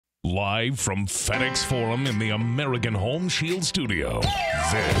Live from FedEx Forum in the American Home Shield studio,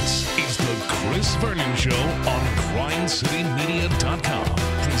 this is the Chris Vernon Show on GrindCityMedia.com.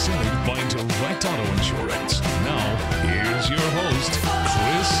 Presented by Direct Auto Insurance. Now, here's your host,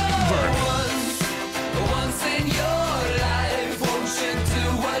 Chris Vernon. Once in your life, won't you do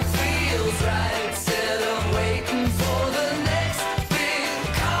what feels right? Instead of waiting for the next big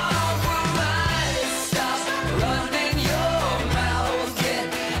compromise. Stop running your mouth, get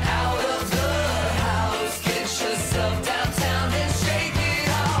out of the house, get yourself downtown and shake it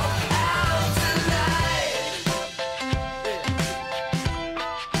all out tonight.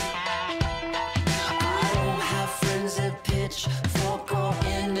 I don't have friends that pitch fork or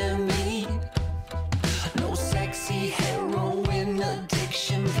enemy. No sexy heroin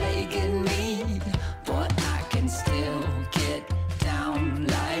addiction plaguing me, but I can still get down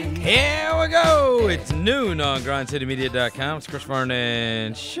like. Here we go. It's noon on GrindCityMedia.com. It's Chris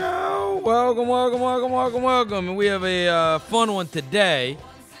Vernon Show. Welcome. And we have a fun one today.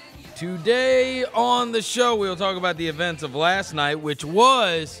 Today on the show, we'll talk about the events of last night, which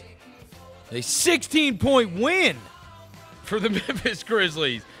was a 16-point win for the Memphis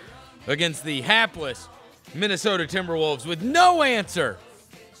Grizzlies against the hapless Minnesota Timberwolves with no answer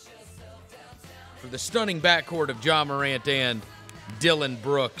for the stunning backcourt of Ja Morant and Dillon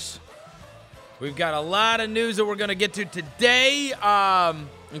Brooks. We've got a lot of news that we're going to get to today,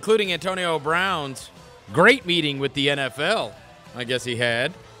 including Antonio Brown's great meeting with the NFL, I guess he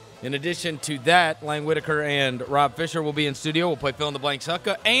had. In addition to that, Lang Whitaker and Rob Fischer will be in studio. We'll play fill-in-the-blank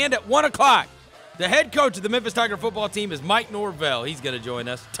Sucka. And at 1 o'clock, the head coach of the Memphis Tiger football team is Mike Norvell. He's going to join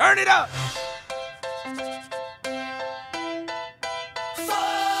us. Turn it up!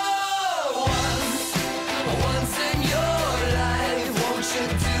 Once in your life, won't you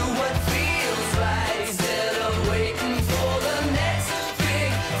do what feels right? Instead of waiting for the next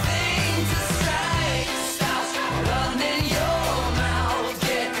big thing to strike. Stop running your mouth,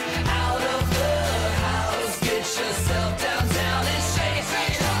 get out of the house, get yourself downtown and shake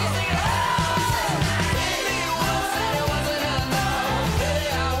it off. Baby, once it wasn't enough, baby,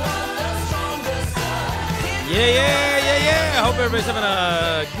 I want the strongest love. Yeah. Hope everybody's having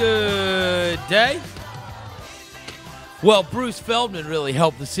a good day. Well, Bruce Feldman really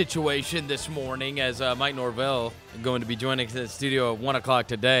helped the situation this morning as Mike Norvell going to be joining us in the studio at 1 o'clock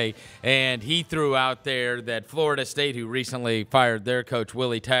today. And he threw out there that Florida State, who recently fired their coach,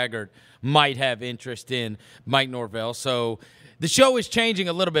 Willie Taggart, might have interest in Mike Norvell. So the show is changing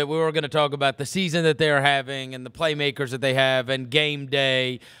a little bit. We were going to talk about the season that they're having and the playmakers that they have and game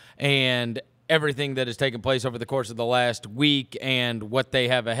day and everything that has taken place over the course of the last week and what they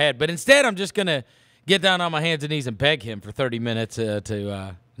have ahead. But instead, I'm just going to get down on my hands and knees and beg him for 30 minutes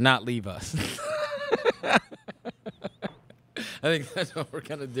to not leave us. I think that's what we're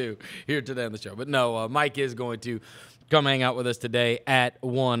going to do here today on the show. But no, Mike is going to come hang out with us today at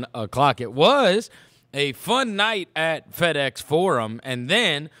 1 o'clock. It was a fun night at FedEx Forum, and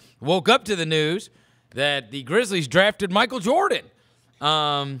then woke up to the news that the Grizzlies drafted Michael Jordan.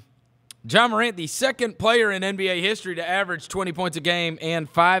 Ja Morant, the second player in NBA history to average 20 points a game and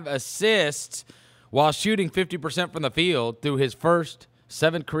 5 assists while shooting 50% from the field through his first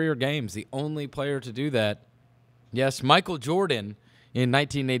 7 career games. The only player to do that. Yes, Michael Jordan in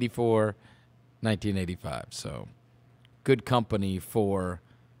 1984, 1985. So good company for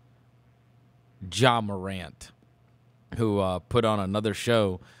Ja Morant, who put on another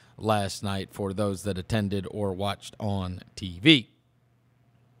show last night for those that attended or watched on TV.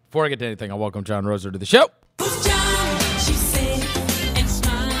 Before I get to anything, I'll welcome John Roser to the show. Who's John? She said, and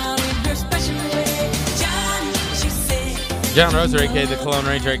smiled in her special way. John, she said. John Roser, a.k.a. the Cologne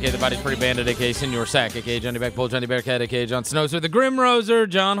Ranger, a.k.a. the Body's Pretty Bandit, a.k.a. Senor Sack, a.k.a. Johnny Backpull, Johnny Bearcat, a.k.a. John Snowser, the Grim Roser,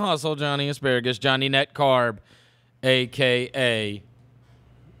 John Hustle, Johnny Asparagus, Johnny Net Carb, a.k.a.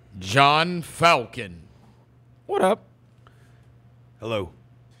 John Falcon. What up? Hello.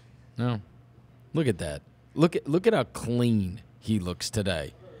 No. Look at that. Look at how clean he looks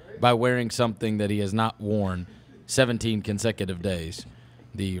today by wearing something that he has not worn 17 consecutive days.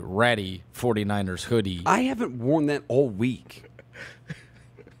 The ratty 49ers hoodie. I haven't worn that all week.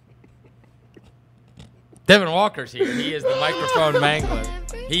 Devin Walker's here. He is the microphone mangler.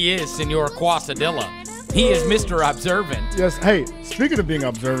 He is Senor Quasadilla. He is Mr. Observant. Yes. Hey, speaking of being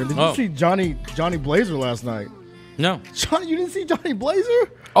observant, did you see Johnny Blazer last night? No. Johnny, you didn't see Johnny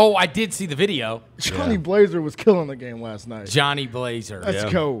Blazer? Oh, I did see the video. Johnny Blazer was killing the game last night. Johnny Blazer.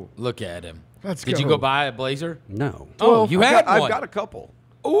 Let's go. Look at him. Let's Did go. you go buy a blazer? No. Oh, you had one. I've got a couple.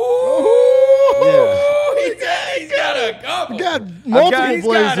 Ooh. Yeah. He's got a couple. We got multiple He's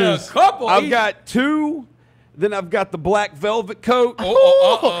Blazers. got a couple. I've got 2 Then I've got the black velvet coat.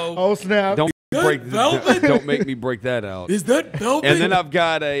 Oh, snap. Don't velvet? don't make me break that out. Is that velvet? And then I've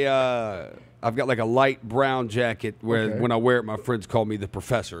got like a light brown jacket where when I wear it, my friends call me the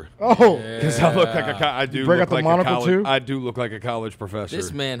professor. Oh, because I look like I do break look out the like a monocle college. too? I do look like a college professor.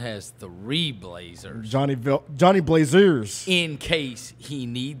 This man has 3 blazers Johnny Blazers. in case he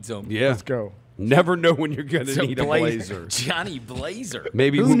needs them. Yeah. Let's go. Never know when you're going to need a blazer. Johnny Blazer.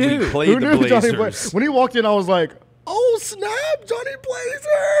 Maybe Who when knew? we played Who the knew Johnny Blazers. When he walked in, I was like, oh, snap, Johnny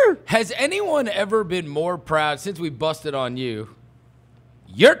Blazer. Has anyone ever been more proud since we busted on you?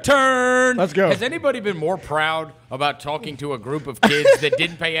 Your turn. Let's go. Has anybody been more proud about talking to a group of kids that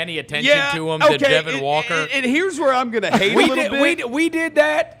didn't pay any attention to him than Devin Walker? And here's where I'm going to hate a little bit. We did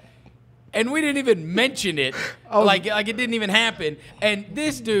that, and we didn't even mention it. Like it didn't even happen. And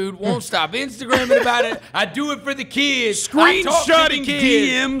this dude won't stop Instagramming about it. I do it for the kids. I talk to the Screenshotting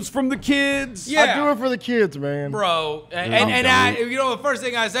kids. DMs from the kids. Yeah. I do it for the kids, man. Bro. And I, the first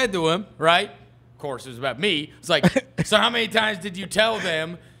thing I said to him, right? Of course, it was about me. It's like, so how many times did you tell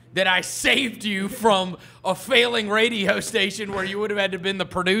them that I saved you from a failing radio station where you would have had to have been the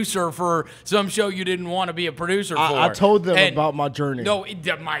producer for some show you didn't want to be a producer for? I told them about my journey. No,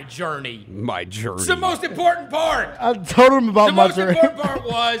 my journey. My journey. It's the most important part. I told them about The my most journey. important part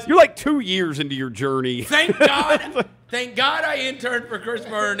was, You're like 2 years into your journey. thank God I interned for Chris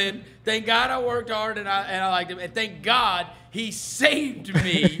Vernon. Thank God I worked hard and I liked him. And thank God he saved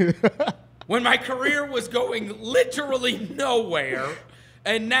me when my career was going literally nowhere.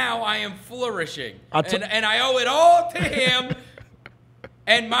 And now I am flourishing. And I owe it all to him.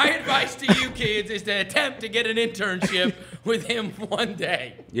 And my advice to you kids is to attempt to get an internship with him one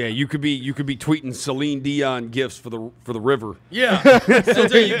day. Yeah, you could be tweeting Celine Dion gifts for the river. Yeah, that's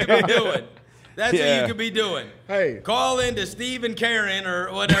what you could be doing. That's what you could be doing. Hey. Call into Steve and Karen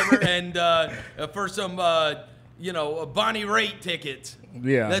or whatever and for some, Bonnie Raitt tickets.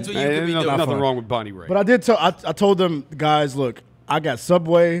 Yeah. That's what you could be doing. Nothing wrong with Bonnie Raitt. But I did tell I told them, guys, look, I got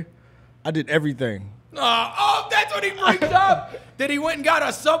Subway. I did everything. That's what he brings up. That he went and got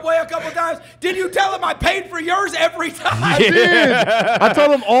a Subway a couple times. Did you tell him I paid for yours every time? I did. I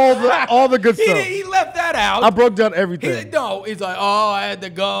told them all the good stuff. He left that out. I broke down everything. He's like, I had to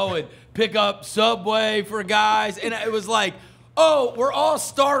go and pick up Subway for guys. And it was like, oh, we're all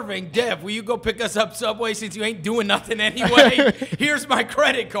starving. Dev, will you go pick us up Subway since you ain't doing nothing anyway? Here's my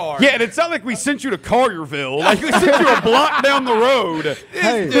credit card. Yeah, and it's not like we sent you to Collierville. Like we sent you a block down the road.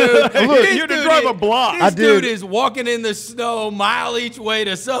 Hey, Dude, look, this you had to dude drive a is- block. This I dude did. is walking in the snow, mile each way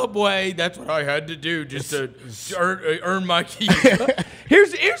to Subway. That's what I had to do just to earn my keep.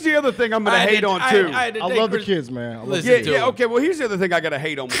 Here's the other thing I'm going to hate on, too. had to I take love the Chris- kids, man. I love Listen the to kids. him. Okay, well, here's the other thing I got to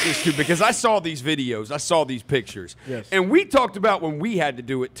hate on with this, too, because I saw these videos. I saw these pictures. Yes. And we talked about when we had to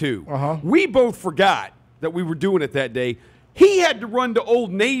do it, too. Uh-huh. We both forgot that we were doing it that day. He had to run to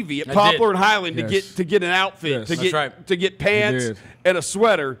Old Navy at I Poplar did. and Highland Yes. to get an outfit, Yes. to That's get right. to get pants did. and a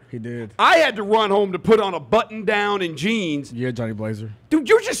sweater. He did. I had to run home to put on a button down and jeans. Yeah, Johnny Blazer. Dude,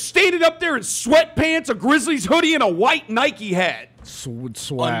 you're just standing up there in sweatpants, a Grizzlies hoodie, and a white Nike hat.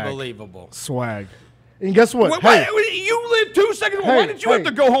 Swag. Unbelievable. Swag. And guess what? Why, Hey, you live 2 seconds. Hey, Why did you have hey.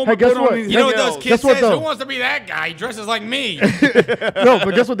 to go home Hey, and guess put what? on these You know what Hey, those videos? kids Guess what, says? though? Who wants to be that guy? He dresses like me. no,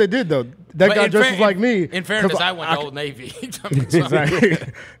 but guess what they did though? That But guy in dresses fair- like me. In fairness, 'cause I went to Old Navy. Exactly.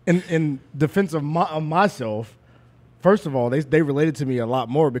 in defense of myself, first of all, they related to me a lot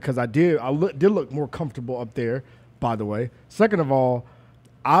more because I did look more comfortable up there. By the way, second of all,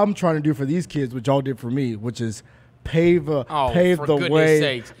 I'm trying to do for these kids what y'all did for me, which is pave for the goodness way.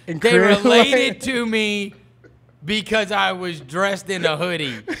 sakes. and They create- related to me because I was dressed in a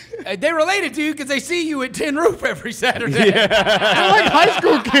hoodie. They related to you because they see you at Tin Roof every Saturday. They're like high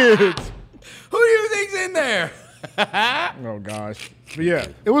school kids. Who do you think's in there? Oh gosh, but yeah,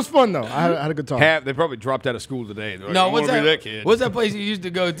 it was fun though. I had a good time. They probably dropped out of school today. They're like, No, I what's wanna that? be that kid. What's that place you used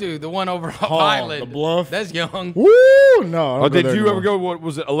to go to? The one over off Oh, Island. the Bluff? That's young. Woo! No. I don't Oh, go did there you anymore. ever go? What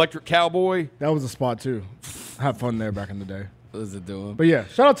was it? Electric Cowboy? That was a spot too. I had fun there back in the day. What's it doing? But yeah,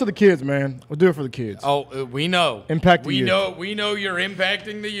 shout out to the kids, man. We'll do it for the kids. Oh, we know. Impact the we youth. We know you're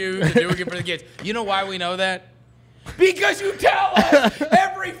impacting the youth and doing it for the kids. You know why we know that? Because you tell us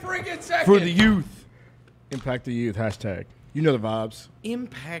every freaking second. For the youth. Impact the youth. Hashtag. You know the vibes.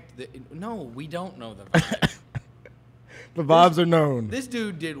 Impact the. No, we don't know the vibe. The vibes are known. This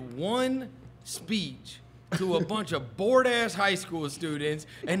dude did one speech to a bunch of bored ass high school students,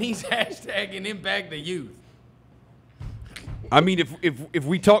 and he's hashtagging impact the youth. I mean, if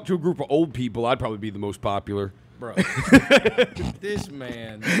we talk to a group of old people, I'd probably be the most popular. Bro, this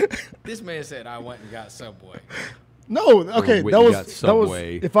man said I went and got Subway. No, okay, Whitney that was got that was.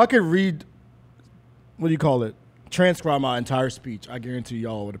 Subway. If I could read what do you call it? Transcribe my entire speech. I guarantee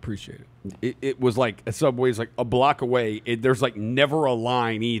y'all would appreciate it. It was like a Subway's like a block away. There's like never a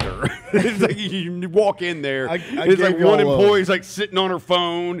line either. It's like you walk in there. It's like one employee's like sitting on her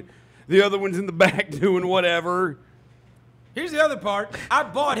phone. The other one's in the back doing whatever. Here's the other part. I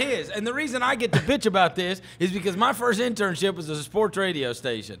bought his, and the reason I get to bitch about this is because my first internship was at a sports radio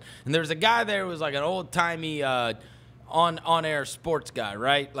station, and there was a guy there who was like an old-timey on-air sports guy,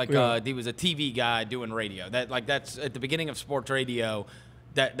 right? Like he was a TV guy doing radio. That's at the beginning of sports radio.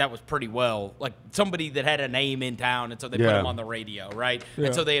 That was pretty well like somebody that had a name in town, and so they put him on the radio, right? Yeah.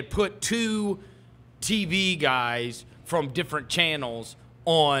 And so they had put 2 TV guys from different channels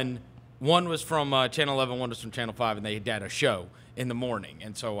on. One was from Channel 11, one was from Channel 5, and they had a show in the morning.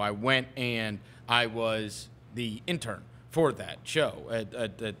 And so I went and I was the intern for that show at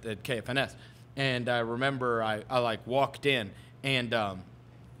KFNS. And I remember I like walked in, and the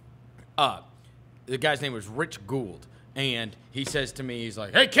guy's name was Rich Gould. And he says to me, he's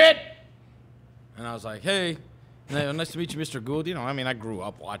like, "Hey, kid!" And I was like, "Hey, nice to meet you, Mr. Gould." You know, I mean, I grew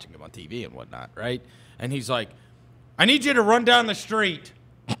up watching him on TV and whatnot, right? And he's like, "I need you to run down the street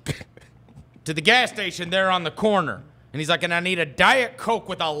to the gas station there on the corner." And he's like, "And I need a Diet Coke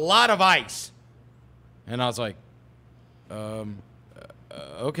with a lot of ice." And I was like,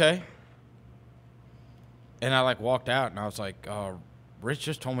 okay. And I like walked out, and I was like, Rich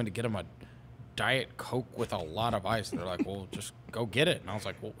just told me to get him a Diet Coke with a lot of ice. And they're like, "Well, just go get it." And I was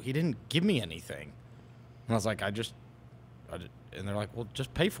like, "Well, he didn't give me anything." And I was like, and they're like, "Well,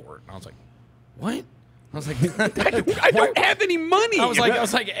 just pay for it." And I was like, "What?" I was like, I don't have any money. I was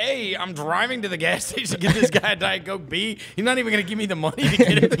like, "A, I'm driving to the gas station to get this guy a Diet Coke. B, he's not even going to give me the money to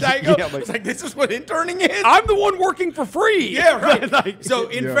get him the Diet Coke." I was like, "This is what interning is?" I'm the one working for free. Yeah, right. So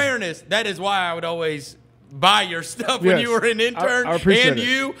in fairness, that is why I would always buy your stuff when you were an intern. I appreciate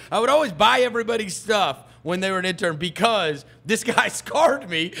it. I would always buy everybody's stuff when they were an intern because this guy scarred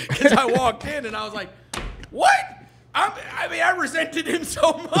me because I walked in and I was like, "What?" I resented him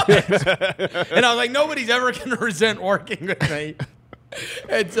so much. And I was like, nobody's ever going to resent working with me.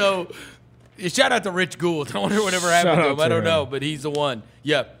 And so, shout out to Rich Gould. I wonder whatever happened to him. I don't know, but he's the one.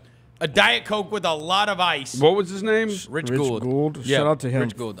 Yeah. A Diet Coke with a lot of ice. What was his name? Rich Gould. Yeah. Shout out to him.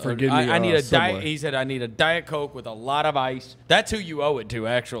 Rich Gould. For getting I need a Subway. Diet. He said, "I need a Diet Coke with a lot of ice." That's who you owe it to,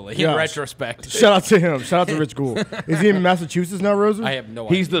 actually, in retrospect. Shout out to him. Shout out to Rich Gould. Is he in Massachusetts now, Rosie? I have no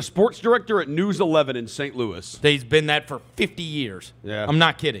idea. He's the sports director at News 11 in St. Louis. He's been that for 50 years. Yeah. I'm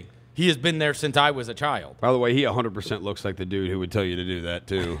not kidding. He has been there since I was a child. By the way, he 100% looks like the dude who would tell you to do that,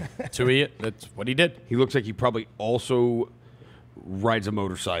 too. That's what he did. He looks like he probably also rides a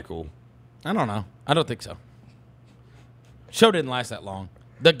motorcycle. I don't know. I don't think so. Show didn't last that long.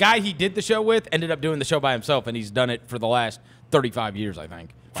 The guy he did the show with ended up doing the show by himself, and he's done it for the last 35 years, I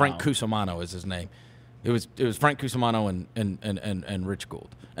think. Wow. Frank Cusimano is his name. It was Frank Cusimano and Rich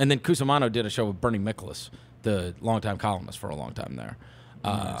Gould. And then Cusimano did a show with Bernie Miklasz, the longtime columnist for a long time there.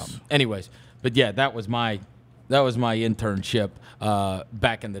 Nice. Anyways, but yeah, that was my internship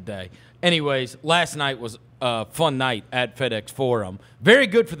back in the day. Anyways, last night was a fun night at FedEx Forum. Very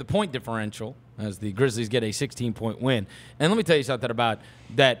good for the point differential as the Grizzlies get a 16-point win. And let me tell you something about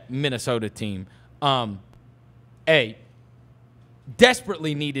that Minnesota team.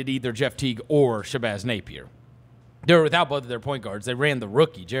 Desperately needed either Jeff Teague or Shabazz Napier. They were without both of their point guards. They ran the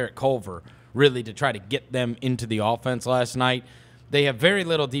rookie, Jarrett Culver, really to try to get them into the offense last night. They have very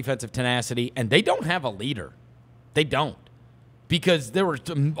little defensive tenacity, and they don't have a leader. They don't. Because there were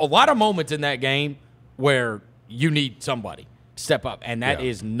a lot of moments in that game where you need somebody to step up, and that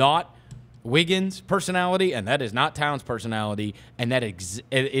is not Wiggins' personality, and that is not Towns' personality, and that it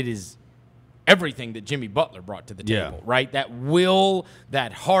is everything that Jimmy Butler brought to the table, right? That will,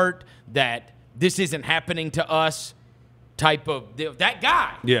 that heart, that this isn't happening to us type of that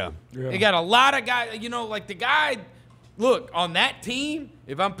guy. Yeah. They got a lot of guys, like the guy, look, on that team,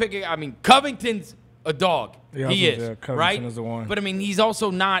 if I'm picking, Covington's a dog. Yeah, he is, Covington right? is the one. But, he's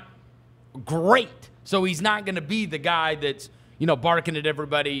also not great. So he's not going to be the guy that's, barking at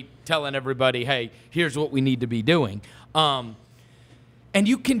everybody, telling everybody, hey, here's what we need to be doing. And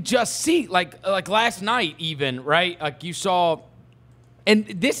you can just see, like last night even, right? Like you saw, and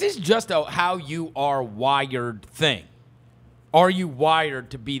this is just a how you are wired thing. Are you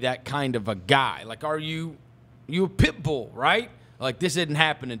wired to be that kind of a guy? Like, are you a pit bull, right? Like, this isn't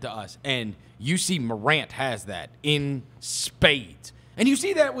happening to us. And you see Morant has that in spades. And you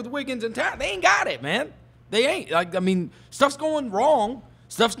see that with Wiggins and Towns. They ain't got it, man. They ain't. Stuff's going wrong.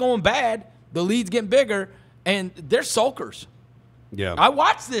 Stuff's going bad. The lead's getting bigger. And they're sulkers. Yeah. I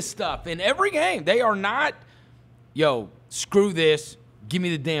watch this stuff in every game. They are not, screw this. give me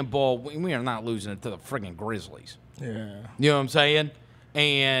the damn ball. We are not losing it to the friggin' Grizzlies. Yeah. You know what I'm saying?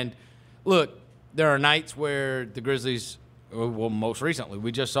 And look, there are nights where the Grizzlies, well, most recently,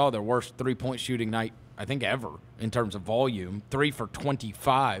 we just saw their worst three-point shooting night, I think, ever in terms of volume. 3 for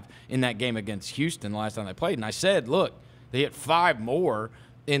 25 in that game against Houston the last time they played. And I said, look, they hit 5 more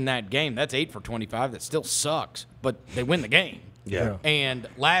in that game. That's 8 for 25. That still sucks, but they win the game. Yeah. And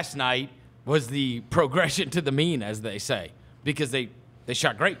last night was the progression to the mean, as they say, because they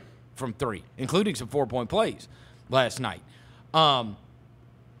shot great from 3, including some 4-point plays last night. The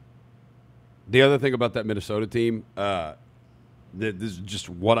other thing about that Minnesota team, this is just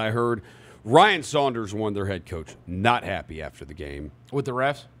what I heard. Ryan Saunders won their head coach. Not happy after the game. With the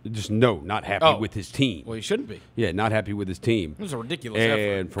refs? Just not happy with his team. Well, he shouldn't be. Yeah, not happy with his team. It was a ridiculous And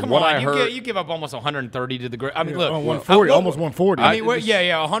effort. from Come what on, I heard, you give up almost 130 to the Grizz. I mean, look, 140, almost 140. I mean,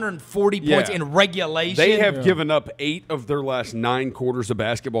 140 points Yeah. in regulation. they have given up 8 of their last 9 quarters of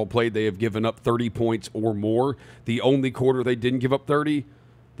basketball played. They have given up 30 points or more. The only quarter they didn't give up 30,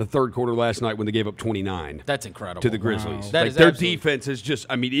 the third quarter last night when they gave up 29. That's incredible. To the Grizzlies. That Like is their absolutely- defense is just,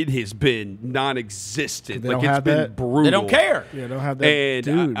 I mean, it has been non-existent. They Like don't it's have been that. brutal. They don't care. Yeah, don't have that. And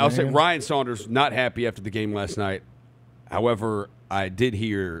dude, I'll say man. Ryan Saunders not happy after the game last night. However, I did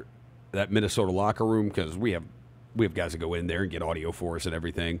hear that Minnesota locker room, because we have guys that go in there and get audio for us and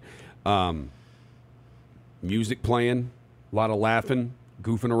everything. Music playing, a lot of laughing,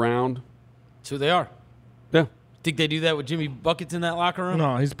 goofing around. That's who they are. Yeah. Think they do that with Jimmy Buckets in that locker room?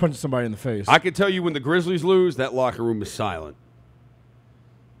 No, he's punching somebody in the face. I can tell you when the Grizzlies lose, that locker room is silent.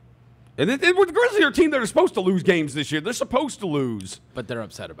 And with the Grizzlies are a team that are supposed to lose games this year. They're supposed to lose. But they're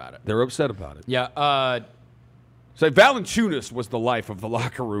upset about it. They're upset about it. Yeah, So Valanciunas was the life of the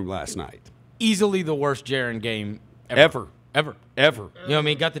locker room last night. easily the worst Jaren game ever. Ever. You know what I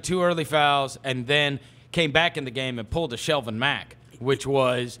mean? Got the 2 early fouls and then came back in the game and pulled a Shelvin Mack, which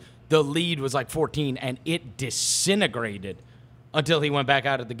was the lead was like 14, and it disintegrated until he went back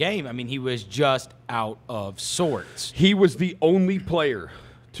out of the game. I mean, he was just out of sorts. He was the only player.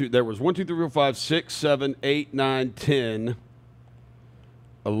 There was 1, 2, 3, 4, 5, 6, 7, 8, 9, 10,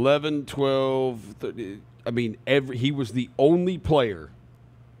 11, 12, 13. I mean, he was the only player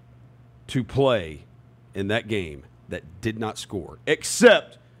to play in that game that did not score,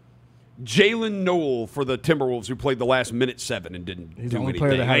 except Jalen Noel for the Timberwolves, who played the last minute 7 and didn't He's do the only anything.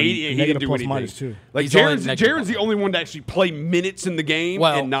 player that had He didn't negative do plus anything. minus 2. Like He's only Jaren's negative. the only one to actually play minutes in the game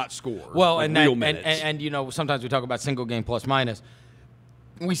and not score. Well, like and, real that, minutes. and you know, sometimes we talk about single game plus minus.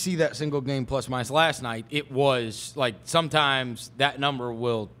 We see that single game plus minus last night. It was like sometimes that number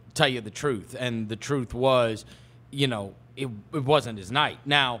will tell you the truth, and the truth was, you know, it wasn't his night.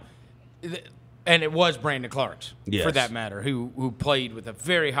 Now, and it was Brandon Clark's, Yes. for that matter, who played with a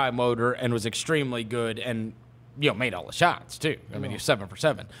very high motor and was extremely good and, you know, made all the shots too. I mean, he was 7 for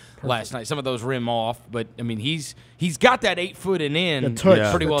 7 last night. Some of those rim off, but I mean, he's got that 8-foot and in The touch,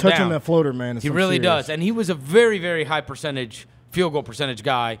 pretty well touching down. that floater, man. Is He some really serious. does, and he was a very, very high field goal percentage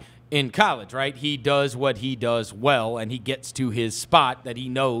guy in college, right? He does what he does well, and he gets to his spot that he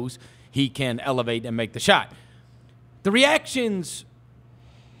knows he can elevate and make the shot. The reactions,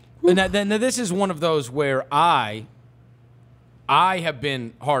 and now this is one of those where I have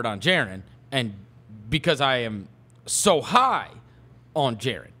been hard on Jaren, and because I am so high on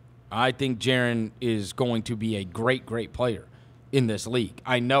Jaren, I think Jaren is going to be a great, great player in this league.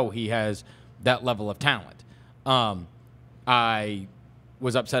 I know he has that level of talent. I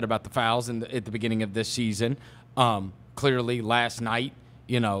was upset about the fouls at the beginning of this season. Clearly, last night,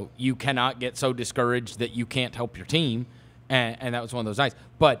 you know, you cannot get so discouraged that you can't help your team, and that was one of those nights.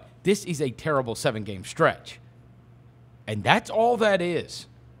 But this is a terrible 7-game stretch, and that's all that is.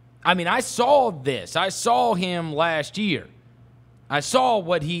 I mean, I saw this. I saw him last year. I saw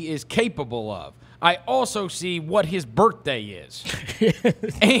what he is capable of. I also see what his birthday is.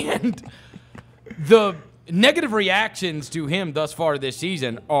 And the negative reactions to him thus far this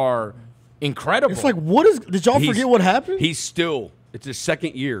season are incredible. It's like, did y'all forget what happened? It's his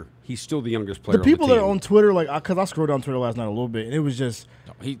second year. He's still the youngest player The people on the that team. are on Twitter, like, because I scrolled down Twitter last night a little bit, and it was just,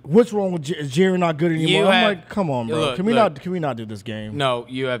 what's wrong with is Jaren not good anymore? I'm like, come on, bro. Look, Can we not do this game? No,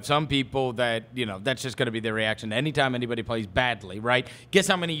 you have some people that, you know, that's just going to be their reaction to anytime anybody plays badly, right? Guess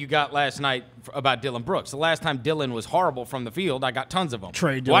how many you got last night about Dillon Brooks? The last time Dillon was horrible from the field, I got tons of them.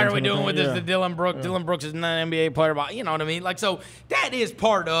 Trade Why Dillon are we from the doing with thing, this yeah. to Dillon Brooks? Yeah. Dillon Brooks is not an NBA player, but you know what I mean? Like, so that is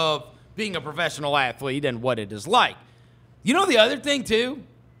part of being a professional athlete and what it is like. You know the other thing, too,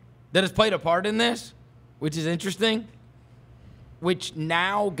 that has played a part in this, which is interesting, which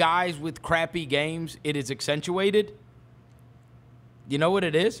now guys with crappy games, it is accentuated. You know what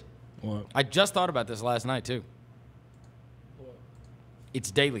it is? What? I just thought about this last night, too.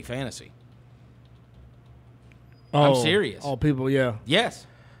 It's daily fantasy. Oh, I'm serious. Oh, people, yeah. Yes.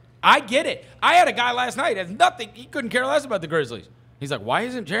 I get it. I had a guy last night has nothing. He couldn't care less about the Grizzlies. He's like, why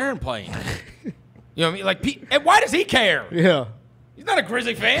isn't Jaren playing? You know what I mean? Like, and why does he care? Yeah. He's not a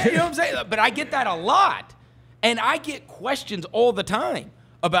Grizzly fan. You know what I'm saying? But I get that a lot. And I get questions all the time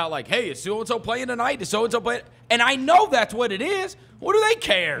about, like, hey, is so-and-so playing tonight? Is so-and-so playing? And I know that's what it is. What do they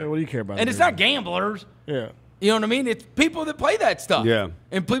care? Yeah, what do you care about? And it's not gamblers. Yeah. You know what I mean? It's people that play that stuff. Yeah.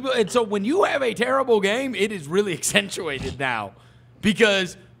 And so when you have a terrible game, it is really accentuated now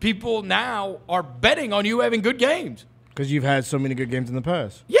because people now are betting on you having good games. Because you've had so many good games in the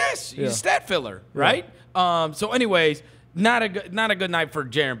past. Yes, Yeah. he's a stat filler, right? So anyways, not a good night for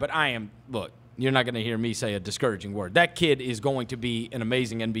Jaren, but look, you're not going to hear me say a discouraging word. That kid is going to be an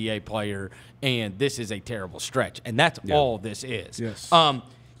amazing NBA player, and this is a terrible stretch, and that's all this is. Yes.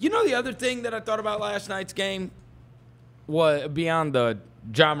 You know the other thing that I thought about last night's game was beyond the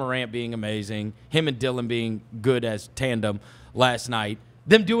Ja Morant being amazing, him and Dillon being good as tandem last night,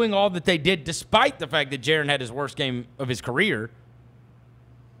 them doing all that they did despite the fact that Jaren had his worst game of his career.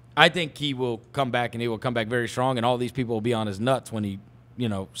 I think he will come back, and he will come back very strong, and all these people will be on his nuts when he,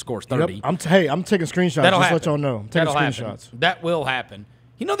 scores 30. Yep. I'm taking screenshots. That'll just happen. let y'all know. I'm taking That'll happen. screenshots. That will happen.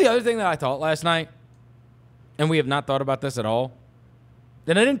 You know the other thing that I thought last night, and we have not thought about this at all,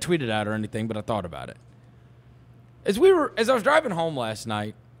 and I didn't tweet it out or anything, but I thought about it. As I was driving home last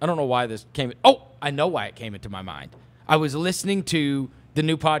night, I don't know why this came. Oh, I know why it came into my mind. I was listening to the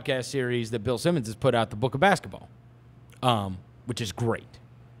new podcast series that Bill Simmons has put out, The Book of Basketball, which is great.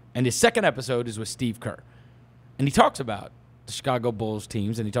 And his second episode is with Steve Kerr. And he talks about the Chicago Bulls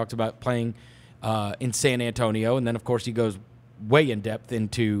teams, and he talks about playing in San Antonio. And then, of course, he goes way in depth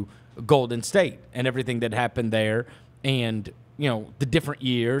into Golden State and everything that happened there and, the different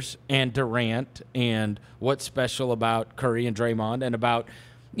years and Durant and what's special about Curry and Draymond and about,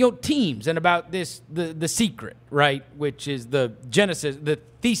 teams and about the secret, right, which is the genesis, the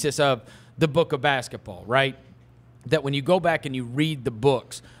thesis of the Book of Basketball, right? That when you go back and you read the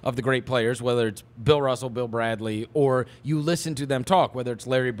books of the great players, whether it's Bill Russell, Bill Bradley, or you listen to them talk, whether it's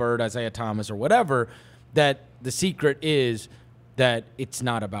Larry Bird, Isaiah Thomas, or whatever, that the secret is that it's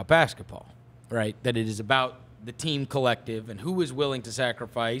not about basketball, right? That it is about the team collective and who is willing to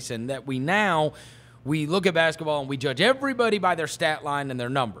sacrifice, and that we look at basketball and we judge everybody by their stat line and their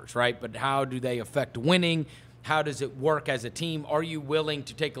numbers, right? But how do they affect winning? How does it work as a team? Are you willing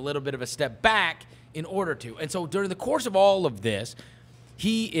to take a little bit of a step back in order to? And so during the course of all of this,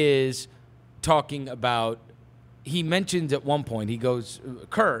 he is talking about, he mentions at one point,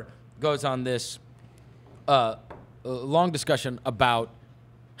 Kerr goes on this long discussion about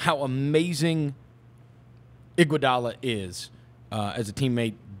how amazing Iguodala is as a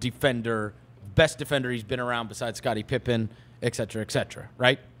teammate, defender, best defender he's been around besides Scottie Pippen, et cetera,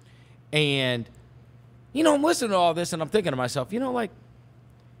 right? And, I'm listening to all this and I'm thinking to myself,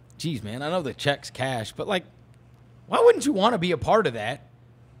 geez, man, I know the check's cash, but, why wouldn't you want to be a part of that?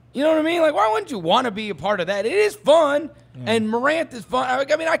 You know what I mean? Why wouldn't you want to be a part of that? It is fun, and Morant is fun.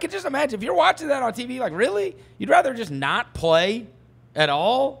 I mean, I could just imagine if you're watching that on TV, really? You'd rather just not play at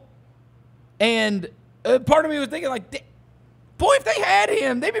all? And part of me was thinking, boy, if they had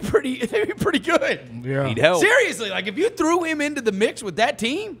him, they'd be pretty good. Yeah. He'd help. Seriously, if you threw him into the mix with that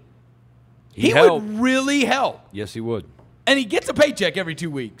team, he help. would really help. Yes, he would. And he gets a paycheck every 2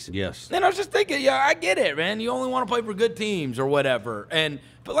 weeks. Yes. And I was just thinking, I get it, man. You only want to play for good teams or whatever.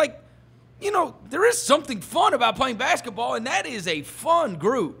 But there is something fun about playing basketball, and that is a fun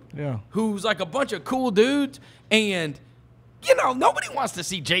group. Yeah. Who's a bunch of cool dudes. And, nobody wants to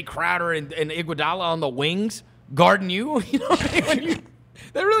see Jay Crowder and Iguodala on the wings guarding you. You know what I mean?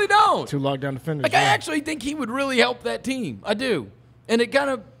 They really don't. Two lockdown defenders. I actually think he would really help that team. I do. And it kind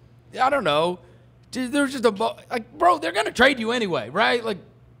of, I don't know. There's just bro, they're going to trade you anyway, right?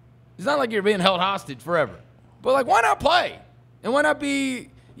 It's not like you're being held hostage forever. But, why not play? And why not be,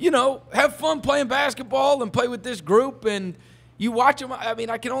 have fun playing basketball and play with this group and you watch them. I mean,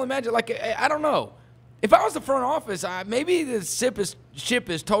 I can only imagine, I don't know. If I was the front office, maybe the ship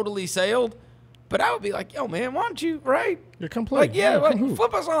is totally sailed. But I would be like, yo, man, why don't you, right? Yeah, come play.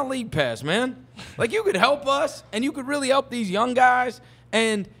 Flip us on League Pass, man. You could help us, and you could really help these young guys.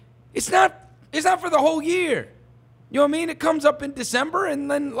 And it's not for the whole year. You know what I mean? It comes up in December, and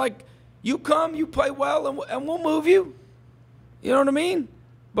then, you come, you play well, and we'll move you. You know what I mean?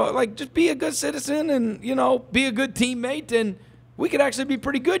 But, just be a good citizen and, be a good teammate, and we could actually be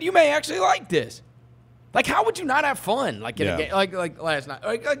pretty good. You may actually like this. How would you not have fun? In a game, like last night.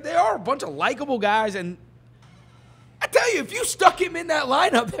 They are a bunch of likable guys, and I tell you, if you stuck him in that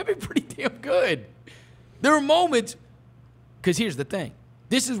lineup, that'd be pretty damn good. There were moments, because here's the thing.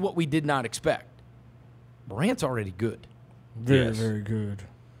 this is what we did not expect. Morant's already good. Very, Yes. very good.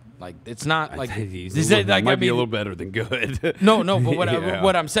 Like, it's not like He's this a little, is like, might I be a mean, little better than good. No, but Yeah.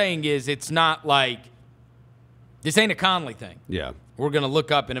 what I'm saying is it's not like this ain't a Conley thing. Yeah. We're going to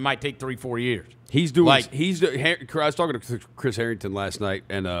look up, and it might take 3-4 years. He's doing. Like- I was talking to Chris Harrington last night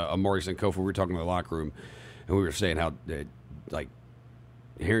and Amari Sankofa. We were talking in the locker room, and we were saying how like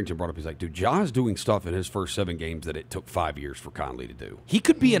Harrington brought up. He's like, dude, Ja's doing stuff in his first 7 games that it took 5 years for Conley to do. He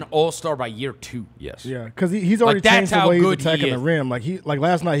could be an all-star by year 2. Yes. Yeah, because he's already that's changed the how way he's good he attacking the is. rim. Like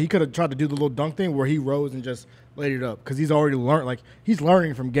last night, he could have tried to do the little dunk thing where he rose and just laid it up because he's already learned. Like he's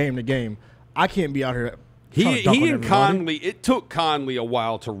learning from game to game. I can't be out here. trying to dunk on He and everybody. Conley, it took Conley a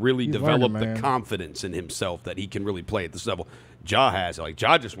while to really He's develop learning, the man. confidence in himself that he can really play at this level. Ja has. Like,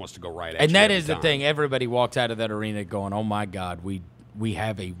 Ja just wants to go right at And you that every is the time. thing. Everybody walks out of that arena going, "Oh my God, we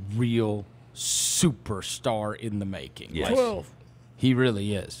have a real superstar in the making." Yes. Like, 12. he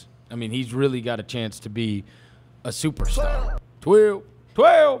really is. I mean, he's really got a chance to be a superstar. 12.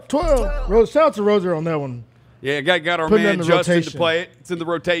 12. Shout out to Roser on that one. Yeah, got our Putting it man in the Justin to rotation. play it. It's in the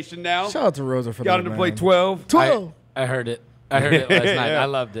rotation now. Shout out to Roser for Got that. him to play man. 12. 12. I heard it. I heard it last night. Yeah. I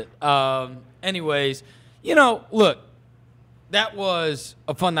loved it. Anyways, look, that was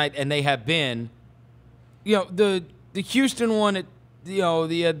a fun night, and they have been, the Houston one.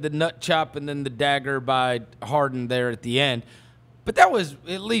 They had the nut chop and then the dagger by Harden there at the end, but that was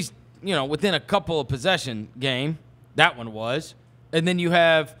at least within a couple of possession game. That one was, and then you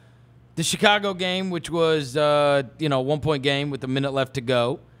have the Chicago game, which was 1-point game with a minute left to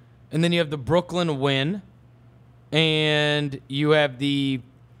go, and then you have the Brooklyn win. And you have the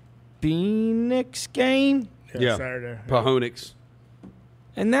Phoenix game. Yeah. Saturday. Pahonix.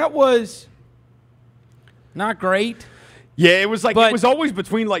 And that was not great. Yeah, it was But- it was always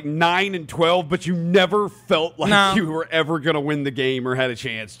between like 9 and 12, but you never felt like No. you were ever going to win the game or had a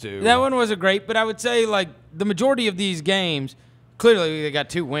chance to. That one wasn't great, but I would say like the majority of these games, clearly they got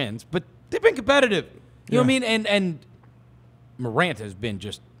 2 wins, but they've been competitive. You know what I mean? And Morant has been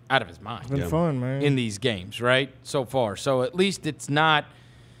just out of his mind. It's been fun, man. In these games, right? So far. So at least it's not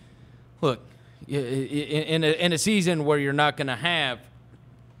look, in a season where you're not going to have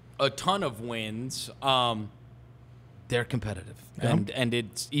a ton of wins, they're competitive. And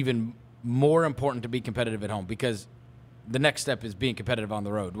it's even more important to be competitive at home because the next step is being competitive on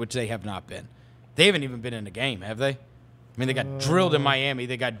the road, which they have not been. They haven't even been in a game, have they? I mean, they got drilled in Miami.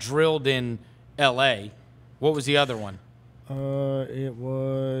 They got drilled in L.A. What was the other one? It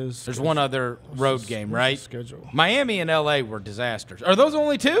was. There's one other road game, what's the right? schedule? Miami and L.A. were disasters. Are those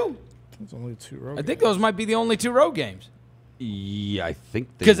only 2? It's only 2 road. I think those might be the only 2 road games. Yeah, I think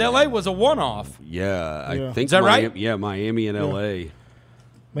they Because were. L.A. was a one-off. Yeah, I Yeah. think Is that Miami, right? Yeah, Miami and L.A.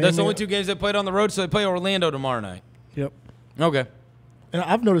 That's the only 2 games they played on the road, so they play Orlando tomorrow night. Yep. Okay. And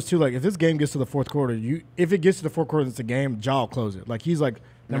I've noticed too, like if this game gets to the fourth quarter, if it gets to the fourth quarter, it's a game. Ja will close it. Like he's like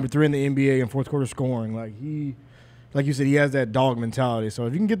number 3 in the NBA in fourth quarter scoring. Like you said, he has that dog mentality. So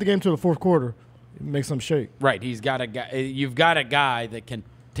if you can get the game to the fourth quarter, it makes them shake. Right. He's got a guy. You've got a guy that can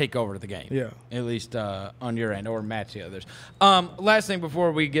take over the game. Yeah. At least on your end, or match the others. Last thing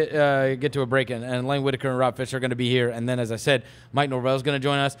before we get to a break, and Lang Whitaker and Rob Fischer are going to be here, and then as I said, Mike Norvell is going to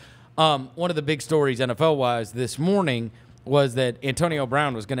join us. One of the big stories NFL-wise this morning was that Antonio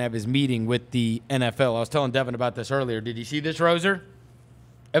Brown was going to have his meeting with the NFL. I was telling Devin about this earlier. Did you see this, Roser?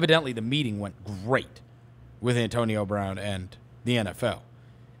 Evidently, the meeting went great with Antonio Brown and the NFL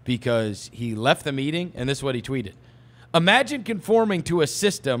because he left the meeting, and this is what he tweeted. Imagine conforming to a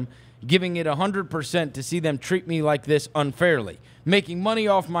system, giving it 100% to see them treat me like this unfairly, making money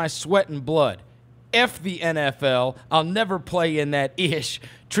off my sweat and blood. F the NFL. I'll never play in that ish.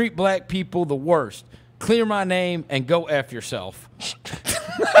 Treat black people the worst. Clear my name and go F yourself.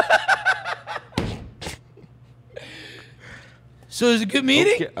 So it was a good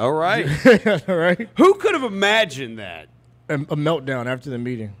meeting? Okay, all right. All right. Who could have imagined that? A meltdown after the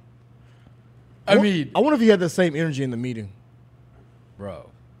meeting. I mean, I wonder if he had the same energy in the meeting.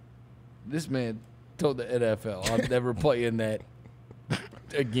 bro, this man told the NFL, I'll never play in that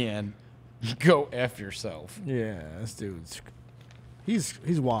again. Go F yourself. Yeah, this dude's he's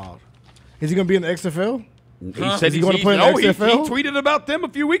wild. Is he gonna be in the XFL? He Is said he he's gonna play in no, the he XFL? tweeted about them a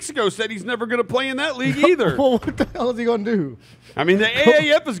few weeks ago, said he's never going to play in that league either. Well, what the hell is he gonna do? I mean, the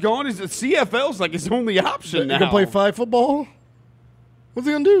AAF is gone. The CFL's like his only option He now. gonna play flag football? What's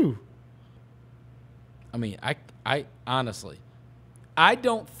he gonna do? I mean, I honestly, I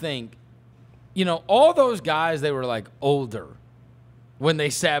don't think, all those guys, they were like older when they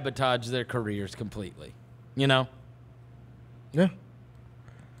sabotaged their careers completely, Yeah.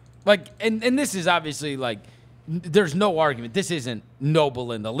 Like, and this is obviously like there's no argument. This isn't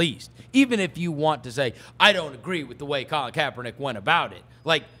noble in the least. Even if you want to say, I don't agree with the way Colin Kaepernick went about it.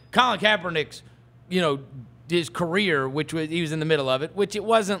 Like, Colin Kaepernick's, his career, he was in the middle of it, which it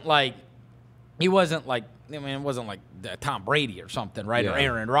wasn't like Tom Brady or something, right? Yeah. Or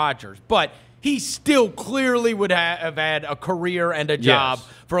Aaron Rodgers. But he still clearly would have had a career and a job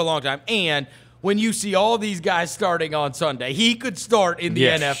for a long time. And when you see all these guys starting on Sunday, he could start in the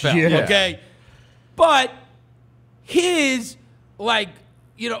NFL, Yeah. okay? But his,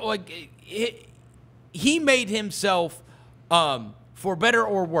 he made himself, for better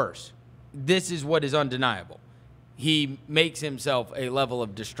or worse, this is what is undeniable. He makes himself a level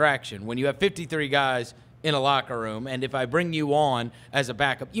of distraction. When you have 53 guys in a locker room, and if I bring you on as a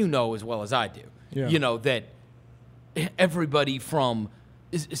backup, you know as well as I do, that everybody from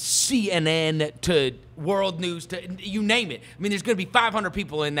CNN to World News to you name it. I mean, there's going to be 500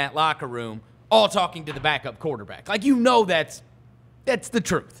 people in that locker room all talking to the backup quarterback. Like, that's the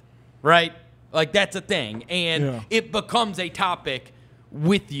truth, right? Like, that's a thing. And it becomes a topic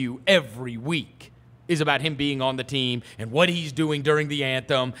with you every week is about him being on the team and what he's doing during the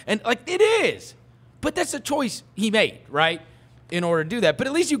anthem. And, it is. But that's a choice he made, right, in order to do that. But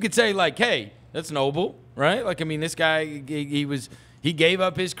at least you could say, hey, that's noble, right? This guy, he gave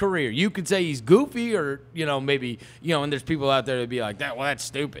up his career. You could say he's goofy or, maybe, and there's people out there that be like, that's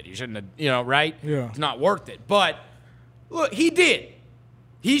stupid. You shouldn't have, right? Yeah. It's not worth it. But, look, he did.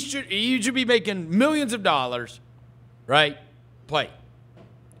 He should be making millions of dollars, right? Play.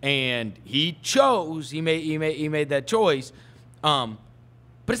 And he chose, he made that choice. But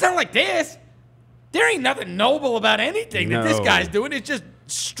it's not like this. There ain't nothing noble about anything that this guy's doing. It's just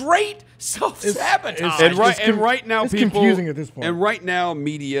straight self-sabotage. And right now, it's people confusing at this point. And right now,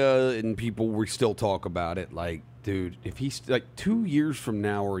 media and people we still talk about it. Like, dude, if he's 2 years from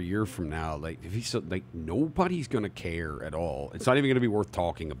now or a year from now, if he's nobody's gonna care at all. It's not even gonna be worth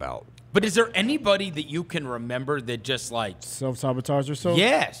talking about. But is there anybody that you can remember that just self-sabotage yourself?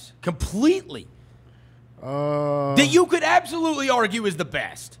 Yes, completely. That you could absolutely argue is the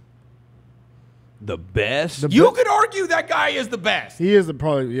best. The best? You could argue that guy is the best. He is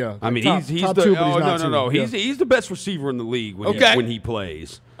probably, yeah. I mean, top, he's top the two, but he's not two. no. Yeah. He's the best receiver in the league when he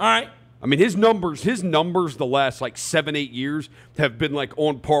plays. All right. I mean, his numbers the last 7-8 years have been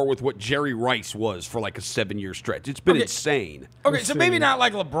on par with what Jerry Rice was for a 7-year stretch. It's been insane. Okay, so maybe not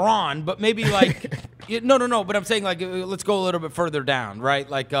like LeBron, but maybe no. But I'm saying let's go a little bit further down, right?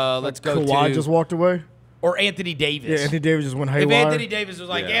 Let's go Kawhi to just walked away. Or Anthony Davis. Yeah, Anthony Davis just went haywire. If Anthony Davis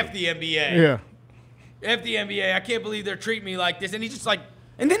was F the NBA. Yeah. F the NBA. I can't believe they're treating me like this. And he just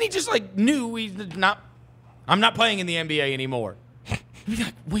and then he just knew he's not. I'm not playing in the NBA anymore. He's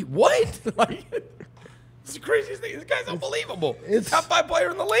like, wait, what? It's the craziest thing. This guy's unbelievable. He's the top 5 player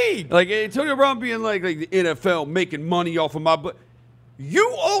in the league. Antonio Brown being the NFL making money off of but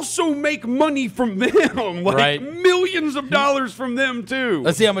you also make money from them, Right. millions of dollars from them too.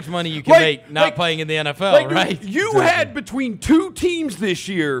 Let's see how much money you can make not playing in the NFL, right? You had between two teams this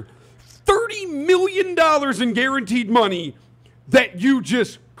year $30 million in guaranteed money that you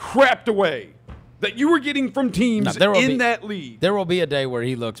just crapped away, that you were getting from teams that league. There will be a day where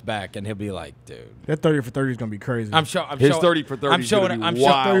he looks back and he'll be like, dude. That 30 for 30 is going to be crazy. His 30 for 30 is going to be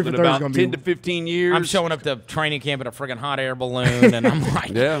wild in about 10 to 15 years. I'm showing up to training camp in a friggin' hot air balloon, and I'm like,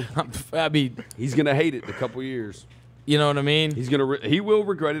 he's going to hate it in a couple years. You know what I mean? He will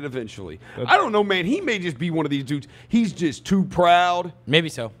regret it eventually. I don't know, man. He may just be one of these dudes. He's just too proud. Maybe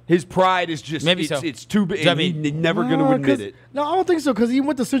so. His pride is just it's too big. And he's never going to admit it. No, I don't think so, because he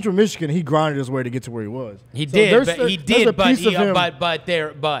went to Central Michigan. He grinded his way to get to where he was. He did,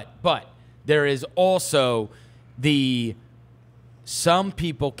 but there is also some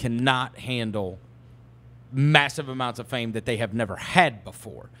people cannot handle massive amounts of fame that they have never had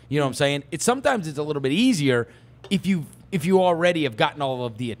before. You know what I'm saying? Sometimes it's a little bit easier if you already have gotten all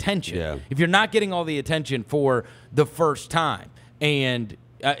of the attention. Yeah. If you're not getting all the attention for the first time, and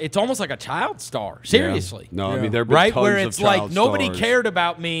it's almost like a child star. Seriously. Yeah. No, I mean, there have been right tons where of it's like child nobody stars. cared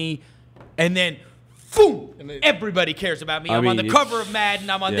about me, and then boom, everybody cares about me. I'm on the cover of Madden.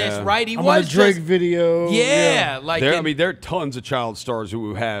 I'm on this, right? I'm on the Drake video. Yeah, there are tons of child stars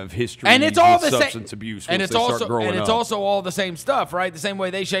who have history and it's all the substance same, abuse and once it's they also start growing and it's up. also all the same stuff, right? The same way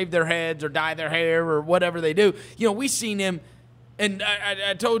they shave their heads or dye their hair or whatever they do. You know, we seen him. And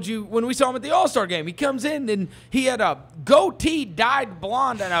I told you when we saw him at the All-Star game, he comes in and he had a goatee dyed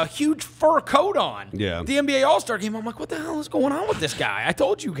blonde and a huge fur coat on. Yeah. At the NBA All-Star game, I'm like, what the hell is going on with this guy? I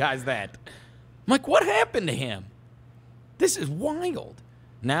told you guys that. I'm like, what happened to him? This is wild.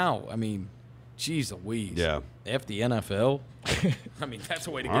 Now, I mean, Jeez Louise. Yeah. F the NFL. I mean, that's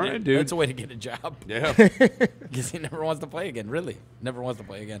a way to get All right, it. dude. That's a way to get a job. Yeah. Because he never wants to play again. Really, never wants to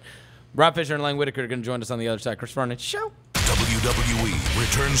play again. Rob Fischer and Lang Whitaker are going to join us on the other side. Chris Vernon, show. WWE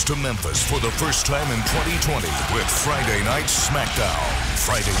returns to Memphis for the first time in 2020 with Friday Night SmackDown.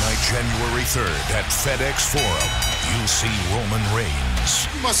 Friday night, January 3rd at FedEx Forum. You'll see Roman Reigns,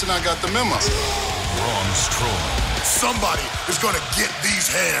 You must have not got the memo. Braun Strowman, Somebody is going to get these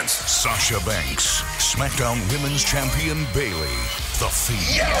hands. Sasha Banks, SmackDown Women's Champion Bayley, The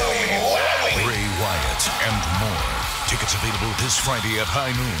Fiend, Bray Wyatt, and more. Tickets available this Friday at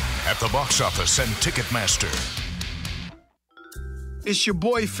high noon at the box office and Ticketmaster. It's your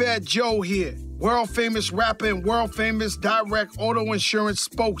boy Fat Joe here, world famous rapper and world famous direct auto insurance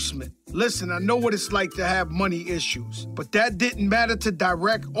spokesman. Listen, I know what it's like to have money issues, but that didn't matter to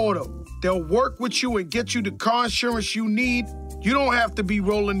Direct Auto. They'll work with you and get you the car insurance you need. You don't have to be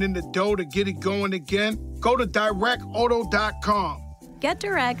rolling in the dough to get it going again. Go to directauto.com. Get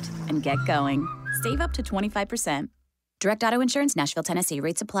direct and get going. Save up to 25%. Direct Auto Insurance, Nashville, Tennessee.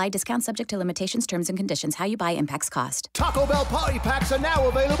 Rates apply. Discount subject to limitations, terms, and conditions. How you buy impacts cost. Taco Bell Party Packs are now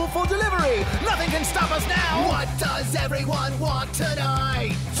available for delivery. Nothing can stop us now. What does everyone want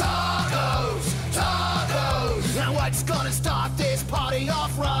tonight? Tacos, tacos. Now what's gonna start this party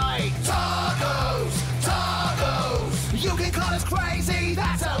off right? Tacos, tacos. You can call us crazy,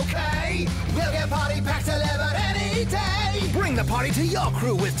 that's okay. We'll get party packs delivered any day. Bring the party to your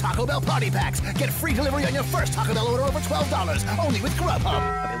crew with Taco Bell Party Packs. Get free delivery on your first Taco Bell order over $12. Only with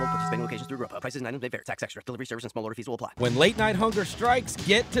Grubhub. Available participating locations through Grubhub. Prices and items may vary. Tax extra. Delivery service and small order fees will apply. When late night hunger strikes,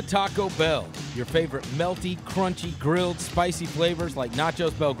 get to Taco Bell. Your favorite melty, crunchy, grilled, spicy flavors like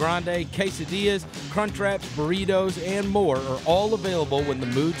Nachos Bel Grande, quesadillas, crunch wraps, burritos, and more are all available when the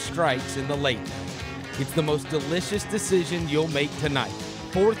mood strikes in the late night. It's the most delicious decision you'll make tonight.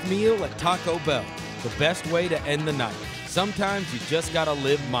 Fourth meal at Taco Bell. The best way to end the night. Sometimes you just gotta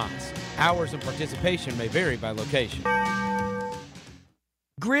live Moss. Hours and participation may vary by location.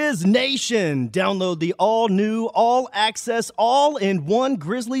 Grizz Nation! Download the all-new, all-access, all-in-one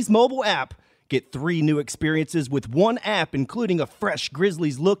Grizzlies mobile app. Get 3 new experiences with one app, including a fresh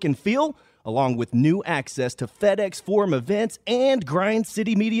Grizzlies look and feel, along with new access to FedEx Forum events and Grind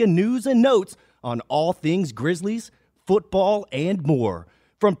City Media news and notes on all things Grizzlies, football, and more.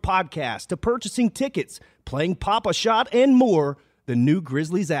 From podcasts to purchasing tickets, playing Pop-A-Shot, and more, the new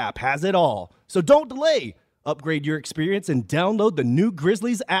Grizzlies app has it all. So don't delay. Upgrade your experience and download the new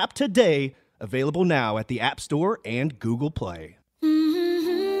Grizzlies app today. Available now at the App Store and Google Play.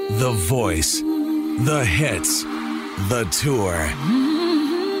 The voice, the hits, the tour.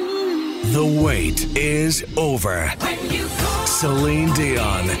 The wait is over. Celine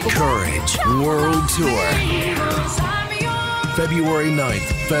Dion, Courage, World Tour. February 9th,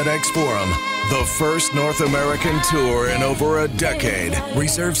 FedEx Forum. The first North American tour in over a decade.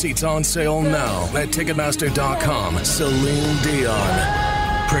 Reserve seats on sale now at Ticketmaster.com. Celine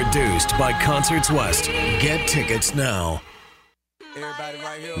Dion. Produced by Concerts West. Get tickets now.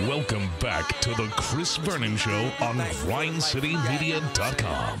 Welcome back to the Chris Vernon Show on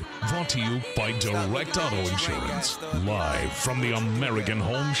GrindCityMedia.com. Brought to you by Direct Auto Insurance. Live from the American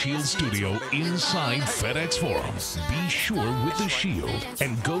Home Shield studio inside FedEx Forum. Be sure with the Shield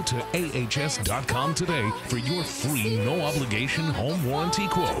and go to AHS.com today for your free no-obligation home warranty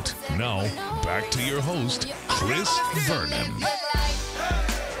quote. Now, back to your host, Chris Vernon.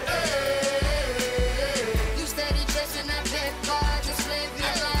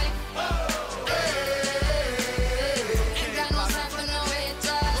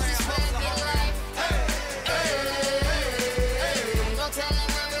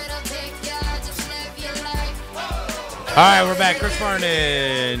 All right, we're back. Chris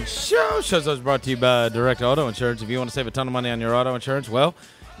Vernon Show. Show's always brought to you by Direct Auto Insurance. If you want to save a ton of money on your auto insurance, well,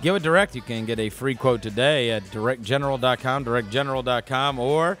 get with Direct. You can get a free quote today at directgeneral.com, directgeneral.com,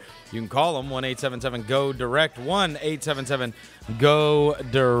 or you can call them 1-877-GO-DIRECT,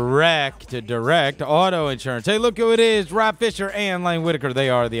 1-877-GO-DIRECT to Direct Auto Insurance. Hey, look who it is, Rob Fischer and Lang Whitaker. They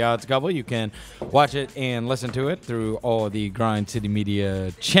are the odds couple. You can watch it and listen to it through all the Grind City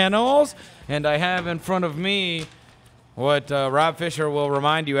Media channels. And I have in front of me what Rob Fischer will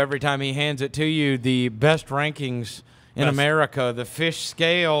remind you every time he hands it to you, the best rankings in America, the Fish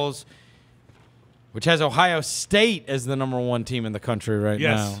Scales, which has Ohio State as the #1 team in the country right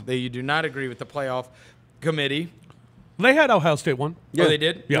now. You do not agree with the playoff committee. They had Ohio State one. Oh, they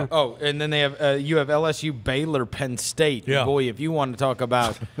did? Yeah. Oh, and then they have you have LSU, Baylor, Penn State. Yeah. Boy, if you want to talk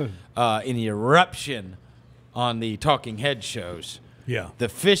about an eruption on the talking head shows, Yeah. The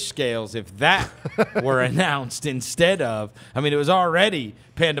fish scales, if that were announced instead of, I mean, it was already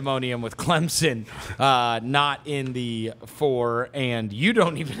pandemonium with Clemson not in the 4, and you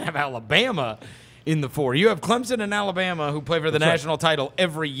don't even have Alabama in the 4. You have Clemson and Alabama who play for the national title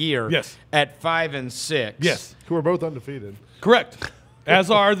every year at 5 and 6. Yes. Who are both undefeated. Correct.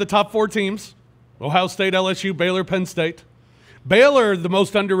 As are the top 4 teams. Ohio State, LSU, Baylor, Penn State. Baylor, the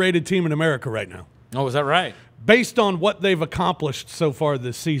most underrated team in America right now. Oh, is that right? Based on what they've accomplished so far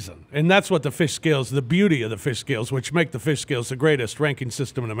this season. And that's what the fish scales, the beauty of the fish scales, which make the fish scales the greatest ranking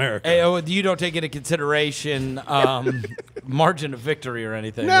system in America. Hey, you don't take into consideration margin of victory or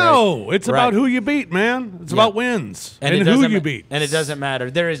anything, No, right? It's about who you beat, man. It's about wins and who you beat. And it doesn't matter.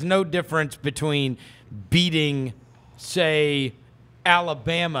 There is no difference between beating, say,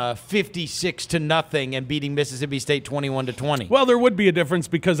 Alabama 56-0 and beating Mississippi State 21-20. Well, there would be a difference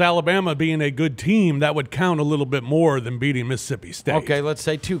because Alabama being a good team, that would count a little bit more than beating Mississippi State. Okay, let's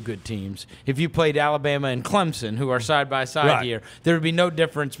say 2 good teams. If you played Alabama and Clemson, who are side by side here, there would be no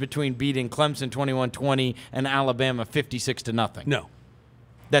difference between beating Clemson 21-20 and Alabama 56-0. No.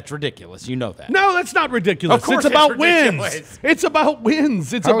 That's ridiculous. You know that. No, that's not ridiculous. Of course it's about ridiculous. wins. It's about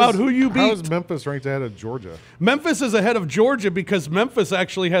wins. It's about who you beat. How is Memphis ranked ahead of Georgia? Memphis is ahead of Georgia because Memphis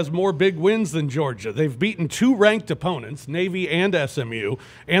actually has more big wins than Georgia. They've beaten 2 ranked opponents, Navy and SMU,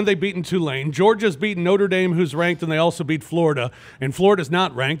 and they've beaten Tulane. Georgia's beaten Notre Dame, who's ranked, and they also beat Florida. And Florida's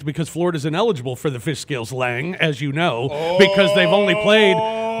not ranked because Florida's ineligible for the fish scales, Lang, as you know, because they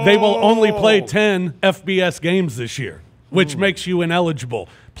will only play 10 FBS games this year, which makes you ineligible.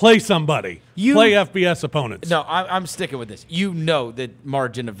 Play somebody. Play FBS opponents. No, I'm sticking with this. You know that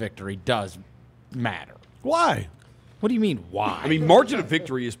margin of victory does matter. Why? What do you mean, why? I mean, margin of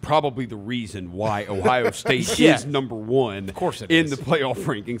victory is probably the reason why Ohio State is number 1. Of course it in is. the playoff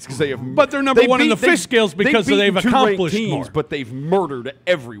rankings because they have. But they're number 1 in the fish scales because they've accomplished teams, more. But they've murdered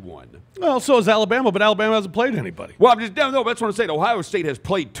everyone. Well, so has Alabama, but Alabama hasn't played anybody. Well, that's what I'm saying. Ohio State has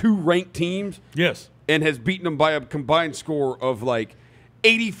played 2 ranked teams. Yes. And has beaten them by a combined score of like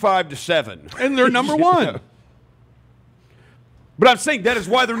 85-7. And they're number 1. But I'm saying that is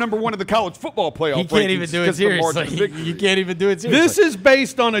why they're number 1 in the college football playoff. You can't even do it seriously. You can't even do it seriously. This is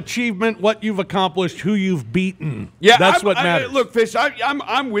based on achievement, what you've accomplished, who you've beaten. Yeah, that's what matters. Look, Fish,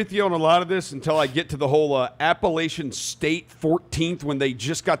 I'm with you on a lot of this until I get to the whole Appalachian State 14th when they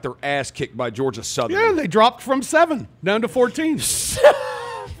just got their ass kicked by Georgia Southern. Yeah, they dropped from 7 down to 14.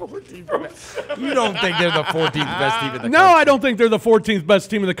 You don't think they're the 14th best team in the country? No, I don't think they're the 14th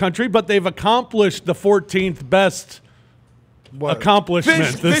best team in the country, but they've accomplished the 14th best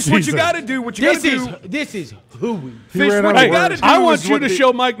accomplishment this season. What you got to do, This is who we. Fish, ran what out you of got to words. do I want is you what to the-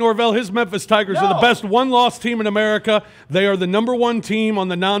 show Mike Norvell his Memphis Tigers are the best one-loss team in America. They are the number 1 team on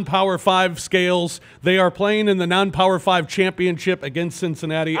the non-Power 5 scales. They are playing in the non-Power 5 championship against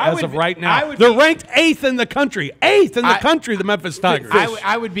Cincinnati as of right now. They're ranked 8th in the country. 8th in the country, the Memphis Tigers.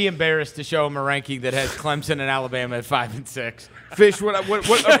 I would be embarrassed to show them a ranking that has Clemson and Alabama at 5 and 6. Fish,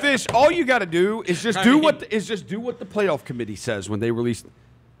 Fish, all you got to do is just do what the playoff committee says when they release.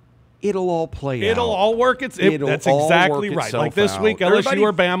 It'll all play out. It'll all work. That's exactly right. Like this week, LSU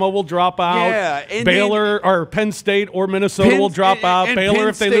or Bama will drop out. Yeah, and Baylor or Penn State or Minnesota will drop out. and Baylor, Penn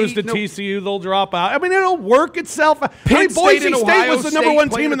if they lose to State, TCU, they'll drop out. I mean, it'll work itself out. Penn Boise State and State Ohio was the number State 1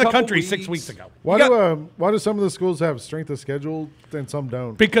 played team a in the couple country weeks. 6 weeks ago. Why do some of the schools have strength of schedule and some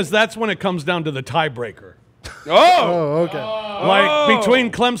don't? Because that's when it comes down to the tiebreaker. Oh, okay. Like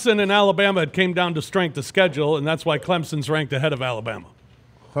between Clemson and Alabama, it came down to strength of schedule, and that's why Clemson's ranked ahead of Alabama.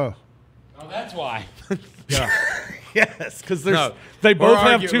 Huh. Oh, that's why. Yes, because No. they both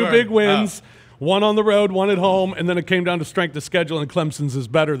We're have 2 big wins, Oh. one on the road, one at home, and then it came down to strength of schedule, and Clemson's is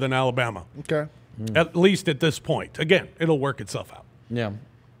better than Alabama, Okay. at least at this point. Again, it'll work itself out. Yeah.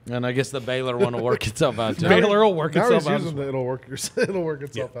 And I guess the Baylor one will work itself out, too. Baylor will work Now itself he's out. using the it'll work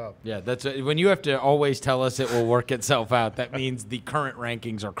itself out. Yeah, that's when you have to always tell us it will work itself out. That means the current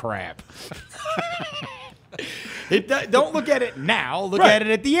rankings are crap. Don't look at it now. Look at it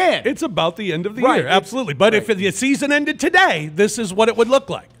at the end. It's about the end of the Right. year, absolutely. But if the season ended today, this is what it would look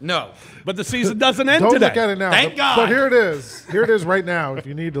like. No. But the season doesn't end Don't today. look at it now. Thank God. But here it is. Here it is right now. If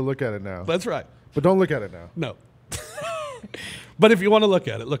you need to look at it now, That's right. but don't look at it now. No. But if you want to look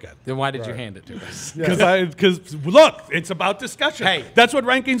at it, look at it. Then wwhy did you hand it to us? Because look, it's about discussion. Hey. That's what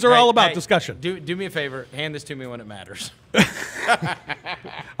rankings are all about, discussion. Do me a favor. Hand this to me when it matters.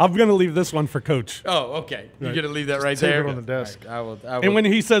 I'm going to leave this one for Coach. Oh, okay. You're going to leave that right Take there? it on the desk. I will. And when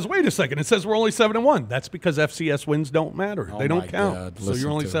he says, wait a second, it says we're only 7-1. That's because FCS wins don't matter. Oh They don't my count. God, So listen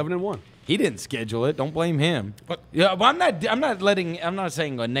you're only to 7-1. He didn't schedule it. Don't blame him. But- Yeah, well, I'm not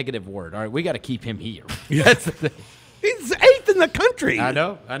saying a negative word. All right, we got to keep him here. That's the thing. He's 8th in the country. I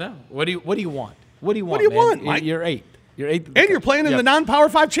know. What do you want? What do you want? do you man? want, Mike? You're eighth. You're eighth. And you're playing in the non-Power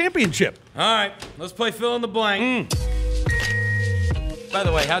 5 championship. All right, let's play fill in the blank. By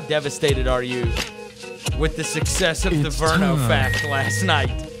the way, how devastated are you with the success of the Verno fact last night?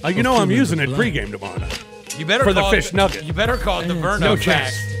 You know I'm using it pregame tomorrow night. You better For the call fish it, nugget. You better call it the Verno No fact.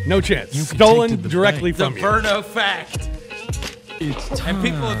 chance. No chance. Stolen directly The from you. Verno fact. And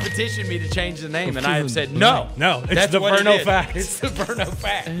people have petitioned me to change the name, and I have said no. No, it's That's the what it Verno is. fact. It's the Verno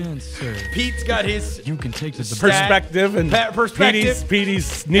fact. Answer. Pete's got his You can take the Perspective and perspective.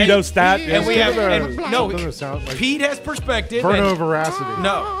 Petey's Nito stat. And we have Something that sounds like Pete has perspective. Verno and- veracity.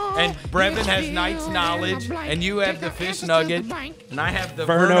 No, and Brevin has Knight's knowledge, and you have the fish nugget, and I have the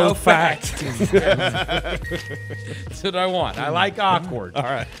Verno Verno fact. That's what I want. I like awkward. All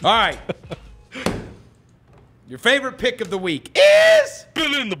right. All right. Your favorite pick of the week is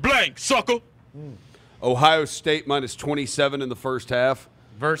Fill in the blank, sucker. Ohio State minus 27 in the first half.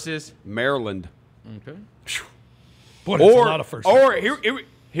 versus. Maryland. Okay. Boy, that's a lot of first.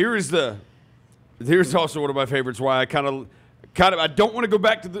 Here's also one of my favorites. Why I kind of I don't want to go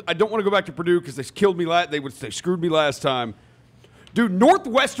back to Purdue because they killed me they screwed me last time. Dude,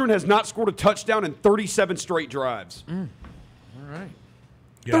 Northwestern has not scored a touchdown in 37 straight drives. All right.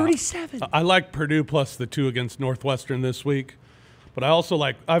 Yeah. 37. I like Purdue plus the 2 against Northwestern this week, but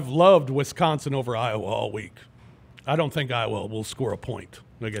I've loved Wisconsin over Iowa all week. I don't think Iowa will score a point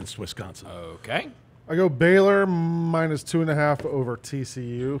against Wisconsin. Okay. I go Baylor minus 2.5 over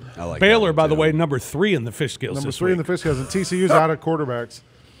TCU. I like Baylor, by the way, number 3 in the fish scales. Number this 3 in the week. fish scales, and TCU's out of quarterbacks.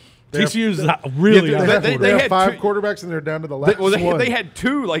 TCU's really out of They quarterbacks. have 5 quarterbacks, and they're down to the last one. They had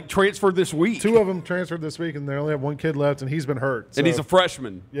 2 transferred this week. 2 of them transferred this week, and they only have 1 kid left, and he's been hurt. And he's a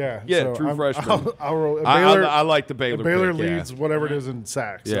freshman. Yeah, Yeah, so true freshman. I'll roll. I like the Baylor Baylor pick, yeah. leads whatever it is in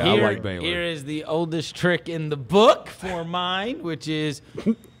sacks. Yeah, So. I like Baylor. Here is the oldest trick in the book for mine, which is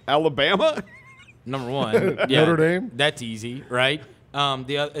Alabama? number 1. Yeah, Notre Dame? That's easy, right?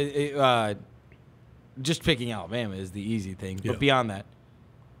 Just picking Alabama is the easy thing. Yeah. But beyond that,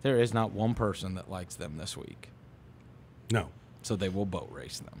 there is not one person that likes them this week. No. So they will boat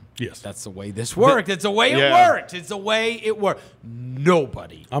race them. Yes. That's the way this works. It's the way it Yeah. works. It's the way it works.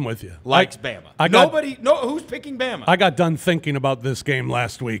 Nobody I'm with you. likes Bama. Who's picking Bama? I got done thinking about this game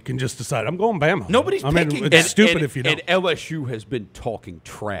last week and just decided I'm going Bama. Nobody's I mean, picking it's Bama. stupid if you don't. And LSU has been talking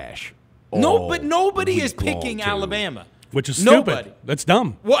trash. But nobody week is picking long, too. Alabama. Which is Nobody. stupid. That's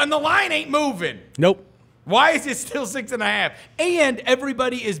dumb. Well, and the line ain't moving. Nope. Why is it still 6.5? And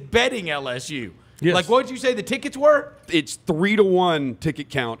everybody is betting LSU. Yes. Like, what did you say the tickets were? It's 3-1 ticket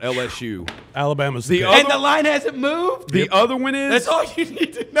count, LSU. Alabama's The pick. other- And the line hasn't moved? The other one is That's all you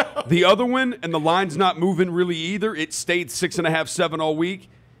need to know. the other one, and the line's not moving really either. It stayed 6.5, 7 all week.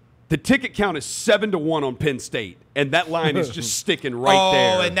 The ticket count is 7-1 on Penn State, and that line is just sticking right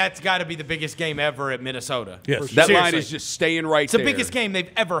there. Oh, and that's got to be the biggest game ever at Minnesota. Yes. that line Seriously. is just staying right It's the there. biggest game they've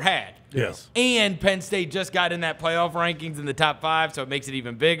ever had. Yes. And Penn State just got in that playoff rankings in the top 5, so it makes it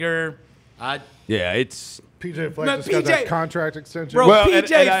even bigger. Yeah, it's PJ Fleck No, just got PJ that contract extension. Bro, Well,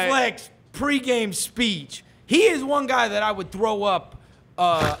 PJ and I- Fleck's pregame speech, he is one guy that I would throw up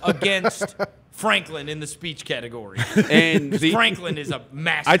against Franklin in the speech category. and the, Franklin is a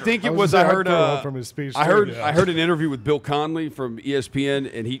master. I think it I was was. gonna I say, I'd heard throw up from his speech, I too. heard. Yeah. I heard an interview with Bill Conley from ESPN,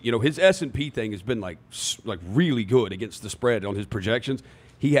 and he, his S&P thing has been like really good against the spread on his projections.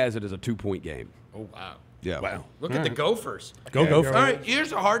 He has it as a 2-point game. Oh, wow. Yeah. Wow. Look at the Gophers. Go All right,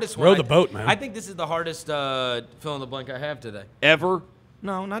 here's the hardest one. Row the boat, man. I think this is the hardest fill in the blank I have today. Ever?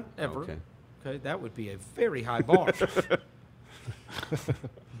 No, not ever. Okay. Okay, that would be a very high bar.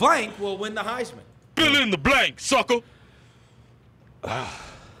 Blank will win the Heisman. Fill in the blank, sucker.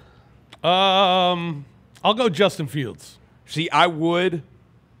 I'll go Justin Fields. See, I would,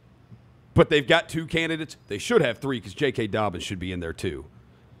 but they've got 2 candidates. They should have 3 because J.K. Dobbins should be in there too.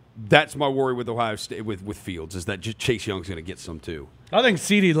 That's my worry with Ohio State with Fields is that Chase Young's going to get some too. I think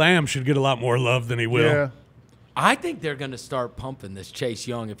CeeDee Lamb should get a lot more love than he will. Yeah. I think they're going to start pumping this Chase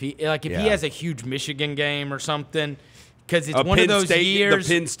Young if he has a huge Michigan game or something, because it's one of those years.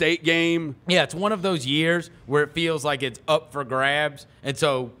 The Penn State game. Yeah, it's one of those years where it feels like it's up for grabs, and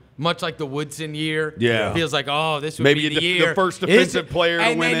so much like the Woodson year, Yeah. it feels like this would Maybe be the the year. first defensive player to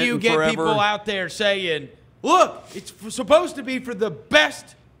and win then it you in get forever. people out there saying, "Look, it's supposed to be for the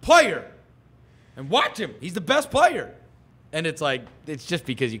best player, and watch him; he's the best player." And it's like, it's just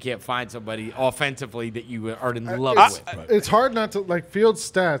because you can't find somebody offensively that you are in love with. It's hard not to like Fields'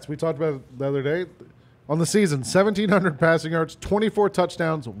 stats. We talked about it the other day. On the season, 1,700 passing yards, 24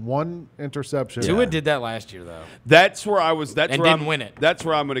 touchdowns, 1 interception. Tua did that last year, though. That's where I was. And didn't win it. That's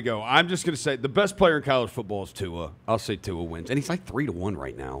where I'm going to go. I'm just going to say the best player in college football is Tua. I'll say Tua wins, and he's like 3-1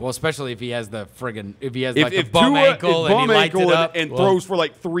 right now. Well, especially if he has the friggin' if bum Tua ankle is and he bum lights it ankle up. and throws for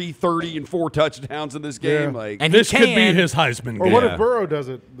like 330 and 4 touchdowns in this game, like And This he could be can. his Heisman Or game. what if Burrow does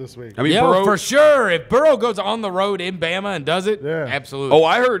it this week? I mean, Yeah, Burrow, for sure. If Burrow goes on the road in Bama and does it, Yeah. absolutely. Oh,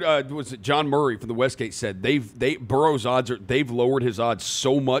 I heard was it John Murray from the Westgate said Burrow's odds they've lowered his odds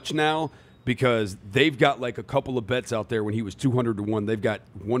so much now because they've got like a couple of bets out there when he was 200-1. They've got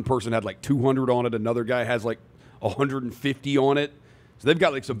one person had like 200 on it, another guy has like 150 on it. So they've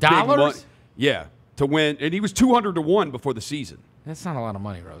got like some big Dollars? money. Yeah, to win, and he was 200-1 before the season. That's not a lot of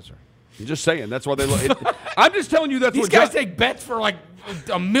money, Roser. I'm just saying that's why they. I'm just telling you that's These what guys John, take bets for like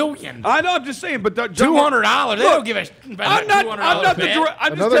 $1 million. I know. I'm just saying, but John, $200. They Look, don't give a shit about I'm that not. $200 I'm not the. bet. I'm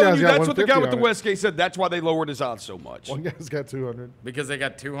just Another telling guy's you got that's what the guy 150 with the on it. Westgate said. That's why they lowered his odds so much. One guy's got 200. Because they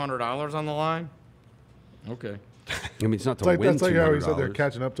got $200 on the line? Okay. I mean, it's not to It's like, win that's like how he said $200. they're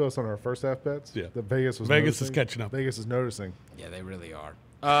catching up to us on our first half bets. Yeah. The Vegas was Vegas noticing. is catching up. Vegas is noticing. Yeah, they really are.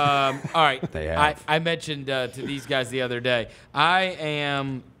 All right. They have. I mentioned to these guys the other day, I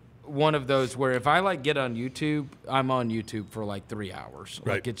am one of those where if I like get on YouTube, I'm on YouTube for like 3 hours.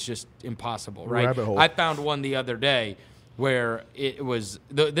 Right. Like it's just impossible, right? Rabbit hole. I found one the other day where it was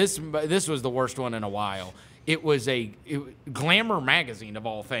this was the worst one in a while. It was Glamour magazine of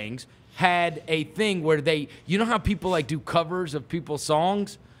all things had a thing where you know how people like do covers of people's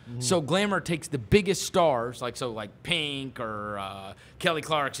songs? So Glamour takes the biggest stars, like Pink or Kelly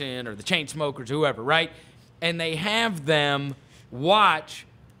Clarkson or the Chainsmokers, whoever, right? And they have them watch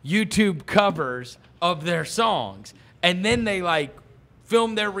YouTube covers of their songs, and then they like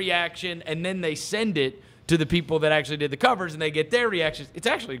film their reaction, and then they send it to the people that actually did the covers, and they get their reactions. It's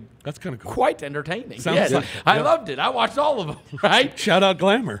actually That's kind of cool. quite entertaining. Sounds Yes, like it, I yeah. loved it. I watched all of them. Right. Shout out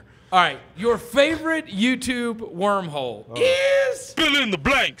Glamour. All right, your favorite YouTube wormhole is Fill in the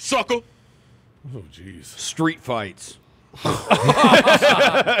blank, sucker. Oh, jeez. Street fights. That's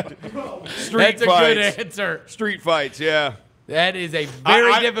a good answer. Street fights, yeah. That is a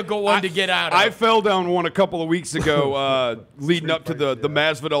very I- difficult one I- to get out of. I fell down one a couple of weeks ago leading up to the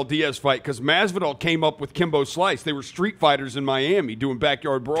Masvidal-Diaz fight because Masvidal came up with Kimbo Slice. They were street fighters in Miami doing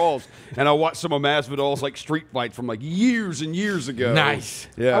backyard brawls, and I watched some of Masvidal's like street fights from like years and years ago. Nice.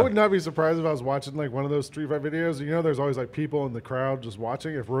 Yeah. I would not be surprised if I was watching like one of those street fight videos. You know, there's always like people in the crowd just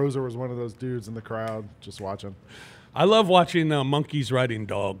watching. If Roser was one of those dudes in the crowd just watching. I love watching monkeys riding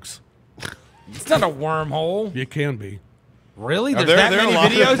dogs. It's not a wormhole. You can be. Really? There's there that a many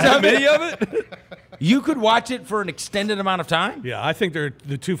lot videos of many it? of it? You could watch it for an extended amount of time? Yeah, I think they're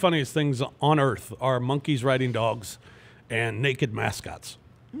the two funniest things on earth are monkeys riding dogs and naked mascots.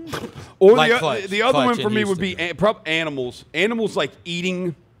 Or Like the, Clutch. the other Clutch one for in me would be Houston. animals. Animals like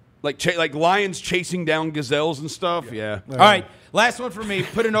eating, like lions chasing down gazelles and stuff. Yeah. All right, last one for me.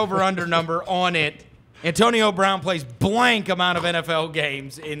 Put an over-under number on it. Antonio Brown plays blank amount of NFL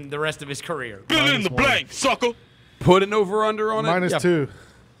games in the rest of his career. Fill in the blank, sucker. Put an over-under on it? -2.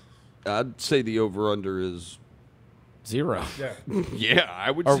 I'd say the over-under is 0. Yeah, I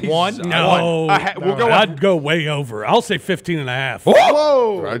would Or say 1? so. No, We'll go. I'd go way over. I'll say 15.5.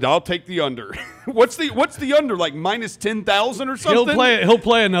 Whoa! I'll take the under. What's the under? Like minus 10,000 or something? He'll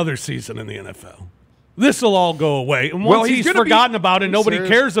play another season in the NFL. This will all go away. And Well, once he's he's gonna be- forgotten about it, nobody serious?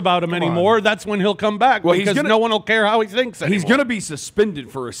 cares about him anymore, that's when he'll come back Well, he's because gonna- no one will care how he thinks anymore. He's going to be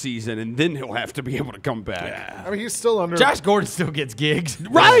suspended for a season, and then he'll have to be able to come back. I mean, he's still under. Josh Gordon still gets gigs.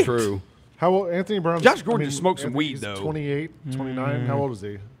 That's true. How old? Anthony Brown. Josh Gordon just smoked some weed, he's though. 28, 29. How old is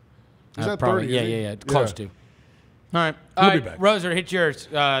he? He's not Probably, 30. yeah, is he? yeah. Close to. All right. We'll All be right, back. Roser, hit yours.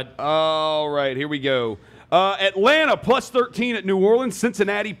 All right, here we go. Atlanta plus 13 at New Orleans.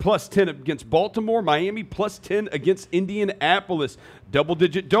 Cincinnati plus 10 against Baltimore. Miami plus 10 against Indianapolis.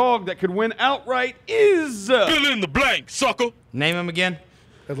 Double-digit dog that could win outright is Fill in the blank, sucker. Name him again.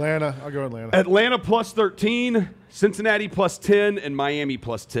 Atlanta. I'll go Atlanta. Atlanta plus 13, Cincinnati plus 10, and Miami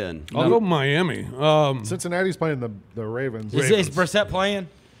plus 10. I'll go Miami. Cincinnati's playing the Ravens. Is Brissett playing?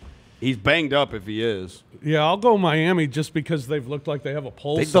 He's banged up if he is. Yeah, I'll go Miami just because they've looked like they have a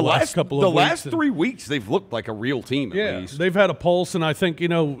pulse the last couple of weeks. last 3 weeks, they've looked like a real team at least. They've had a pulse, and I think,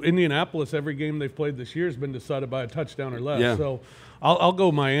 Indianapolis, every game they've played this year has been decided by a touchdown or less. Yeah. So I'll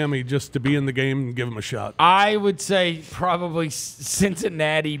go Miami just to be in the game and give them a shot. I would say probably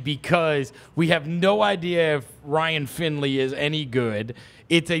Cincinnati because we have no idea if Ryan Finley is any good.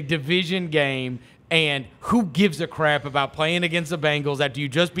 It's a division game. And who gives a crap about playing against the Bengals after you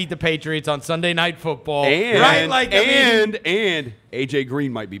just beat the Patriots on Sunday Night Football? And, right? Like, and AJ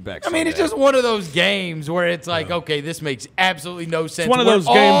Green might be back. I mean, it's just one of those games where it's like, okay, this makes absolutely no sense. It's one of those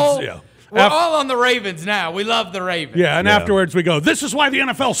games. Yeah. We're all on the Ravens now. We love the Ravens. Yeah, and afterwards we go, this is why the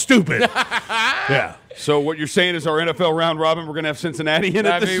NFL's stupid. Yeah. So what you're saying is our NFL round robin, we're going to have Cincinnati in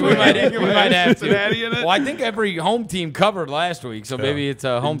it this week? We might have Cincinnati in it? Well, I think every home team covered last week, so maybe it's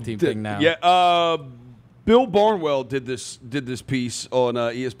a home team thing now. Yeah, Bill Barnwell did this piece on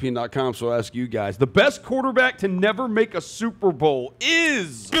ESPN.com, so I'll ask you guys. The best quarterback to never make a Super Bowl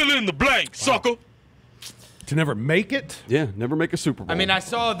is... Fill in the blank, sucker. To never make it? Yeah, never make a Super Bowl. I mean,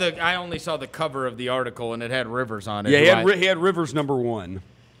 I only saw the cover of the article, and it had Rivers on it. Yeah, he had Rivers number 1.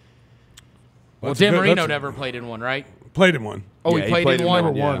 Well, Dan Marino never played in one, right? Played in one. Oh, Yeah, he played in one?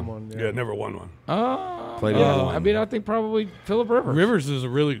 Never won one. Yeah, never won one. Played in one. I mean, I think probably Phillip Rivers. Rivers is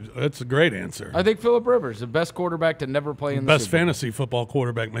that's a great answer. I think Phillip Rivers, the best quarterback to never play in the Best Super Bowl. fantasy football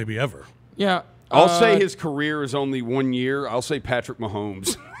quarterback maybe ever. Yeah. I'll say his career is only 1 year. I'll say Patrick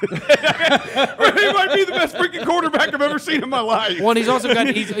Mahomes. He might be the best freaking quarterback I've ever seen in my life. Well, and he's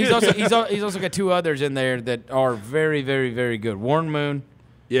also got two others in there that are very, very, very good. Warren Moon,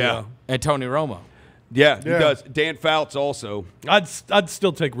 Yeah. and Tony Romo. Yeah, he does. Dan Fouts also. I'd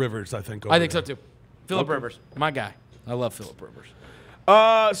still take Rivers, I think. I think so too. Phillip Rivers, my guy. I love Phillip Rivers.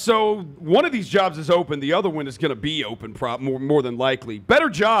 So one of these jobs is open. The other one is going to be open more than likely. Better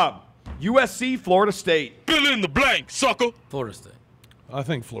job, USC, Florida State. Fill in the blank, sucker. Florida State. I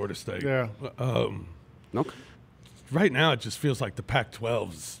think Florida State. Yeah. Okay. Right now, it just feels like the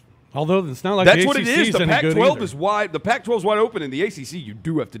Pac-12's. Although it's not like That's the what ACC it is. The any good Pac-12 either. is wide. The Pac-12 is wide open. In the ACC, you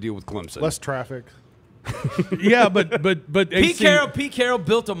do have to deal with Clemson. Less traffic. Yeah, but Pete Carroll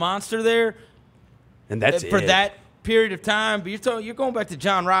built a monster there and that's for it. that period of time. But you're going back to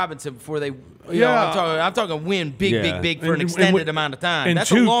John Robinson before they. I'm talking win big for an extended amount of time. and That's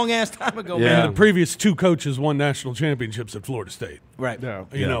a long ass time ago. Yeah. Man. And the previous 2 coaches won national championships at Florida State. Right. No.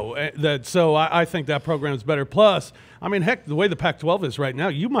 You know, so I think that program is better. Plus, I mean, heck, the way the Pac-12 is right now,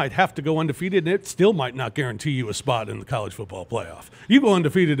 you might have to go undefeated, and it still might not guarantee you a spot in the college football playoff. You go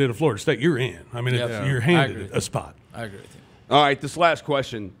undefeated at a Florida State, you're in. I mean, you're handed a spot. I agree with you. All right, this last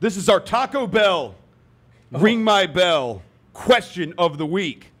question. This is our Taco Bell, ring my bell question of the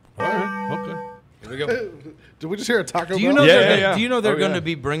week. All right. Okay. Here we go. Did we just hear a Taco Bell? Do you know Yeah. Do you know they're Oh, going yeah. to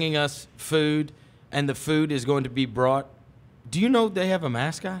be bringing us food, and the food is going to be brought? Do you know they have a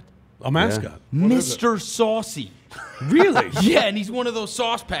mascot? A mascot. Mr. Saucy. Really? Yeah, and he's one of those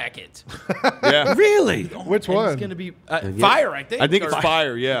sauce packets. Yeah. Really? Which And one? He's going to be Fire, I think. I think it's or-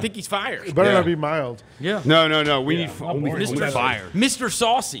 Fire, yeah. I think he's Fire. It better Yeah. not be mild. Yeah. No. We need only Mr. Fire. Mr.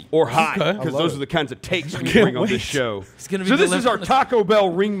 Saucy. Or hot, Okay. because I love those it. are the kinds of takes we Can't bring on this wait. show. It's gonna be So this is our delivered- Taco Bell,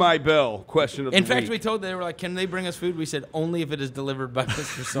 ring my bell question of In the fact, week. we told they were like, can they bring us food? We said only if it is delivered by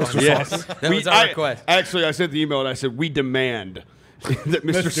Mr. Saucy. Yes. That was our request. Actually, I sent the email and I said, we demand that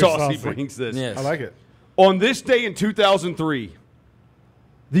Mr. Mr. Saucy Saucy. brings this. Yes. I like it. On this day in 2003,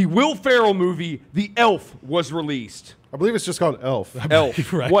 the Will Ferrell movie, The Elf, was released. I believe it's just called Elf.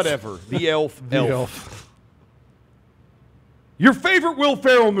 Elf, Right. whatever. The Elf, The Elf. Elf. Your favorite Will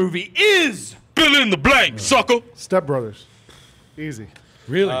Ferrell movie is... Fill in the blank, sucker. Step Brothers. Easy.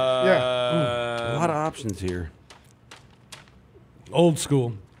 Really? Yeah. a lot of options here. Old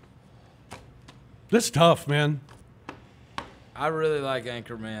school. This is tough, man. I really like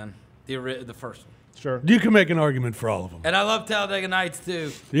Anchorman, the first one. Sure. You can make an argument for all of them. And I love Talladega Nights,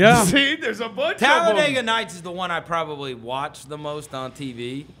 too. Yeah. See, there's a bunch of Talladega them. Nights is the one I probably watch the most on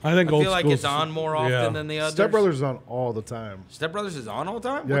TV. I think I Old feel like School's- it's on more often yeah. than the others. Step Brothers is on all the time. Step Brothers is on all the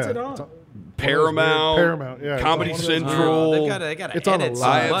time? Yeah. What's it on? It's Paramount, Paramount, yeah, it's Comedy on one of those. Central. They got to It's on a edit so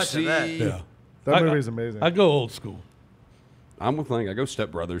lot. much of that. Yeah. That movie is amazing. I go old school. I'm with Lang. I go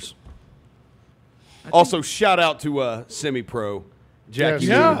Step Brothers. Also, shout out to Semi-Pro. Jackie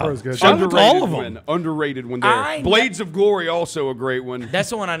Yeah, Lee. Semi-Pro's good. Shout out to Underrated all of one. them. Underrated one there. I Blades of Glory, also a great one. That's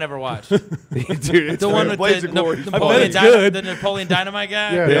the one I never watched. Dude, it's The one with Blades the, of Glory. it's good. the Napoleon Dynamite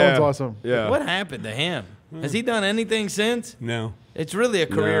guy? Yeah, that one's awesome. Yeah. What happened to him? Has he done anything since? No. It's really a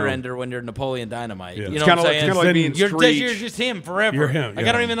career No. ender when you're Napoleon Dynamite. Yeah. You It's know kind what of I'm saying? like being You're Screech. just him forever. You're him, Like, yeah.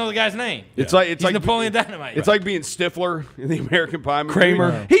 I don't even know the guy's name. It's like it's He's like Napoleon Dynamite. It's like being Stifler in the American Pie movie.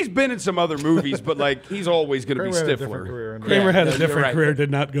 Kramer. He's been in some other movies, but like he's always going to be Kramer had a different Stifler. career. Kramer had a you're different right. career,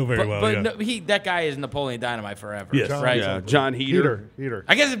 did not go very But, well. but yeah. no, that guy is Napoleon Dynamite forever. Yes. Right? Yeah, John Heater. Heater.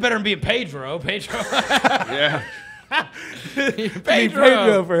 I guess it's better than being Pedro. Yeah.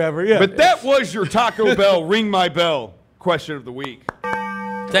 Pedro forever, yeah. But that was your Taco Bell ring my bell question of the week.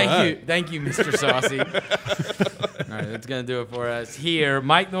 Thank you, Mr. Saucy. All right, that's going to do it for us here.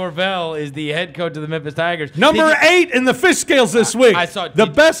 Mike Norvell is the head coach of the Memphis Tigers. Number 8 in the fish scales this week. I saw the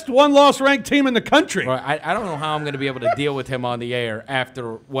best one-loss ranked team in the country. I don't know how I'm going to be able to deal with him on the air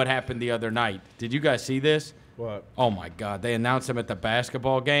after what happened the other night. Did you guys see this? What? Oh, my God. They announced him at the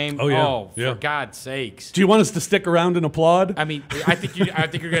basketball game. Oh, yeah. Oh, for God's sakes. Do you want us to stick around and applaud? I mean, I think you're going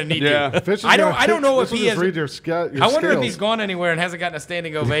to need Yeah. to. I don't know if he has. Read your I wonder if he's gone anywhere and hasn't gotten a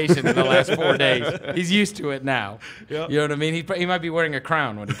standing ovation in the last 4 days. He's used to it now. Yep. You know what I mean? He might be wearing a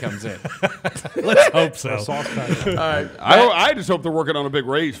crown when he comes in. Let's hope so. All right. I just hope they're working on a big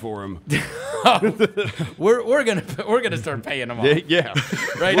raise for him. We're gonna start paying him off. Yeah.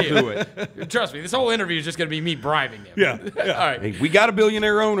 Right We'll here. do it. Trust me, this whole interview is just gonna be me bribing him. Yeah. All right. Hey, we got a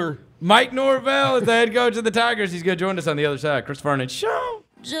billionaire owner. Mike Norvell is the head coach of the Tigers. He's gonna join us on the other side. Chris Vernon Show.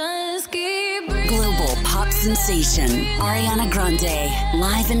 Just keep breathing. Global pop sensation Ariana Grande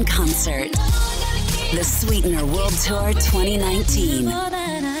live in concert. The Sweetener World Tour 2019.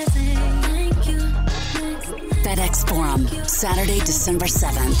 FedEx Forum, Saturday, December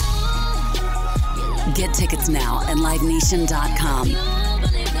 7th. Get tickets now at livenation.com.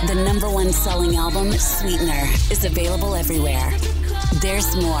 The #1 selling album, Sweetener, is available everywhere.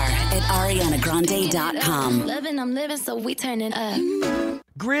 There's more at arianagrande.com. I'm living, so we turn it up.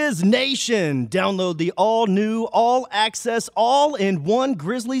 Grizz Nation! Download the all-new, all-access, all-in-one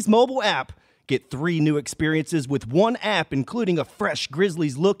Grizzlies mobile app. Get 3 new experiences with one app, including a fresh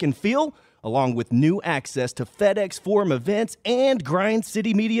Grizzlies look and feel, along with new access to FedEx Forum events and Grind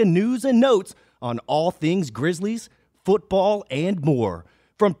City Media news and notes on all things Grizzlies, football, and more.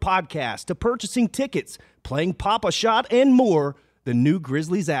 From podcasts to purchasing tickets, playing Pop-A-Shot, and more, the new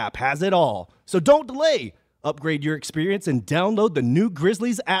Grizzlies app has it all. So don't delay. Upgrade your experience and download the new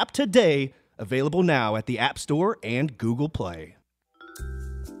Grizzlies app today. Available now at the App Store and Google Play.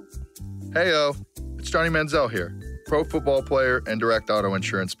 Heyo, it's Johnny Manziel here, pro football player and direct auto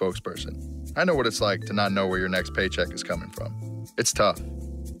insurance spokesperson. I know what it's like to not know where your next paycheck is coming from. It's tough,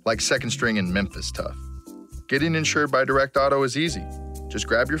 like second string in Memphis tough. Getting insured by Direct Auto is easy. Just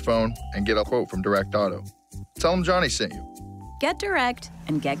grab your phone and get a quote from Direct Auto. Tell them Johnny sent you. Get direct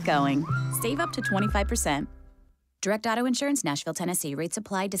and get going. Save up to 25%. Direct Auto Insurance, Nashville, Tennessee. Rates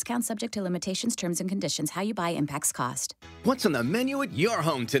apply. Discount subject to limitations, terms and conditions. How you buy impacts cost. What's on the menu at your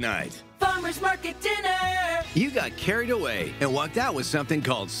home tonight? Farmer's Market dinner. You got carried away and walked out with something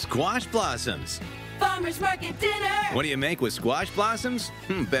called squash blossoms. Farmer's Market dinner. What do you make with squash blossoms?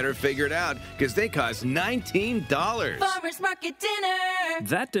 Better figure it out, because they cost $19. Farmer's Market dinner.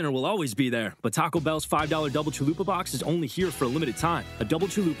 That dinner will always be there, but Taco Bell's $5 double chalupa box is only here for a limited time. A double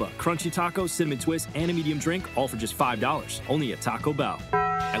chalupa, crunchy taco, cinnamon twist, and a medium drink, all for just $5. Only at Taco Bell.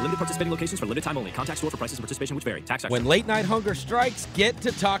 At limited participating locations for limited time only. Contact store for prices and participation which vary. Tax extra. When late night hunger strikes, get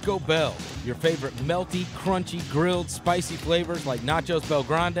to Taco Bell. Your favorite melty, crunchy, grilled, spicy flavors like Nachos Bel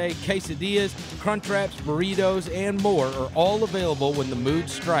Grande, quesadillas, Crunchwraps, burritos, and more are all available when the mood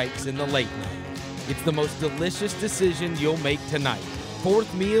strikes in the late night. It's the most delicious decision you'll make tonight.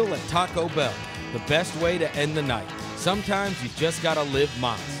 4th meal at Taco Bell. The best way to end the night. Sometimes you just gotta live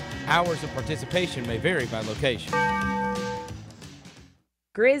Moss. Hours of participation may vary by location.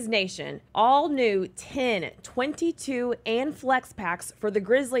 Grizz Nation, all new 10, 22, and flex packs for the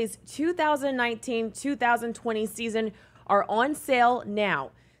Grizzlies 2019-2020 season are on sale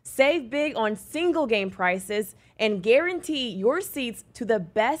now. Save big on single game prices and guarantee your seats to the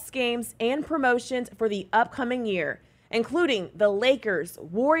best games and promotions for the upcoming year, including the Lakers,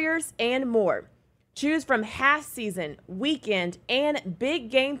 Warriors, and more. Choose from half season, weekend, and big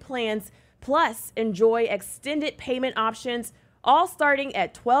game plans, plus enjoy extended payment options, all starting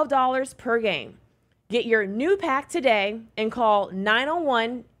at $12 per game. Get your new pack today and call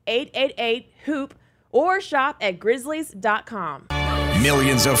 901-888-HOOP or shop at grizzlies.com.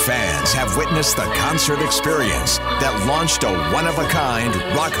 Millions of fans have witnessed the concert experience that launched a one-of-a-kind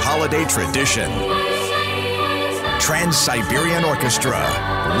rock holiday tradition. Trans-Siberian Orchestra,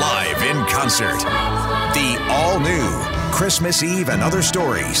 live in concert. The all-new Christmas Eve and Other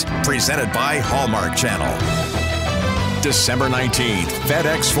Stories, presented by Hallmark Channel. December 19th,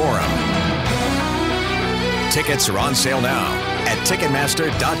 FedEx Forum. Tickets are on sale now at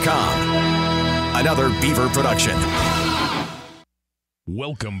Ticketmaster.com. Another Beaver production.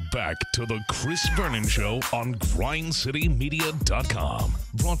 Welcome back to the Chris Vernon Show on GrindCityMedia.com.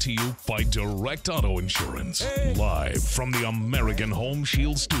 Brought to you by Direct Auto Insurance. Live from the American Home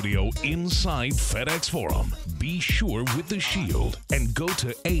Shield studio inside FedEx Forum. Be sure with the Shield and go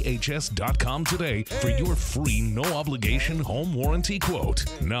to AHS.com today for your free no-obligation home warranty quote.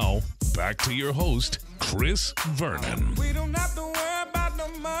 Now, back to your host, Chris Vernon. We don't have to worry about no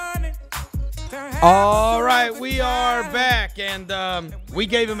money. All right, we are back, and we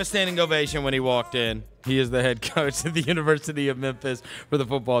gave him a standing ovation when he walked in. He is the head coach of the University of Memphis for the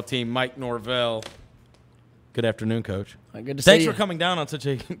football team, Mike Norvell. Good afternoon, Coach. Good to see Thanks you. for coming down on such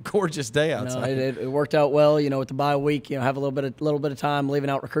a gorgeous day outside. No, it worked out well. With the bye week, have a little bit of time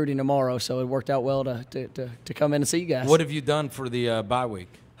leaving out recruiting tomorrow, so it worked out well to come in and see you guys. What have you done for the bye week?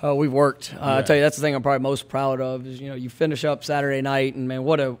 Oh, we've worked. I tell you, that's the thing I'm probably most proud of is, you finish up Saturday night, and man,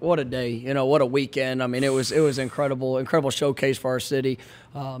 what a day, what a weekend. I mean, it was incredible showcase for our city.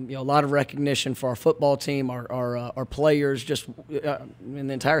 A lot of recognition for our football team, our players, just in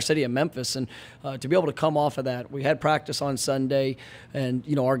the entire city of Memphis, and to be able to come off of that, we had practice on Sunday, and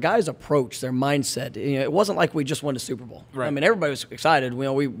our guys' approach, their mindset. It wasn't like we just won the Super Bowl. Right. I mean, everybody was excited.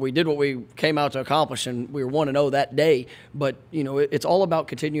 We did what we came out to accomplish, and we were 1-0 that day. But it's all about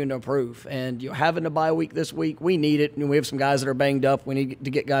continuing to improve. And having a bye week this week, we need it. And we have some guys that are banged up. We need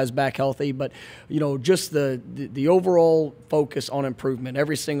to get guys back healthy. But just the overall focus on improvement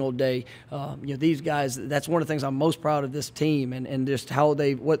every single day. These guys. That's one of the things I'm most proud of this team, and just how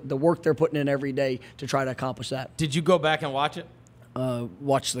the work they're putting in every day to try to accomplish that. Did you go back and watch it?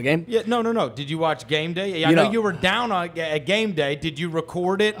 Watch the game? Yeah, no. Did you watch Game Day? I know you were down at Game Day. Did you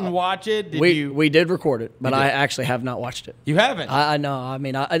record it and watch it? We did record it, but I actually have not watched it. You haven't? I know. I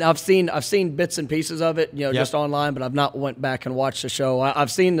mean, I've seen bits and pieces of it, just online, but I've not went back and watched the show.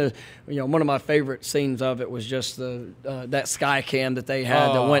 I've seen one of my favorite scenes of it was just that sky cam that they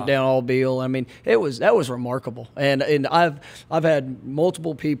had that went down all Beal. I mean, that was remarkable, and I've had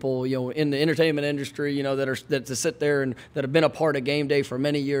multiple people, in the entertainment industry, that sit there and that have been a part of Game Day for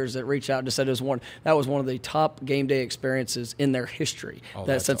many years that reached out and said that was one of the top Game Day experiences in their history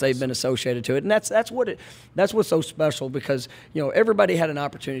since they've been associated to it, and that's what's so special because everybody had an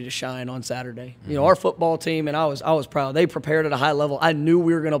opportunity to shine on Saturday. Our football team, and I was proud. They prepared at a high level. I knew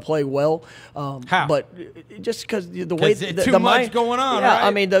we were going to play well. How? But just because the way too much going on, yeah, right?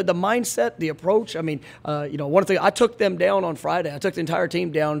 I mean the mindset, the approach. I mean, one thing I took them down on Friday. I took the entire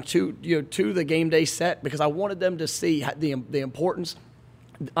team down to the Game Day set because I wanted them to see the importance.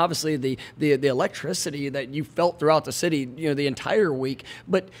 Obviously, the electricity that you felt throughout the city, the entire week.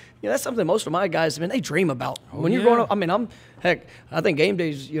 But that's something most of my guys, they dream about. When you're growing up, I mean, I think Game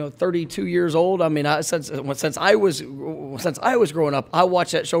Day's 32 years old. I mean, since I was growing up, I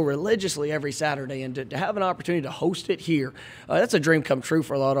watched that show religiously every Saturday, and to have an opportunity to host it here, that's a dream come true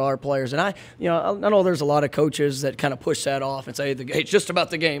for a lot of our players. And I know there's a lot of coaches that kind of push that off and say it's just about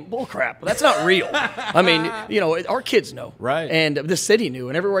the game. Bull crap. But that's not real. I mean, our kids know, right? And the city knew,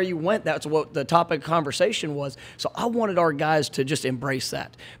 and everywhere you went, that's what the topic of conversation was. So I wanted our guys to just embrace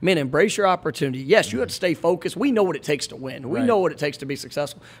that. Man, embrace your opportunity. Yes, you have to stay focused. We know what it takes to win. We know what it takes to be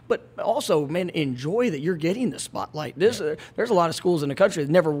successful. But also, man, enjoy that you're getting the spotlight. There's a lot of schools in the country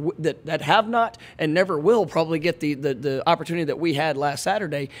that have not and never will probably get the opportunity that we had last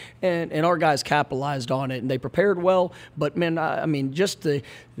Saturday, and our guys capitalized on it, and they prepared well. But, man, I mean, just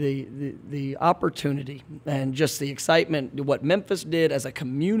the opportunity and just the excitement, what Memphis did as a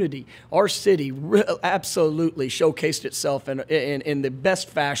community, our city absolutely showcased itself in the best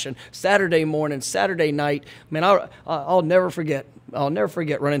fashion. Saturday morning, Saturday night, man, I'll never forget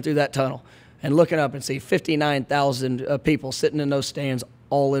running through that tunnel and looking up and see 59,000 people sitting in those stands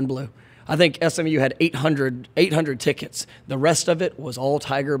all in blue. I think SMU had 800 tickets. The rest of it was all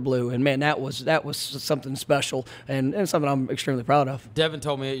tiger blue, and man, that was something special and something I'm extremely proud of. Devin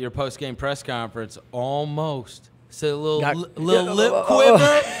told me at your post-game press conference, almost said a little lip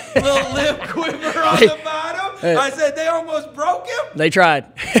quiver, little lip quiver on the bottom. I said they almost broke him. They tried.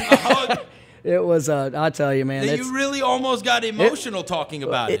 It was, I tell you, man. You really almost got emotional talking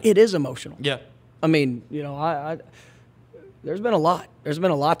about it. It is emotional. Yeah. I mean, there's been a lot. There's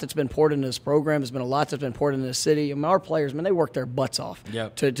been a lot that's been poured into this program. There's been a lot that's been poured into the city. I mean, our players, man, they work their butts off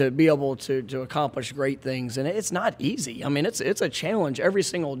to be able to accomplish great things. And it's not easy. I mean, it's a challenge every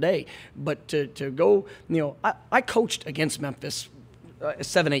single day. But to go, I coached against Memphis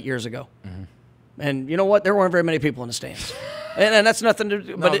 7-8 years ago. Mm-hmm. And you know what? There weren't very many people in the stands. And that's nothing to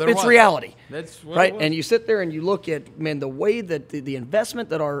do, but it's reality. That's what right. And you sit there and you look at, man, the way that the investment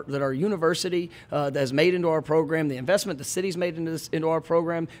that our university has made into our program, the investment the city's made into our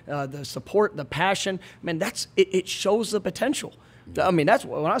program, the support, the passion, man, it shows the potential. I mean, that's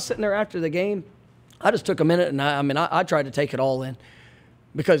when I was sitting there after the game, I just took a minute and I tried to take it all in.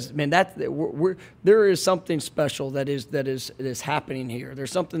 Because, man, there is something special that is happening here. There's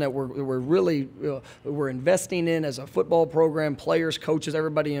something that we're really we're investing in as a football program, players, coaches,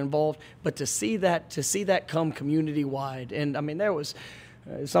 everybody involved. But to see that come community wide, and I mean, there was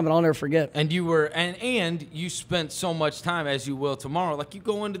something I'll never forget. And you were and you spent so much time, as you will tomorrow. Like you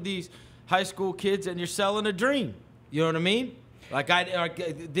go into these high school kids and you're selling a dream. You know what I mean?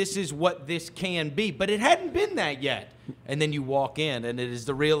 This is what this can be. But it hadn't been that yet. And then you walk in, and it is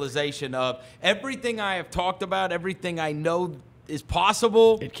the realization of everything I have talked about, everything I know is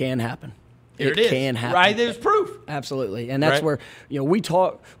possible. It can happen. It is. Can happen. Right? There's proof. Absolutely. And that's Right. where, we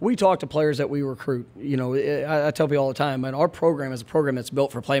talk to players that we recruit. I tell people all the time, and our program is a program that's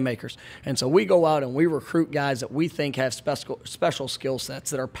built for playmakers. And so we go out and we recruit guys that we think have special skill sets,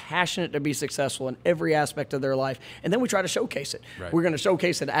 that are passionate to be successful in every aspect of their life. And then we try to showcase it. Right. We're going to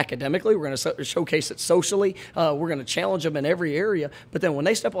showcase it academically. We're going to showcase it socially. We're going to challenge them in every area. But then when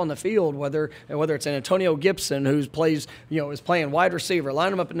they step on the field, whether it's an Antonio Gibson is playing wide receiver,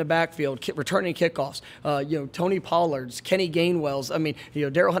 line them up in the backfield, returning kickoffs, Tony Pollard's, Kenny Gainwell's,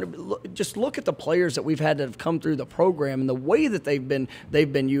 Daryl Hunter. Just look at the players that we've had that have come through the program and the way that they've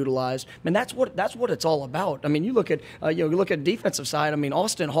been utilized. And that's what it's all about. You look at defensive side.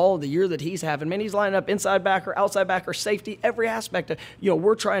 Austin Hall, the year that he's having, he's lining up inside backer, outside backer, safety, every aspect.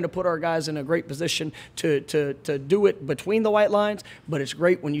 We're trying to put our guys in a great position to do it between the white lines, but it's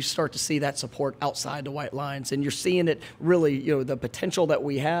great when you start to see that support outside the white lines, and you're seeing it really, the potential that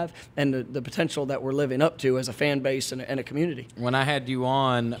we have and the potential that we're living up to as a fan base and a community. When I had you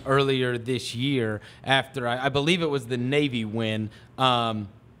on earlier this year, after I believe it was the Navy win, and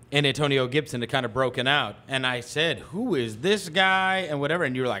Antonio Gibson had kind of broken out, and I said, "Who is this guy?" and whatever,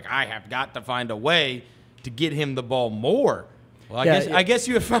 and you were like, "I have got to find a way to get him the ball more." Well, I guess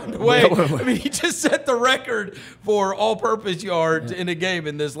you have found a way. He just set the record for all-purpose yards in a game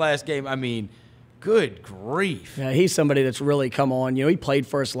in this last game. Good grief. Yeah, he's somebody that's really come on. He played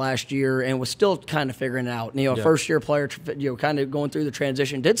for us last year and was still kind of figuring it out. First-year player, kind of going through the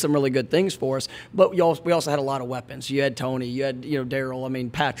transition, did some really good things for us. But we also had a lot of weapons. You had Tony, you had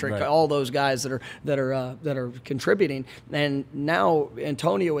Daryl, Patrick, right. All those guys that are contributing. And now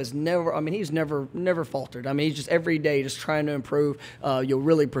Antonio is he's never faltered. He's just every day just trying to improve.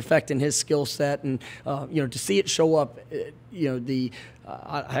 Really perfecting his skill set, and to see it show up.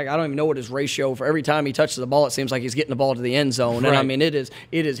 I don't even know what his ratio for every time he touches the ball. It seems like he's getting the ball to the end zone, right. and it is.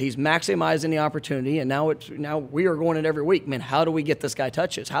 He's maximizing the opportunity, and now we are going in every week. How do we get this guy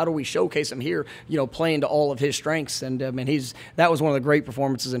touches? How do we showcase him here? Playing to all of his strengths, and that was one of the great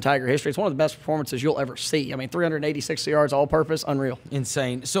performances in Tiger history. It's one of the best performances you'll ever see. 386 yards, all purpose, unreal,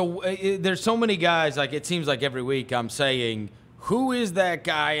 insane. So there's so many guys. It seems like every week I'm saying, who is that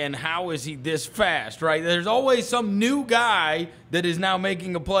guy and how is he this fast, right? There's always some new guy that is now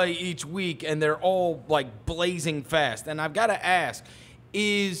making a play each week, and they're all blazing fast. And I've got to ask,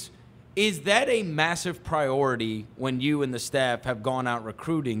 is that a massive priority when you and the staff have gone out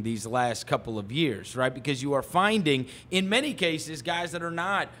recruiting these last couple of years, right? Because you are finding, in many cases, guys that are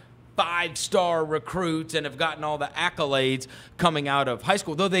not five-star recruits and have gotten all the accolades coming out of high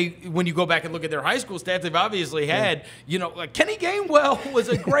school. Though when you go back and look at their high school stats, they've obviously had, Kenny Gainwell was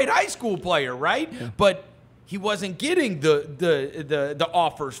a great high school player, right? Yeah. But he wasn't getting the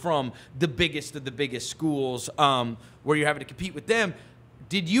offers from the biggest of the biggest schools where you're having to compete with them.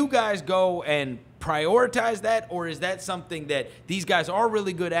 Did you guys go and prioritize that, or is that something that these guys are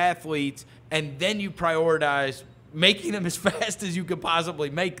really good athletes and then you prioritize making them as fast as you could possibly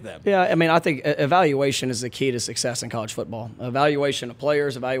make them? Yeah, I think evaluation is the key to success in college football. Evaluation of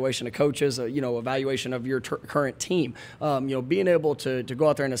players, evaluation of coaches, evaluation of your current team. Being able to go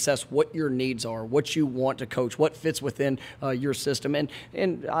out there and assess what your needs are, what you want to coach, what fits within your system.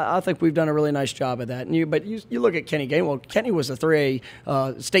 And I think we've done a really nice job of that. But you look at Kenny Gainwell. Kenny was a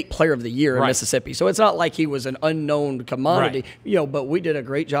 3A state player of the year in Mississippi. So it's not like he was an unknown commodity, but we did a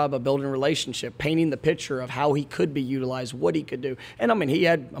great job of building a relationship, painting the picture of how he could be utilized, what he could do. And he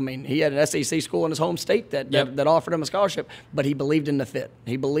had an SEC school in his home state that offered him a scholarship, but he believed in the fit.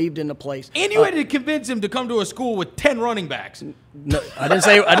 He believed in the place. And you had to convince him to come to a school with 10 running backs. No, I didn't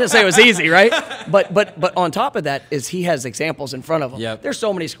say it was easy, right? But on top of that is he has examples in front of him. Yep. There's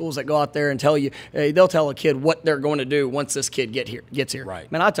so many schools that go out there and tell you, they'll tell a kid what they're going to do once this kid gets here.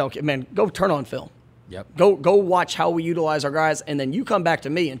 Right. Man, I tell kids, go turn on film. Yep. Go watch how we utilize our guys, and then you come back to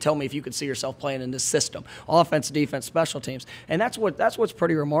me and tell me if you could see yourself playing in this system: offense, defense, special teams. And that's what's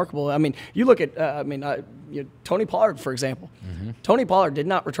pretty remarkable. You look at Tony Pollard, for example. Mm-hmm. Tony Pollard did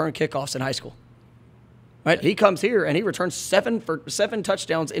not return kickoffs in high school. Right, he comes here and he returns seven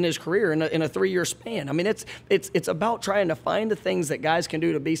touchdowns in his career in a 3-year span. It's about trying to find the things that guys can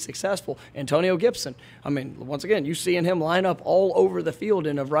do to be successful. Antonio Gibson, once again, you seeing him line up all over the field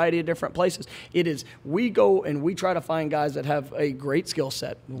in a variety of different places. We go and we try to find guys that have a great skill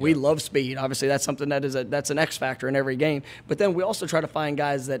set. We love speed. Obviously, that's something that's an X factor in every game. But then we also try to find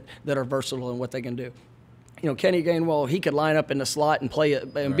guys that are versatile in what they can do. Kenny Gainwell, he could line up in the slot and play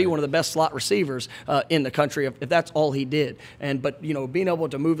and be one of the best slot receivers in the country if that's all he did. But being able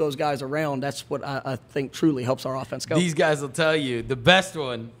to move those guys around, that's what I think truly helps our offense go. These guys will tell you the best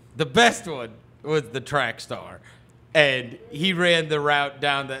one was the track star, and he ran the route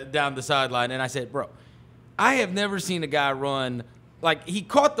down the sideline. And I said, bro, I have never seen a guy run like he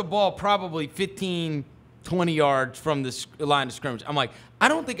caught the ball probably 15, 20 yards from the line of scrimmage. I'm like, I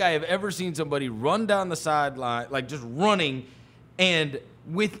don't think I have ever seen somebody run down the sideline, like just running, and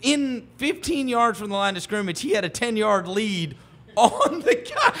within 15 yards from the line of scrimmage, he had a 10-yard lead on the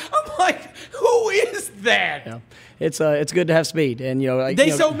guy. I'm like, who is that? Yeah. It's good to have speed, and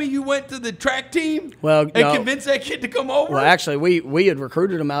they told me you went to the track team. Well, and convinced that kid to come over. Well, actually, we had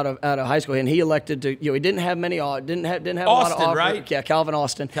recruited him out of high school, and he elected to. He didn't have many. Didn't have Austin, a lot of offers. Right? Yeah, Calvin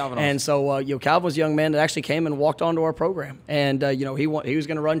Austin. And so Calvin was a young man that actually came and walked onto our program, and he was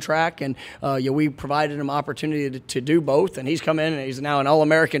going to run track, and we provided him opportunity to do both, and he's come in and he's now an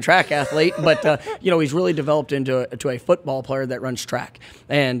All-American track athlete, but he's really developed into a football player that runs track,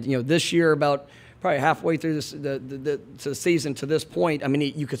 and this year about. Probably halfway through the season to this point, I mean,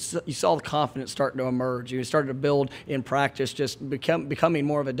 you saw the confidence starting to emerge. You started to build in practice, just becoming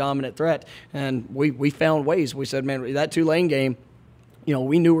more of a dominant threat. And we found ways. We said, man, that Tulane game,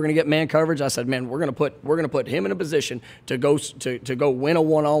 we knew we were going to get man coverage. I said, man, we're going to put him in a position to go win a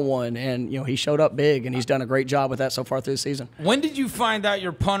one-on-one. And he showed up big, and he's done a great job with that so far through the season. When did you find out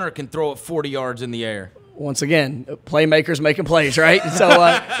your punter can throw it 40 yards in the air? Once again, playmakers making plays, right? So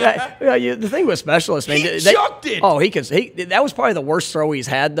the thing with specialists, man, he chucked it. Oh, that was probably the worst throw he's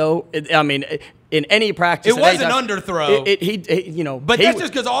had, though. In any practice, it was an underthrow. But that's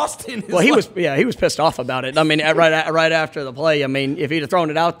just because Austin. He was pissed off about it. I mean, right after the play. I mean, if he'd have thrown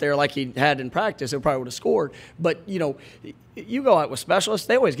it out there like he had in practice, it probably would have scored. But you go out with specialists,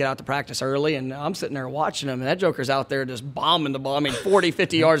 they always get out to practice early, and I'm sitting there watching them, and that joker's out there just bombing the ball. I mean, 40,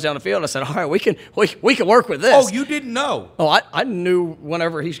 50 yards down the field. I said, all right, we can work with this. Oh, you didn't know? Oh, I knew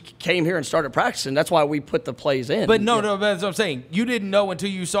whenever he came here and started practicing. That's why we put the plays in. But no, that's what I'm saying. You didn't know until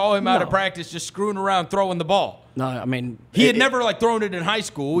you saw him out of practice just screwing around throwing the ball. No, I mean he had never thrown it in high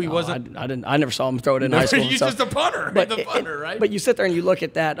school. He wasn't. I never saw him throw it in high school. You're just a punter, right? But you sit there and you look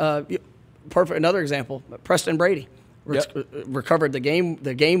at that. Perfect. Another example: Preston Brady recovered the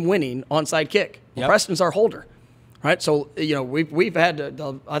game winning onside kick. Well, Preston's our holder, right? So we've had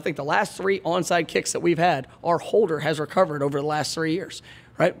I think the last 3 onside kicks that we've had, our holder has recovered over the last 3 years.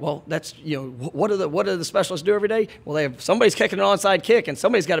 Right. Well, that's what do the specialists do every day? Well, they have somebody's kicking an onside kick, and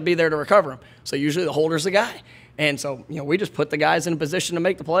somebody's got to be there to recover them. So usually the holder's the guy, and so we just put the guys in a position to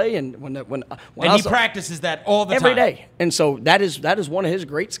make the play. And when he practices that all the time every day, and so that is one of his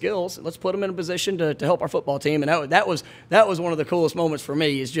great skills. Let's put him in a position to help our football team, and that was one of the coolest moments for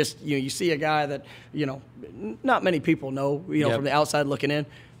me. Is just you see a guy that not many people know from the outside looking in,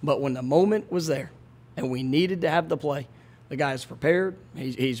 but when the moment was there, and we needed to have the play. The guy's prepared.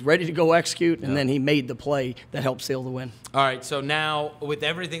 He's ready to go execute, and then he made the play that helped seal the win. All right, so now with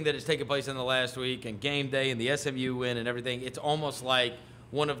everything that has taken place in the last week and game day and the SMU win and everything, it's almost like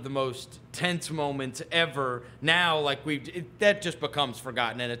one of the most tense moments ever. Now, that just becomes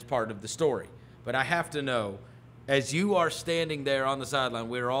forgotten, and it's part of the story. But I have to know, as you are standing there on the sideline,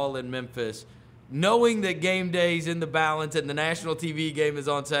 we're all in Memphis, knowing that game day's in the balance and the national TV game is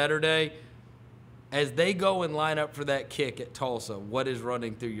on Saturday, as they go and line up for that kick at Tulsa, what is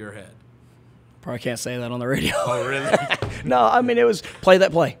running through your head? Probably can't say that on the radio. Oh, really? No, I mean, it was play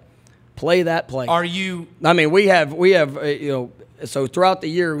that play. Play that play. Are you? I mean, we have so throughout the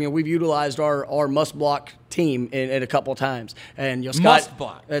year, we've utilized our must block team in a couple of times, and Scott, must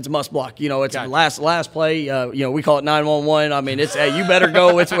block. It's must block. It's last play. We call it 911. I mean, it's you better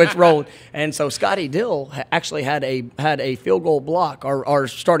go. It's rolling. And so Scotty Dill actually had a field goal block. Our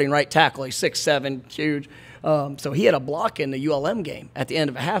starting right tackle, he's 6'7", huge. So he had a block in the ULM game at the end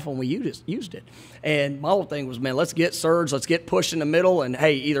of a half when we used it. And my whole thing was, man, let's get surge, let's get push in the middle, and,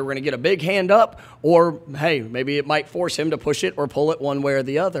 hey, either we're going to get a big hand up or, hey, maybe it might force him to push it or pull it one way or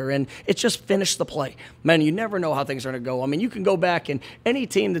the other. And it's just finish the play. Man, you never know how things are going to go. I mean, you can go back, and any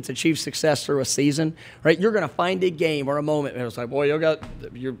team that's achieved success through a season, right, you're going to find a game or a moment, and it's like, boy,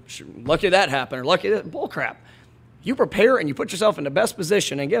 you're lucky that happened or lucky that. Bull crap. You prepare and you put yourself in the best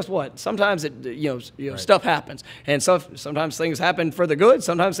position, and guess what? Sometimes right. Stuff happens, and sometimes things happen for the good,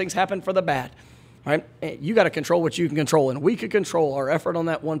 sometimes things happen for the bad. Right? You got to control what you can control, and we could control our effort on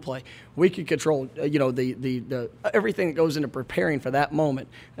that one play. We could control, the everything that goes into preparing for that moment.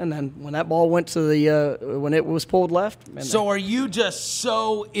 And then when that ball went to when it was pulled left. So are you just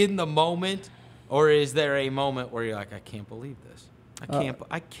so in the moment, or is there a moment where you're like, I can't believe this?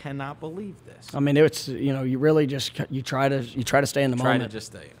 I cannot believe this. I mean, it's you really just you try to stay in the moment. Try to just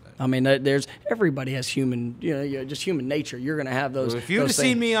stay in it. I mean, there's everybody has human just human nature. You're going to have those. If you'd have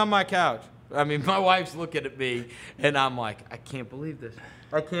seen me on my couch, I mean, my wife's looking at me, and I'm like, I can't believe this.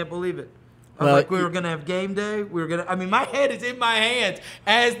 I can't believe it. I'm like, we were gonna have game day. We were gonna. I mean, my head is in my hands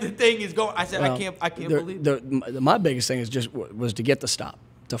as the thing is going. I said, I can't believe it. My biggest thing was to get the stop,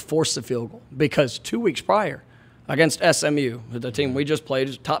 to force the field goal, because 2 weeks prior, against SMU, the team we just played,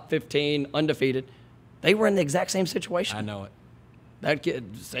 is top 15, undefeated. They were in the exact same situation. I know it. That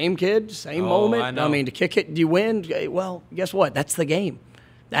kid, same moment. I know. I mean, to kick it, you win. Well, guess what? That's the game.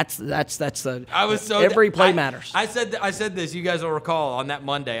 That's the. Every play matters. I said this. You guys will recall on that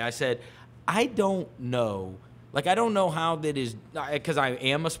Monday. I said, I don't know. Like, I don't know how that is, because I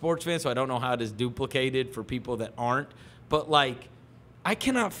am a sports fan, so I don't know how it is duplicated for people that aren't. But, like, I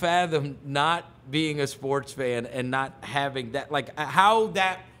cannot fathom not being a sports fan and not having that, like, how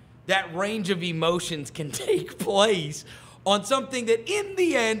that range of emotions can take place on something that in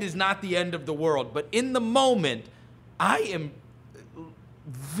the end is not the end of the world. But in the moment, I am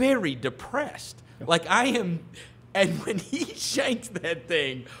very depressed. Like, I am, and when he shanks that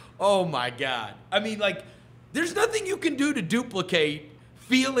thing, oh my God. I mean, like, there's nothing you can do to duplicate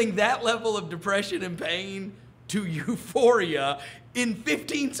feeling that level of depression and pain to euphoria in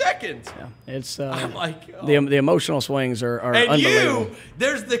 15 seconds. Yeah, it's I'm like, the emotional swings are and unbelievable.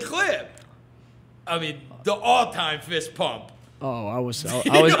 There's the clip. I mean, the all-time fist pump. Oh, I was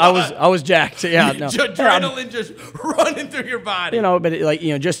jacked. Yeah, no. Adrenaline just running through your body. But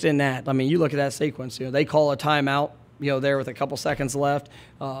just in that, I mean, you look at that sequence. They call a timeout. There with a couple seconds left.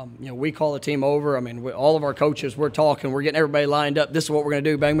 We call the team over. I mean, all of our coaches, we're talking. We're getting everybody lined up. This is what we're going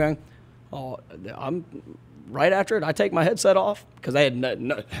to do. Bang, bang. Oh, I'm right after it. I take my headset off because I had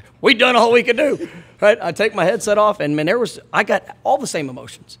we done all we could do. Right? I take my headset off, and man, I got all the same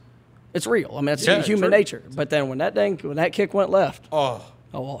emotions. It's real. I mean, it's human nature. But then when that kick went left,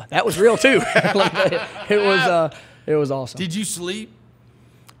 that was real too. It was awesome. Did you sleep?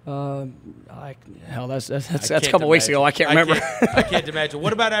 That's a couple weeks ago. I can't remember. I can't imagine.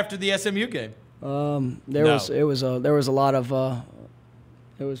 What about after the SMU game? There was a lot of. I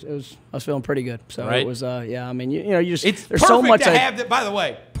was feeling pretty good. So right? It was. I mean, you just. It's there's perfect so much to have that. By the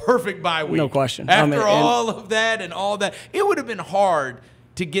way, perfect bye week. No question. After all of that and all that, it would have been hard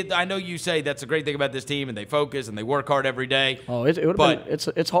to get. I know you say that's a great thing about this team, and they focus and they work hard every day. Oh, it would have been.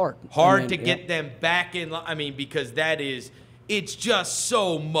 It's hard. Hard to get them back in. I mean, because that is. It's just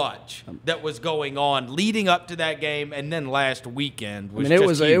so much that was going on leading up to that game, and then last weekend was.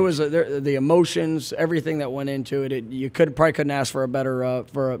 It was the emotions, everything that went into it. You probably couldn't ask for a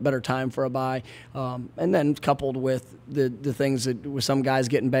better time for a bye, and then coupled with the things that with some guys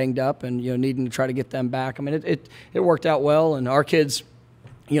getting banged up and needing to try to get them back. I mean, it worked out well, and our kids.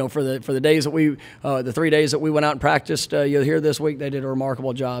 For the days that the 3 days that we went out and practiced, here this week, they did a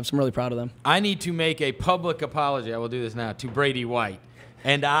remarkable job. So I'm really proud of them. I need to make a public apology. I will do this now to Brady White.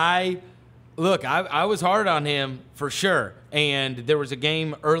 And I was hard on him for sure. And there was a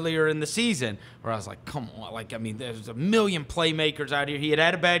game earlier in the season where I was like, come on. There's a million playmakers out here. He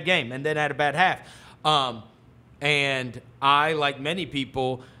had a bad game and then had a bad half. And I, like many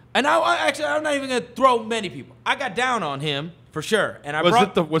people, and I'm not even going to throw many people. I got down on him. For sure, and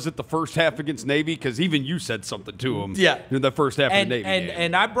was it the first half against Navy? Because even you said something to him. Yeah, in the first half of the Navy game.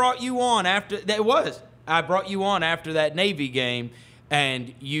 And I brought you on after that. I brought you on after that Navy game,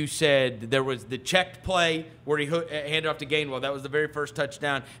 and you said there was the checked play where he handed off to Gainwell. That was the very first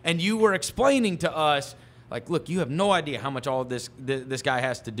touchdown, and you were explaining to us. Like, look, you have no idea how much all of this guy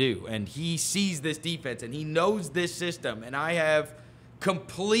has to do, and he sees this defense and he knows this system, and I have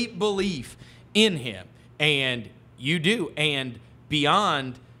complete belief in him, and. You do. And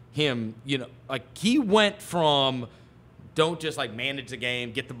beyond him, he went from don't just manage the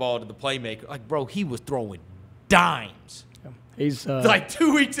game, get the ball to the playmaker. Like, bro, he was throwing dimes. He's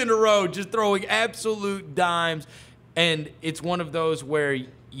 2 weeks in a row just throwing absolute dimes. And it's one of those where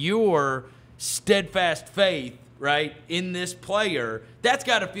your steadfast faith, right, in this player, that's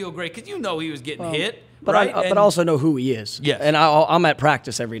got to feel great because he was getting hit. But right? I also know who he is. Yes. And I'm at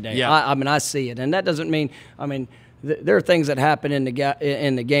practice every day. Yeah. I see it. And that doesn't mean, there are things that happen in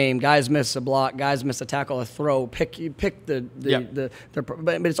the game. Guys miss a block, guys miss a tackle, a throw. But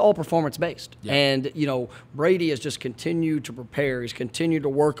it's all performance based. Yeah. And Brady has just continued to prepare. He's continued to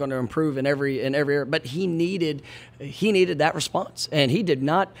work on to improve in every area. But he needed that response, and he did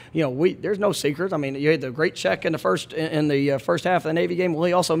not. There's no secret. You had the great check in the first half of the Navy game. Well,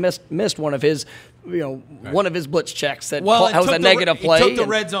 he also missed one of his one of his blitz checks that Well, was a negative play. He took the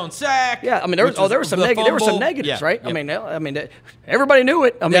and- red zone sack. Yeah, I mean, there was some negatives, Yeah, right? yeah. I mean, everybody knew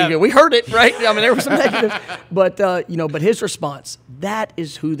it. I mean, Yeah. we heard it, right? I mean, there were some negatives, but but his response, that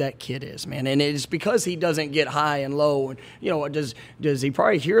is who that kid is, man, and it's because he doesn't get high and low, and does he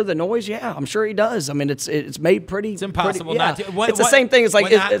probably hear the noise? Yeah, I'm sure he does. I mean, it's made pretty. It's impossible pretty, not to. It's the same thing. It's like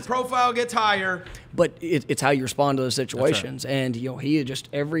when that it's, profile gets higher. but it's how you respond to those situations. And, he just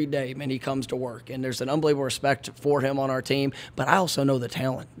every day, man, he comes to work. And there's an unbelievable respect for him on our team. But I also know the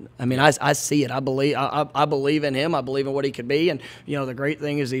talent. I mean, I see it. I believe in him. I believe in what he could be. And, the great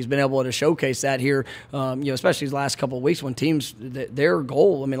thing is he's been able to showcase that here, especially these last couple of weeks when teams, their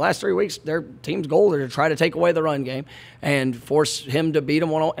goal, last 3 weeks, their team's goal is to try to take away the run game and force him to beat them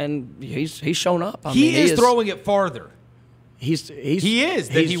one-on-one. And he's shown up. He is throwing it farther. He is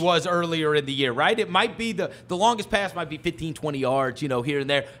than he was earlier in the year, right? It might be the longest pass might be 15, 20 yards, here and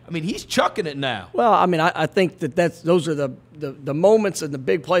there. I mean, he's chucking it now. Well, I think those are the moments and the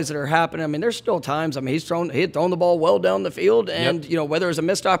big plays that are happening. I mean, there's still times. I mean, he had thrown the ball well down the field, and whether it's a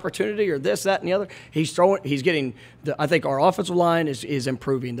missed opportunity or this, that, and the other, he's getting. I think our offensive line is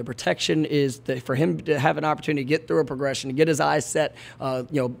improving. The protection is for him to have an opportunity to get through a progression, to get his eyes set.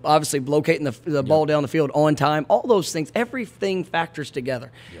 Obviously locating the ball down the field on time. All those things, everything factors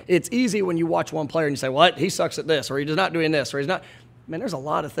together. It's easy when you watch one player and you say, "Well, he sucks at this," or "He's not doing this,or he's not." Man, there's a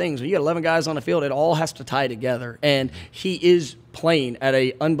lot of things. When you get 11 guys on the field, it all has to tie together. And he is playing at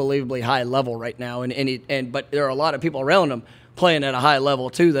an unbelievably high level right now. But there are a lot of people around him playing at a high level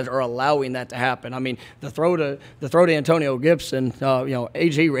too that are allowing that to happen. I mean, the throw to Antonio Gibson,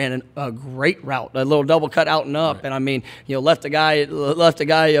 AG ran a great route, a little double cut out and up, right. And I mean, left a guy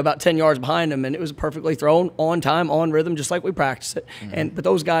about 10 yards behind him, and it was perfectly thrown on time, on rhythm, just like we practiced it. Mm-hmm. But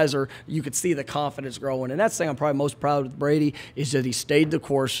those guys you could see the confidence growing, and that's the thing I'm probably most proud of with Brady is that he stayed the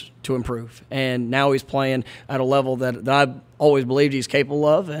course to improve, and now he's playing at a level that I've always believed he's capable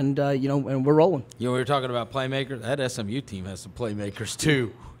of, and and we're rolling. We were talking about playmakers. That SMU team has some playmakers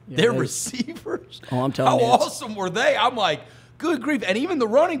too. Yeah, Their receivers. Oh, I'm telling you. How awesome were they? I'm like, good grief. And even the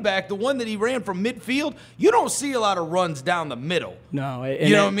running back, the one that he ran from midfield, you don't see a lot of runs down the middle. No.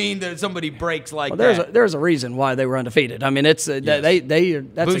 You know what I mean? That somebody breaks like that. There's a reason why they were undefeated. I mean, it's that's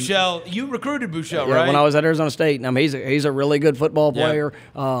Bouchel, you recruited Bouchel, right? When I was at Arizona State. I mean, he's a really good football player.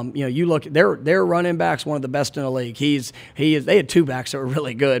 Yeah. You look, their running back's one of the best in the league. They had two backs that were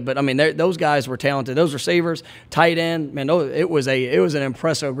really good, but I mean, those guys were talented. Those receivers, tight end, man, it was an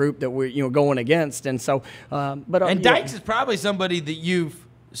impressive group that we're going against, and so. Dykes is probably somebody that you've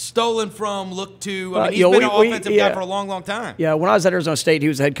stolen from, looked to. I mean, he's been an offensive guy for a long, long time. Yeah, when I was at Arizona State, he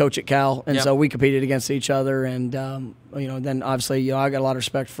was the head coach at Cal, and so we competed against each other. And then obviously, I got a lot of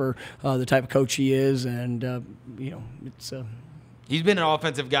respect for the type of coach he is, and it's. He's been an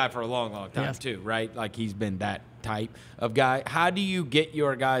offensive guy for a long, long time too, right? Like he's been that type of guy. How do you get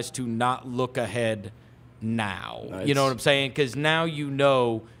your guys to not look ahead now? You know what I'm saying? Because now you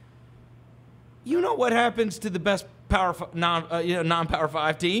know what happens to the best non-Power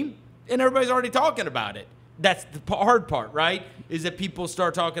 5 team, and everybody's already talking about it. That's the hard part, right? Is that people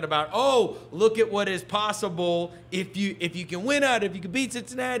start talking about, oh, look at what is possible if you can win out, if you can beat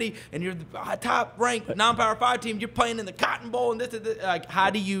Cincinnati, and you're the top-ranked non-Power 5 team, you're playing in the Cotton Bowl, and this. Like, how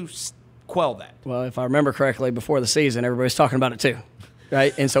do you quell that? Well, if I remember correctly, before the season, everybody's talking about it too.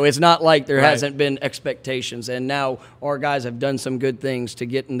 Right, and so it's not like there hasn't been expectations, and now our guys have done some good things to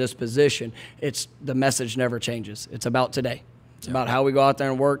get in this position. The message never changes. It's about today. It's about how we go out there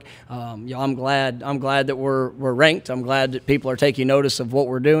and work. I'm glad that we're ranked. I'm glad that people are taking notice of what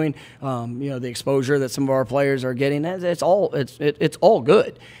we're doing. The exposure that some of our players are getting. It's all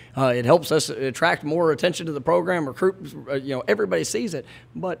good. It helps us attract more attention to the program. Recruit. Everybody sees it.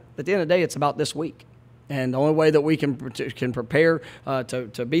 But at the end of the day, it's about this week. And the only way that we can prepare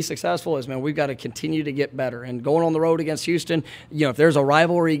to be successful is, man, we've got to continue to get better. And going on the road against Houston, if there's a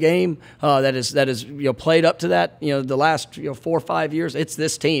rivalry game that is played up to that, the last 4 or 5 years, it's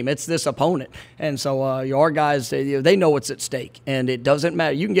this team, it's this opponent. And so our guys, they know what's at stake, and it doesn't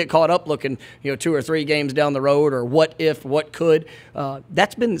matter. You can get caught up looking 2 or 3 games down the road, or what if, what could.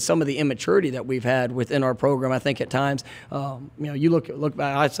 That's been some of the immaturity that we've had within our program. I think at times, you look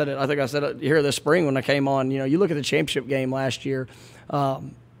back. I think I said it here this spring when I came on. You look at the championship game last year.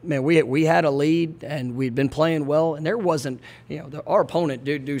 Man, we had a lead and we'd been playing well, and there wasn't, our opponent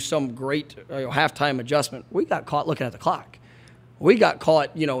did do some great halftime adjustment. We got caught looking at the clock. We got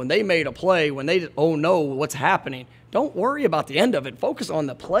caught, when they made a play, when they, oh no, what's happening? Don't worry about the end of it. Focus on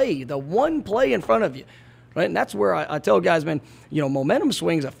the play, the one play in front of you, right? And that's where I tell guys, man, momentum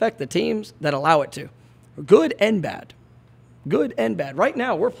swings affect the teams that allow it to, good and bad. good and bad. Right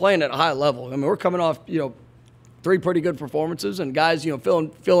now, we're playing at a high level. I mean, we're coming off, 3 pretty good performances, and guys,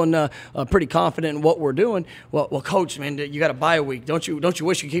 feeling pretty confident in what we're doing. Well, coach, man, you got a bye week. Don't you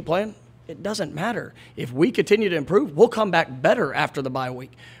wish you could keep playing? It doesn't matter. If we continue to improve, we'll come back better after the bye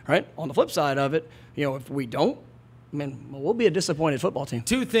week, right? On the flip side of it, if we don't, we'll be a disappointed football team.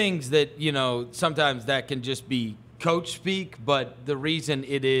 2 things that, sometimes that can just be coach speak, but the reason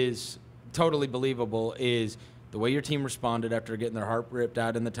it is totally believable is the way your team responded after getting their heart ripped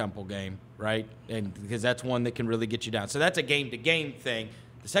out in the Temple game, right? And because that's one that can really get you down. So that's a game-to-game thing.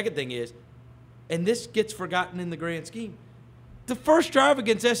 The second thing is, and this gets forgotten in the grand scheme, the first drive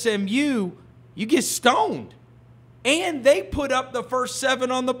against SMU, you get stoned. And they put up the first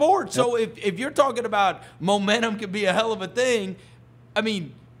 7 on the board. So if you're talking about momentum could be a hell of a thing, I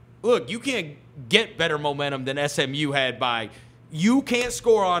mean, look, you can't get better momentum than SMU had by you can't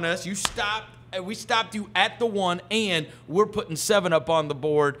score on us. We stopped you at the 1, and we're putting 7 up on the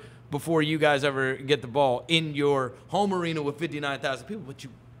board before you guys ever get the ball in your home arena with 59,000 people. But you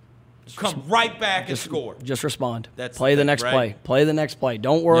come right back and score. Just respond. That's play the next play. Play the next play.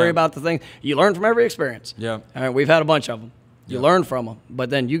 Don't worry about the thing. You learn from every experience. Yeah. All right, we've had a bunch of them. You learn from them, but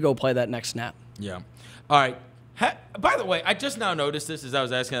then you go play that next snap. Yeah. All right. By the way, I just now noticed this as I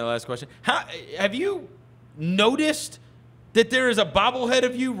was asking the last question. Have you noticed that there is a bobblehead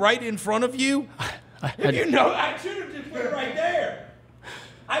of you right in front of you? I should have just put it right there.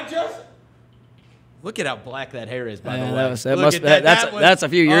 Look at how black that hair is, by the way. That's a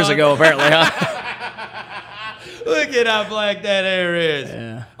few years ago, apparently, huh? Look at how black that hair is.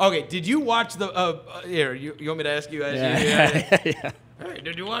 Yeah. Okay, did you watch the here, you want me to ask you? Yeah. All right,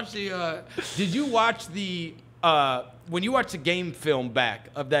 did you watch the when you watch the game film back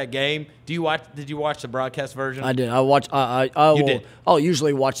of that game, did you watch the broadcast version? I did. I'll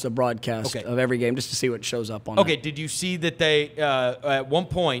usually watch the broadcast of every game just to see what shows up on Okay, did you see that they at one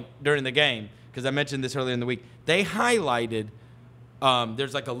point during the game, because I mentioned this earlier in the week, they highlighted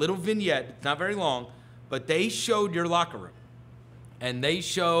there's like a little vignette, it's not very long, but they showed your locker room. And they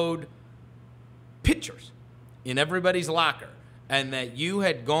showed pictures in everybody's locker, and that you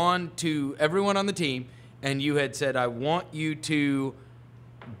had gone to everyone on the team and you had said, I want you to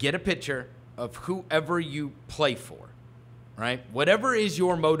get a picture of whoever you play for, right? Whatever is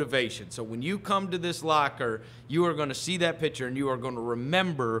your motivation. So when you come to this locker, you are going to see that picture and you are going to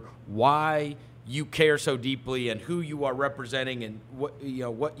remember why you care so deeply and who you are representing and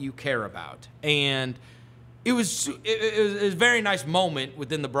what you care about. And it was a very nice moment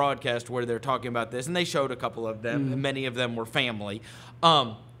within the broadcast where they're talking about this, and they showed a couple of them, and many of them were family.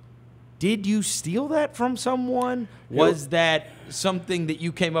 Did you steal that from someone? Was that something that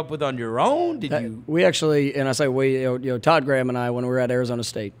you came up with on your own? Did you? We actually, and I say we, Todd Graham and I, when we were at Arizona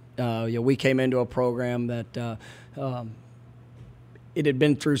State, we came into a program that it had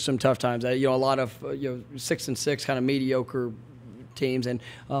been through some tough times. A lot of 6-6 kind of mediocre teams, and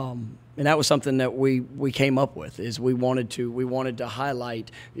that was something that we came up with. Is we wanted to highlight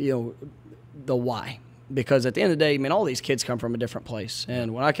the why. Because at the end of the day, all these kids come from a different place.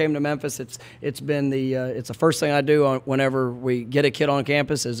 And when I came to Memphis, it's been it's the first thing I do whenever we get a kid on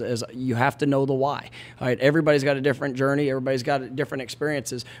campus is you have to know the why. All right, everybody's got a different journey, everybody's got different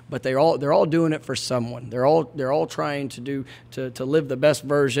experiences, but they're all doing it for someone. They're all trying to live the best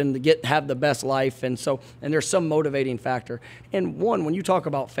version, to have the best life, and there's some motivating factor. And when you talk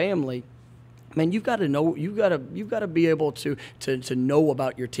about family, man, you've got to know. You've got to be able to know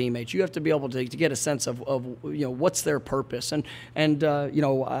about your teammates. You have to be able to get a sense of what's their purpose. And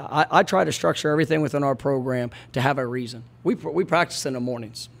I try to structure everything within our program to have a reason. We practice in the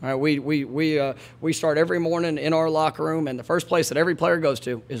mornings. Right? We start every morning in our locker room, and the first place that every player goes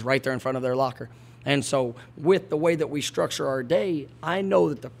to is right there in front of their locker. And so with the way that we structure our day, I know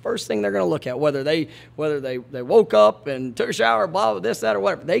that the first thing they're going to look at, whether they woke up and took a shower, blah, blah, this, that, or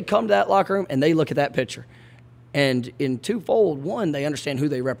whatever, they come to that locker room and they look at that picture. And in twofold, one, they understand who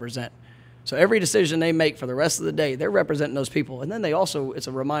they represent. So every decision they make for the rest of the day, they're representing those people. And then it's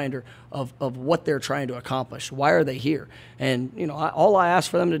a reminder of what they're trying to accomplish. Why are they here? And, all I ask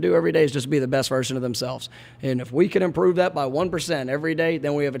for them to do every day is just be the best version of themselves. And if we can improve that by 1% every day,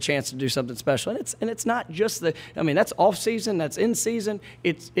 then we have a chance to do something special. And it's not just that's off season, that's in season.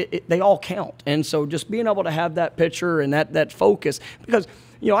 They all count. And so just being able to have that picture and that focus, because,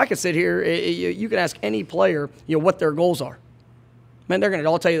 I could sit here, you can ask any player, what their goals are. Man, they're going to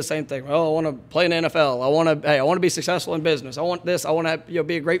all tell you the same thing. Oh, I want to play in the NFL. I want to be successful in business. I want this. I want to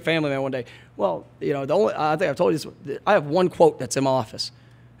be a great family man one day. Well, I think I've told you this. I have one quote that's in my office.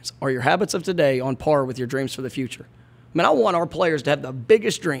 It's, are your habits of today on par with your dreams for the future? I want our players to have the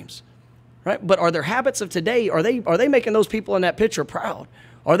biggest dreams. right? But are their habits of today, are they making those people in that picture proud?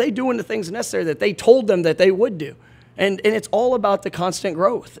 Are they doing the things necessary that they told them that they would do? And it's all about the constant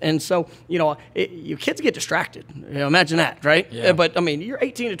growth. And so, your kids get distracted. Imagine that, right? Yeah. But, you're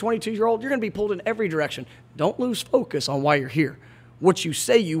 18 to 22-year-old, you're going to be pulled in every direction. Don't lose focus on why you're here, what you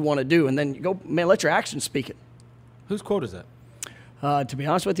say you want to do, and then you go, man, let your actions speak it. Whose quote is that? To be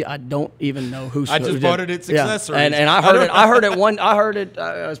honest with you, I don't even know who. I just bought it at Accessories. And I heard it. I heard it.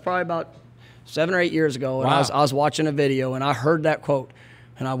 It was probably about 7 or 8 years ago, and Wow. I was watching a video, and I heard that quote,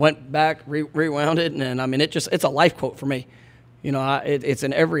 and I went back, rewound it, and it's a life quote for me. It's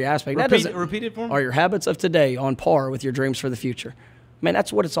in every aspect. Repeat it for me. Are your habits of today on par with your dreams for the future? Man,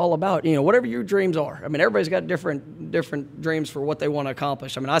 that's what it's all about. Whatever your dreams are. Everybody's got different dreams for what they want to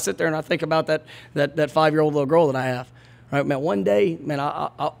accomplish. I sit there and I think about that 5-year-old little girl that I have. Right, man. One day, man,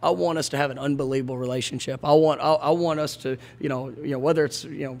 I want us to have an unbelievable relationship. I want us to, whether it's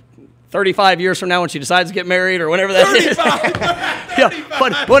 35 years from now when she decides to get married or whenever that is.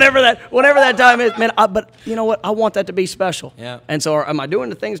 But whenever that time is, man. But you know what? I want that to be special. Yeah. And so, am I doing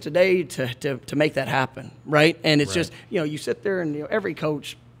the things today to make that happen? Right. And it's just, you sit there and every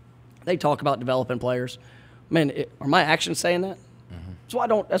coach, they talk about developing players. Man, are my actions saying that?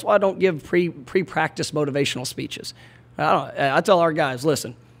 Mm-hmm. That's why I don't give pre-practice motivational speeches. I tell our guys,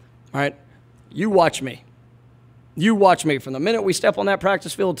 listen, all right, you watch me. You watch me from the minute we step on that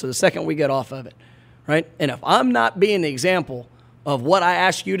practice field to the second we get off of it, right? And if I'm not being the example of what I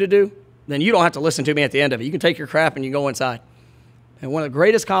ask you to do, then you don't have to listen to me at the end of it. You can take your crap and you go inside. And one of the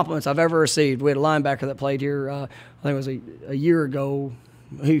greatest compliments I've ever received, we had a linebacker that played here, I think it was a year ago,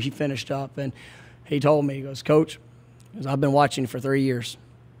 he finished up, and he told me, he goes, Coach, I've been watching for 3 years.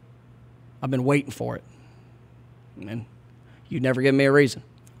 I've been waiting for it. And you never give me a reason.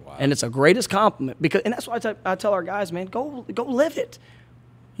 Wow. And it's the greatest compliment and that's why I tell our guys, man, go live it.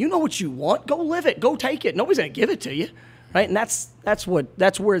 You know what you want, go live it, go take it. Nobody's going to give it to you, right? And that's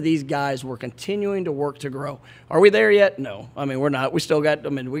where these guys were continuing to work to grow. Are we there yet? No. We're not. We still got.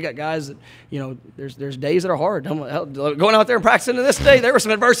 We got guys that there's days that are hard. Going out there and practicing to this day, there was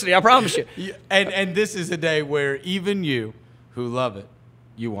some adversity. I promise you. And this is a day where even you, who love it,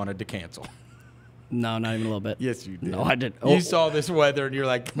 you wanted to cancel. No, not even a little bit. Yes, you did. No, I did. You saw this weather, and you're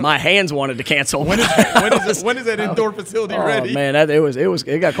like, my hands wanted to cancel. When is that indoor facility ready? Oh man,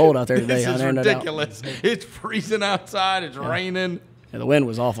 it got cold out there today. This is ridiculous. It's freezing outside. It's raining. Yeah, the wind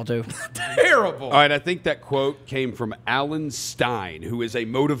was awful too. Terrible. All right, I think that quote came from Alan Stein, who is a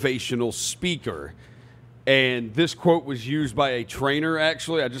motivational speaker. And this quote was used by a trainer,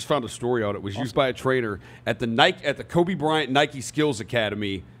 actually. I just found a story on it. It was used by a trainer at the Kobe Bryant Nike Skills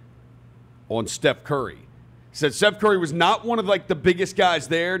Academy on Steph Curry. He said Steph Curry was not one of the biggest guys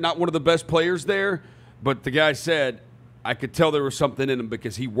there, not one of the best players there, but the guy said, I could tell there was something in him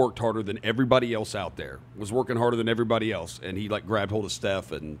because he worked harder than everybody else out there, was working harder than everybody else, and he grabbed hold of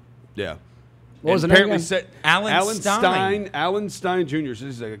Steph and yeah. What was the name again? Alan Stein. Alan Stein Jr. So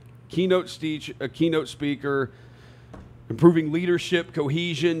this is a keynote speaker, improving leadership,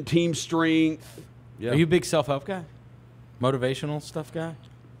 cohesion, team strength. Yeah. Are you a big self-help guy? Motivational stuff guy?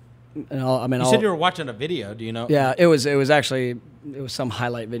 You said you were watching a video. Do you know? Yeah, it was some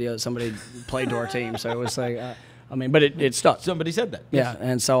highlight video that somebody played to our team. So it was but it stuck. Somebody said that. Yeah,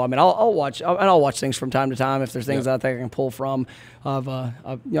 and so I'll watch things from time to time if there's things that I think I can pull from. I've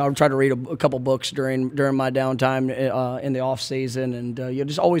tried to read a couple books during my downtime in the off season, and you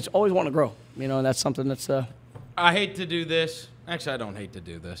just always want to grow. And that's something that's. I hate to do this. Actually, I don't hate to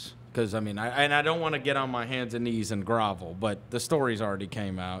do this. Because, I don't want to get on my hands and knees and grovel, but the stories already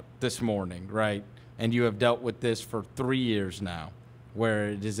came out this morning, right? And you have dealt with this for 3 years now,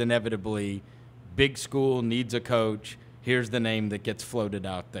 where it is inevitably big school needs a coach. Here's the name that gets floated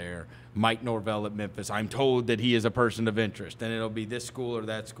out there. Mike Norvell at Memphis. I'm told that he is a person of interest, and it'll be this school or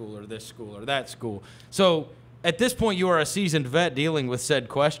that school or this school or that school. So at this point, you are a seasoned vet dealing with said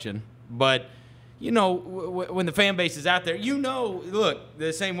question, but – when the fan base is out there, look,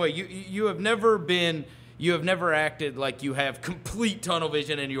 the same way. You have never acted like you have complete tunnel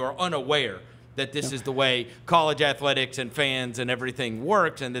vision and you are unaware that this is the way college athletics and fans and everything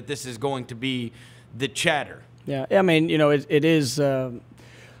works and that this is going to be the chatter. Yeah, it is, I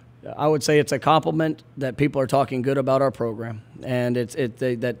would say it's a compliment that people are talking good about our program. And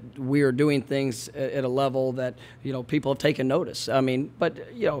that we are doing things at a level that, people have taken notice.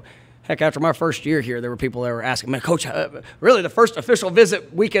 Heck, after my first year here, there were people that were asking, man, Coach, really the first official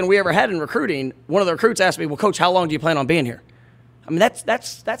visit weekend we ever had in recruiting, one of the recruits asked me, well, Coach, how long do you plan on being here? I mean, that's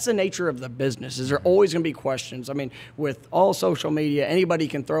the nature of the business. Is there always going to be questions? I mean, with all social media, anybody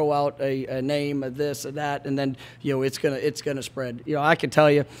can throw out a name of this or that, and then it's gonna spread. I can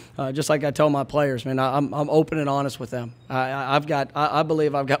tell you, just like I tell my players, man, I'm open and honest with them. I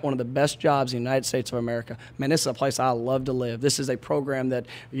believe I've got one of the best jobs in the United States of America. Man, this is a place I love to live. This is a program that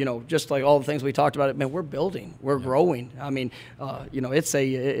just like all the things we talked about, man, we're building, we're growing. I mean, it's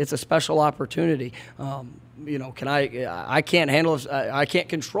a special opportunity. I can't handle, I can't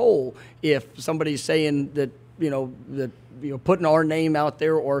control if somebody's saying that, putting our name out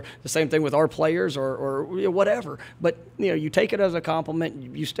there, or the same thing with our players or whatever. But, you take it as a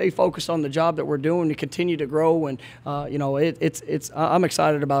compliment. You stay focused on the job that we're doing. You continue to grow. And, I'm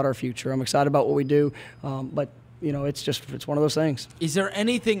excited about our future. I'm excited about what we do. But, it's one of those things. Is there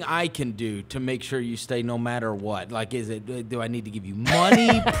anything I can do to make sure you stay no matter what? Like, do I need to give you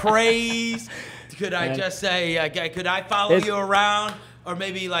money, praise? Could I just say, could I follow you around? Or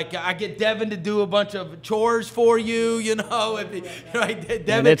maybe like I get Devin to do a bunch of chores for you, Devin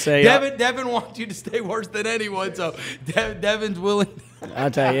wants you to stay worse than anyone, so Devin's willing.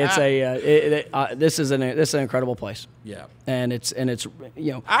 I'll tell you, this is an incredible place. Yeah, and it's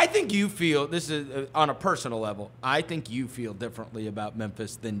I think you feel, this is on a personal level, I think you feel differently about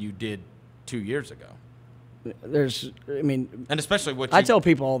Memphis than you did 2 years ago. And especially what I tell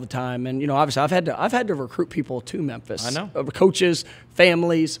people all the time, and obviously I've had to recruit people to Memphis. I know, coaches,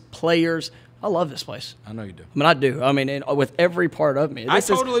 families, players. I love this place. I know you do. I mean, I do. I mean, with every part of me. I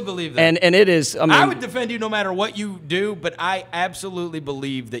totally believe that. And it is. I would defend you no matter what you do, but I absolutely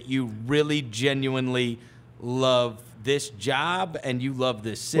believe that you really genuinely love this job and you love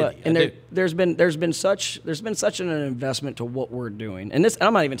this city. Well, and there's been such an investment to what we're doing, and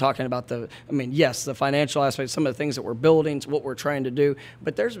I'm not even talking about the financial aspect, some of the things that we're building, what we're trying to do,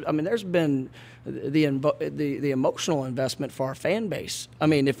 but there's been the emotional investment for our fan base. I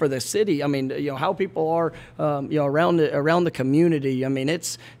mean, for the city. I mean, how people are, around the community. I mean,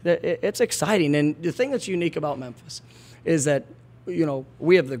 it's exciting, and the thing that's unique about Memphis is that.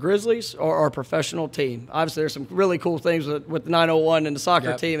 We have the Grizzlies, our professional team. Obviously, there's some really cool things with the 901 and the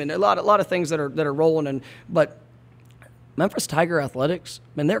soccer team, and a lot of things that are rolling. But Memphis Tiger Athletics,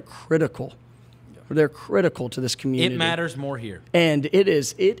 man, they're critical. They're critical to this community. It matters more here, and it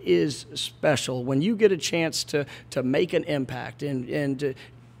is special when you get a chance to make an impact. And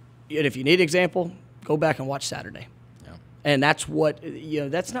if you need an example, go back and watch Saturday. Yeah. And that's what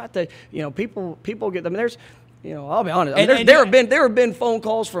That's not the people get. I mean, there's. I'll be honest. I mean, there have been phone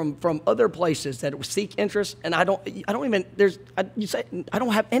calls from other places that seek interest, and I don't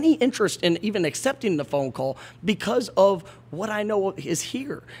have any interest in even accepting the phone call because of what I know is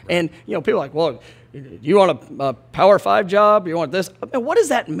here. And people are like, well, you want a Power 5 job? You want this? I mean, what does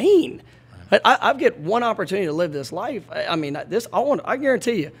that mean? I get one opportunity to live this life. I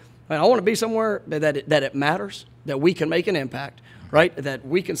guarantee you. I want to be somewhere that it matters, that we can make an impact. Right, that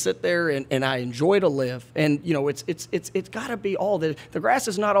we can sit there and I enjoy to live, and it's got to be all the grass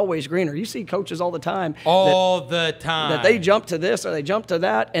is not always greener. You see coaches all the time, that they jump to this or they jump to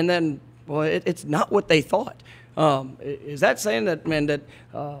that, and then it's not what they thought. Is that saying that, man? That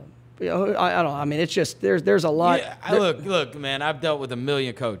I don't know. I mean, it's just there's a lot. Yeah, look, man. I've dealt with a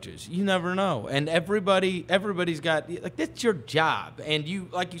million coaches. You never know, and everybody's got that's your job, and you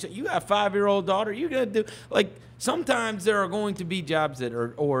like you said, you got a 5-year-old daughter. You got to do Sometimes there are going to be jobs that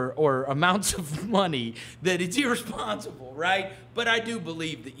are or amounts of money that it's irresponsible, right? But I do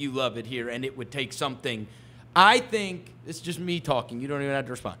believe that you love it here, and it would take something. I think it's just me talking. You don't even have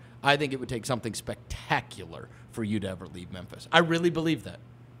to respond. I think it would take something spectacular for you to ever leave Memphis. I really believe that.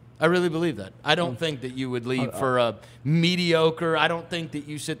 I don't think that you would leave for a mediocre. I don't think that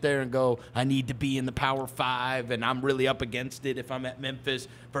you sit there and go, I need to be in the Power 5, and I'm really up against it if I'm at Memphis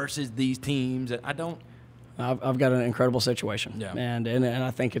versus these teams. I don't. I've got an incredible situation, and I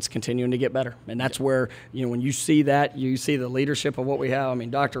think it's continuing to get better. And that's where when you see that, you see the leadership of what we have. I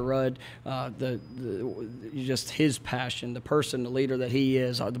mean, Dr. Rudd, just his passion, the person, the leader that he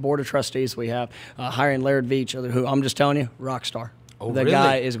is, the board of trustees we have, hiring Laird Veach, who I'm just telling you, rock star. Oh, the really?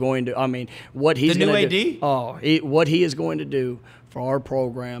 guy is going to. I mean, what he's the going new to AD? do. Oh, what he is going to do for our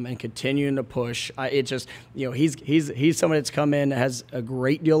program and continuing to push. It just, he's somebody that's come in, has a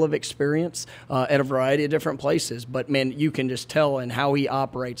great deal of experience at a variety of different places. But man, you can just tell in how he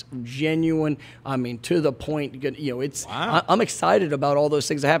operates, genuine. I mean, to the point. It's. Wow. I'm excited about all those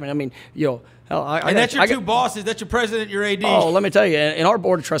things that happen. I mean, and that's your two bosses. That's your president, your AD. Oh, let me tell you, and our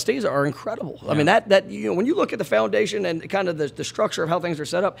board of trustees are incredible. Yeah. I mean, that when you look at the foundation and kind of the structure of how things are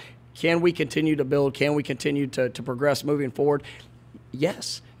set up, can we continue to build? Can we continue to progress moving forward?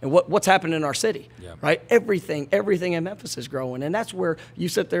 Yes. And what's happening in our city, right? Everything in Memphis is growing, and that's where you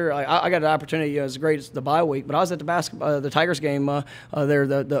sit there. I got an opportunity. It was great. It's the bye week, but I was at the Tigers game there,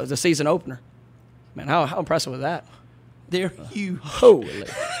 the season opener. Man, how impressive was that? They're huge. Holy.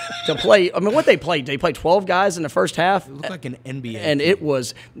 To play, I mean, what they played 12 guys in the first half. It looked like an NBA And team. it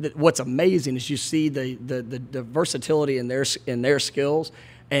was, what's amazing is you see the versatility in their skills.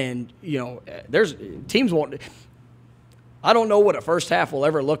 And, you know, there's teams want, I don't know what a first half will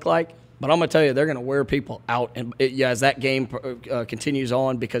ever look like, but I'm going to tell you, they're going to wear people out as that game continues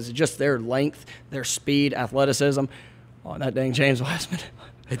on, because it's just their length, their speed, athleticism. Oh, that dang James Wiseman.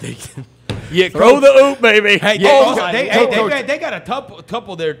 Yeah, throw the oop, baby. Hey, they got a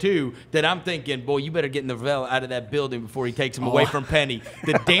couple there too that I'm thinking, boy, you better get Norvell out of that building before he takes him away from Penny.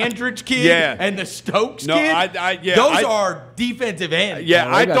 The Dandridge kid and the Stokes kid. Those are defensive ends. Yeah,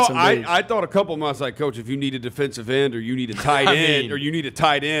 I thought a couple of them. I was like, Coach, if you need a defensive end or you need a tight end or you need a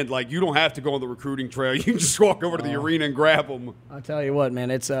tight end, like you don't have to go on the recruiting trail. You can just walk over to the arena and grab them. I tell you what,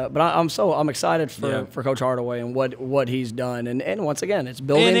 man, it's but I'm excited for Coach Hardaway and what he's done, and once again, it's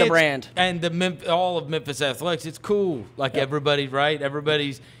building the brand. And all of Memphis athletics, it's cool. Like everybody, right?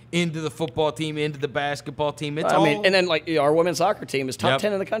 Everybody's into the football team, into the basketball team. It's and then like our women's soccer team is top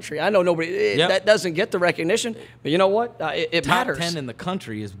 10 in the country. I know nobody that doesn't get the recognition, but you know what? It top matters. 10 in the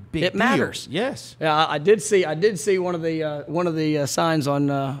country is big. It matters. Deal. Yes. Yeah, I did see one of the signs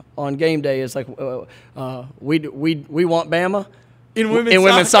on game day. It's like we want Bama in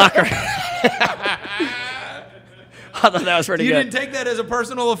women's soccer. I thought that was pretty good. You didn't take that as a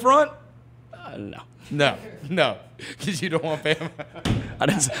personal affront? No, because you don't want Bama. I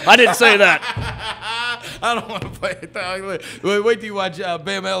didn't say that. I don't want to play it. Wait till you watch Bama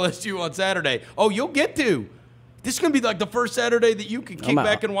LSU on Saturday. Oh, you'll get to. This is gonna be like the first Saturday that you can kick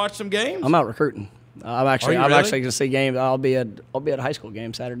back and watch some games. I'm out recruiting. I'm actually really? going to see games. I'll be at a high school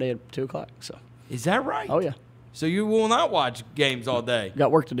game Saturday at 2:00. So. Is that right? Oh yeah. So you will not watch games all day.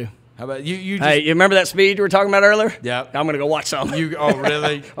 Got work to do. How about you? You remember that speed you were talking about earlier? Yeah. I'm going to go watch some. Oh,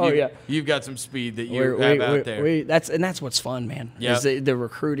 really? Yeah. You've got some speed that you have out there. That's what's fun, man. Yeah. Is the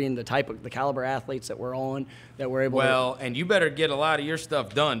recruiting, the caliber athletes that we're on, that we're able to. Well, and you better get a lot of your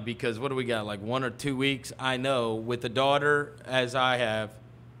stuff done, because what do we got? Like 1 or 2 weeks? I know with a daughter as I have,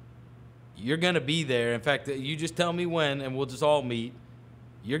 you're going to be there. In fact, you just tell me when, and we'll just all meet.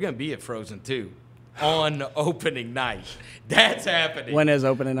 You're going to be at Frozen 2. On opening night. That's happening. When is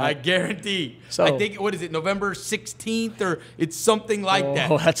opening night? I guarantee. So, I think, what is it, November 16th, or it's something like that.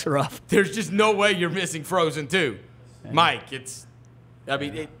 Oh, that's rough. There's just no way you're missing Frozen 2. Yeah. Mike,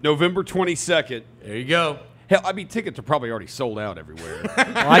 November 22nd. There you go. Hell, I mean, tickets are probably already sold out everywhere.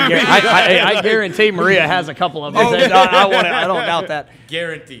 I guarantee Maria has a couple of them. I don't doubt that.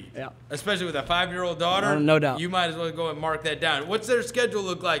 Guaranteed. Yeah. Especially with a 5-year-old daughter. No doubt. You might as well go and mark that down. What's their schedule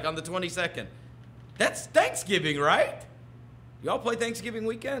look like on the 22nd? That's Thanksgiving, right? Y'all play Thanksgiving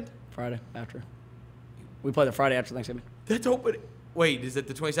weekend? Friday after. We play the Friday after Thanksgiving. That's open. Wait, is it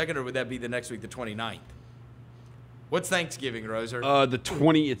the 22nd, or would that be the next week, the 29th? What's Thanksgiving, Roser? It's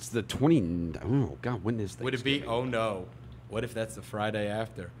the 20. Oh, God, when is Thanksgiving? Would it be? Oh, no. What if that's the Friday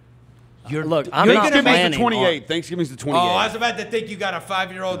after? Thanksgiving's the 28th. Thanksgiving's the 28th. Oh, I was about to think you got a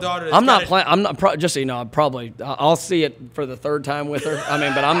 5-year-old daughter. I'm not playing. Just so you know, I'll see it for the third time with her. I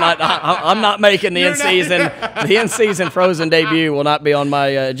mean, but I'm not making the in-season. The in-season Frozen debut will not be on my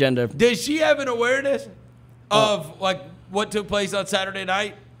agenda. Does she have an awareness of like what took place on Saturday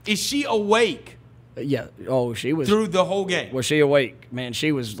night? Is she awake? Yeah. Oh, she was through the whole game. Was she awake? Man,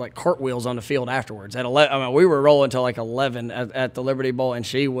 she was like cartwheels on the field afterwards. At 11, I mean, we were rolling till like 11 at the Liberty Bowl, and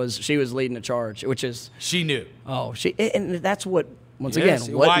she was leading the charge, which is she knew. Oh, and that's what again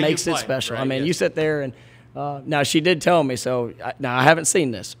what makes it special. Right? I mean, you sit there and now she did tell me. So now I haven't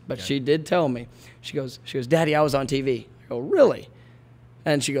seen this, but she did tell me. She goes, Daddy, I was on TV. I go, really?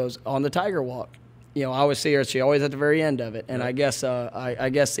 And she goes, on the Tiger Walk. You know, I always see her. She always at the very end of it, and I guess I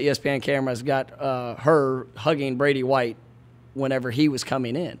guess the ESPN cameras got her hugging Brady White whenever he was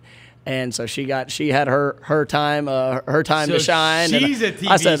coming in, and so she had her time to shine. She's and a TV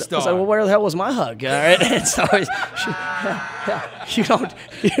I said, star. well, where the hell was my hug? All right, and so you don't.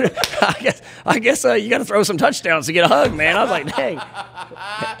 I guess you got to throw some touchdowns to get a hug, man. I was like, dang.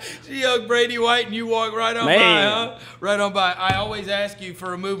 She hugged Brady White, and you walk right on by, huh? Right on by. I always ask you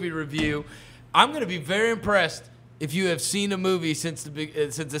for a movie review. I'm going to be very impressed if you have seen a movie since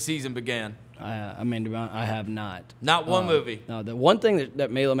the season began. I mean, I have not. Not one movie. No, the one thing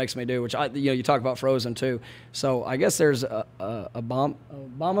that Mila makes me do, which you talk about Frozen too. So I guess there's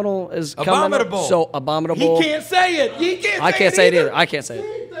Abominable is coming. Abominable. So Abominable. He can't say it. I can't say it either. I can't say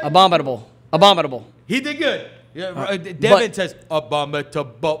it. Abominable. He did good. Devin says abominable.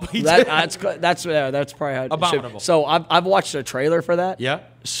 That's probably how it Abominable. should. So I've watched a trailer for that. Yeah.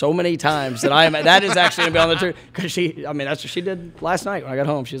 So many times that is actually gonna be on the truth because that's what she did last night when I got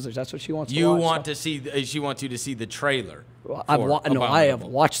home. She's like, that's what she wants. You to watch. want to see? She wants you to see the trailer. I have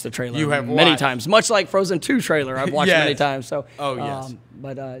watched the trailer. You have many watched. times, much like Frozen 2 trailer. I've watched Yes. many times. So. Yes.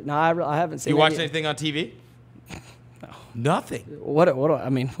 But no, I haven't seen. You watched anything on TV? No. Nothing. What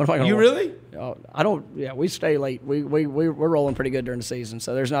am I going to? You really? I don't. Yeah, we stay late. We're rolling pretty good during the season,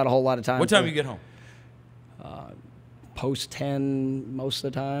 so there's not a whole lot of time. What time do you get home? Post 10 most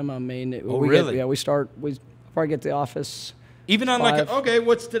of the time. I mean, really? We probably get to the office. Even on 5. okay,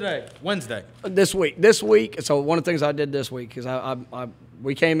 what's today? Wednesday. This week. So one of the things I did this week is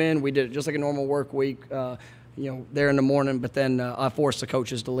we came in, we did it just like a normal work week. There in the morning, but then I forced the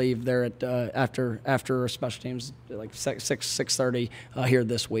coaches to leave there at after special teams like 6:30 here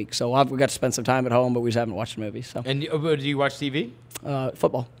this week. So we got to spend some time at home, but we just haven't watched the movie. So. And do you watch TV?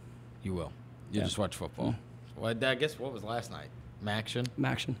 Football. You will. You just watch football. Well, I guess what was last night? Maction.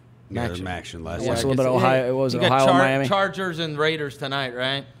 Yeah, Maction last Watched night. a little bit of Ohio. It was you Ohio, got Miami. Chargers and Raiders tonight,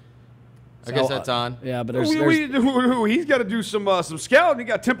 right? I guess that's on. Yeah, but He's got to do some scouting. He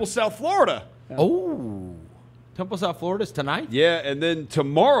got Temple, South Florida. Oh, Temple, South Florida's tonight. Yeah, and then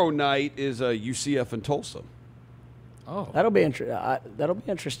tomorrow night is UCF and Tulsa. Oh, that'll be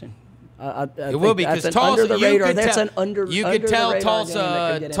interesting. It will be because that's Tulsa. under the radar. That's an under. You under could tell the radar game that Tulsa.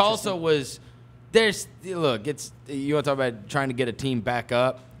 could get Tulsa was. There's look. It's you want to talk about trying to get a team back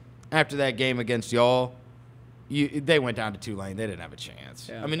up after that game against y'all. They went down to Tulane. They didn't have a chance.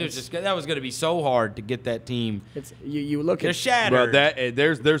 Yeah, I mean, that was going to be so hard to get that team. You look They're at shattered.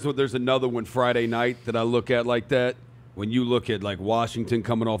 Bro, there's another one Friday night that I look at like that. When you look at like Washington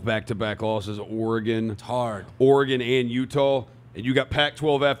coming off back-to-back losses, Oregon, it's hard. Oregon and Utah, and you got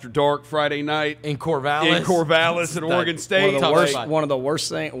Pac-12 after dark Friday night in Corvallis, at Oregon State. One of the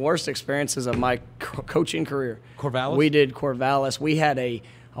worst experiences of my coaching career. Corvallis. We did Corvallis. We had I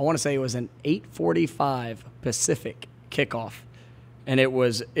want to say it was an 8:45 Pacific kickoff, and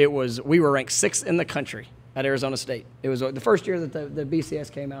we were ranked 6th in the country at Arizona State. It was the first year that the BCS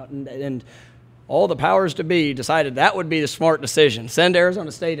came out, and all the powers to be decided that would be the smart decision. Send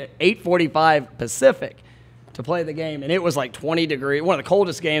Arizona State at 8:45 Pacific to play the game, and it was like 20 degrees. One of the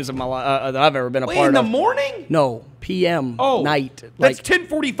coldest games of my life that I've ever been a part of. In the morning? No, p.m. night. That's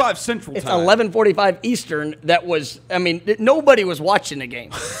 10:45 Central It's time. 11:45 Eastern. Nobody was watching the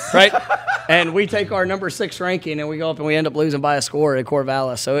game, right? And we take our number 6 ranking, and we go up and we end up losing by a score at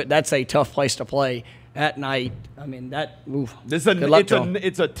Corvallis. So that's a tough place to play at night. I mean, it's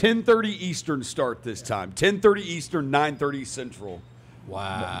a 10:30 Eastern start this time. 10:30 Eastern, 9:30 Central.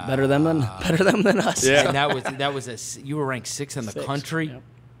 Wow. Better them than us. Yeah. And that was you were ranked 6th in the country. Yep.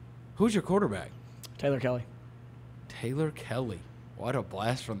 Who's your quarterback? Taylor Kelly. Taylor Kelly. What a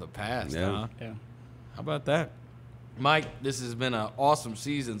blast from the past, huh? Yeah. How about that? Mike, this has been an awesome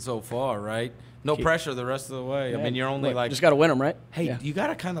season so far, right? No pressure the rest of the way. Yeah. I mean, you're only just got to win them, right? Hey, you got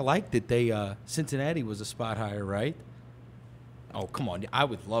to kind of like that they Cincinnati was a spot higher, right? Oh, come on. I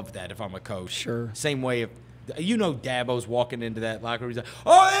would love that if I'm a coach. Sure. Same way if Dabo's walking into that locker room. He's like,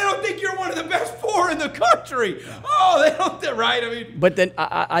 "Oh, they don't think you're one of the best 4 in the country." Yeah. Oh, they don't, right? I mean, but then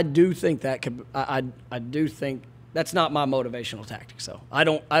I do think that could. I do think that's not my motivational tactic. So I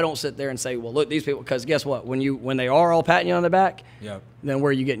don't sit there and say, "Well, look, these people," because guess what? When they are all patting you on the back, then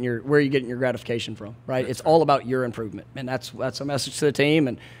where are you getting your gratification from? Right? It's all about your improvement, and that's a message to the team.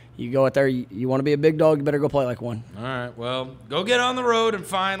 And you go out there, you want to be a big dog, you better go play like one. All right, well, go get on the road and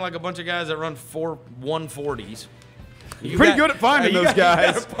find like a bunch of guys that run 140s. You're pretty good at finding those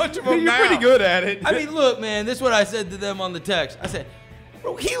guys. You got a bunch of them You're now. pretty good at it. I mean, look, man, this is what I said to them on the text. I said,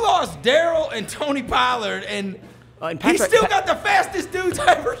 bro, he lost Darryl and Tony Pollard, and he's still got the fastest dudes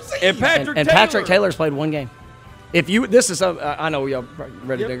I've ever seen. And Patrick Taylor's played one game. I know y'all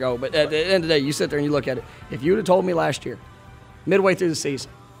ready to go, but at the end of the day, you sit there and you look at it. If you would have told me last year, midway through the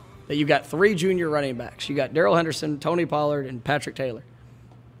season, that you got 3 junior running backs. You got Darrell Henderson, Tony Pollard, and Patrick Taylor.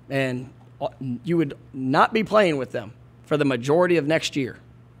 And you would not be playing with them for the majority of next year,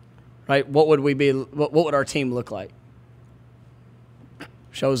 right? What would we be? What would our team look like?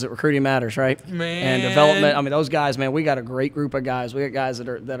 Shows that recruiting matters, right? Man. And development. I mean, those guys, man, we got a great group of guys. We got guys that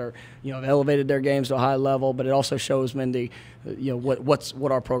are have elevated their games to a high level, but it also shows, man,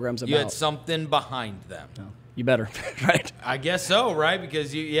 what our program's about. You had something behind them. No. You better, right? I guess so, right?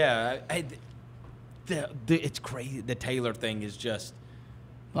 Because it's crazy. The Taylor thing is just.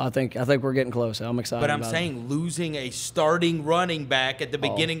 Well, I think we're getting close. I'm excited. But I'm saying losing a starting running back at the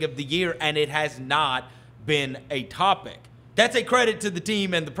beginning of the year, and it has not been a topic. That's a credit to the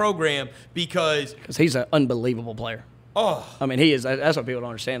team and the program because he's an unbelievable player. Oh, I mean, he is. That's what people don't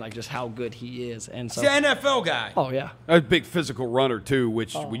understand, like just how good he is. And so, he's an NFL guy. Oh yeah, a big physical runner too.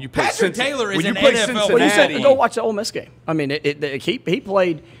 Which when you play Patrick Taylor is when you an play NFL Cincinnati, well, you said go watch the Ole Miss game. I mean, he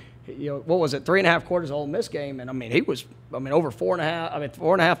played. What was it? 3.5 quarters of Ole Miss game, and I mean, he was. I mean, over 4.5. I mean,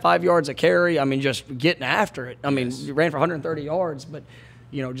 4.5, 5 yards a carry. I mean, just getting after it. I mean, he ran for 130 yards, but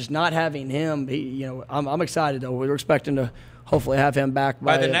just not having him. I'm excited though. We're expecting to hopefully have him back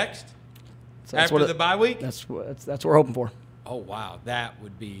by the next. So after the bye week. That's what we're hoping for. Oh wow, that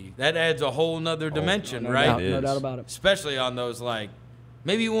adds a whole nother dimension, right? No doubt about it. Especially on those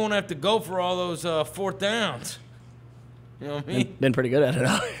maybe you won't have to go for all those 4th downs. You know what I mean? Been pretty good at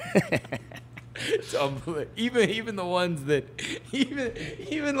it. It's unbelievable. Even the ones that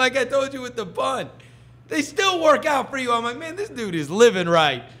even like I told you with the bunt, they still work out for you. I'm like, man, this dude is living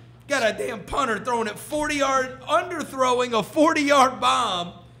right. Got a damn punter throwing it 40-yard, underthrowing a 40-yard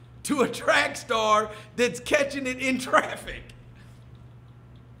bomb to a track star that's catching it in traffic.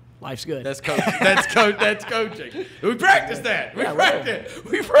 Life's good. That's coaching. That's coaching. We practice that.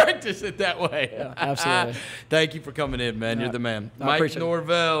 We practice it that way. Yeah, absolutely. Thank you for coming in, man. You're the man. I Mike appreciate it.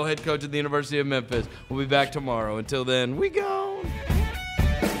 Norvell, head coach at the University of Memphis. We'll be back tomorrow. Until then, we go.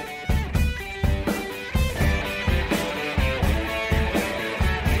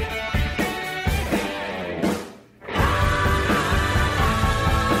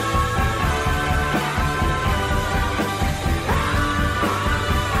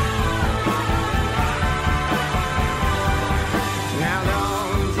 Now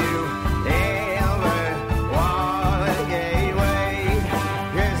don't you ever walk away,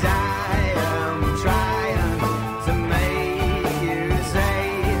 'cause I am trying to make you say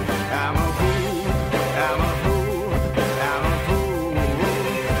I'm a fool, I'm a fool, I'm a fool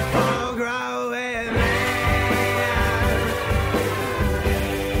for growing man.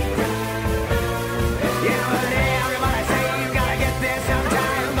 Yeah, but everybody say you gotta get there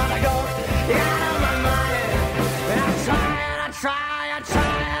sometime, but I go out of my mind. And I'm trying, I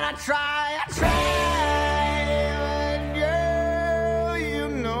try, and girl, you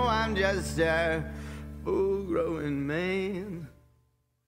know I'm just a full-grown man.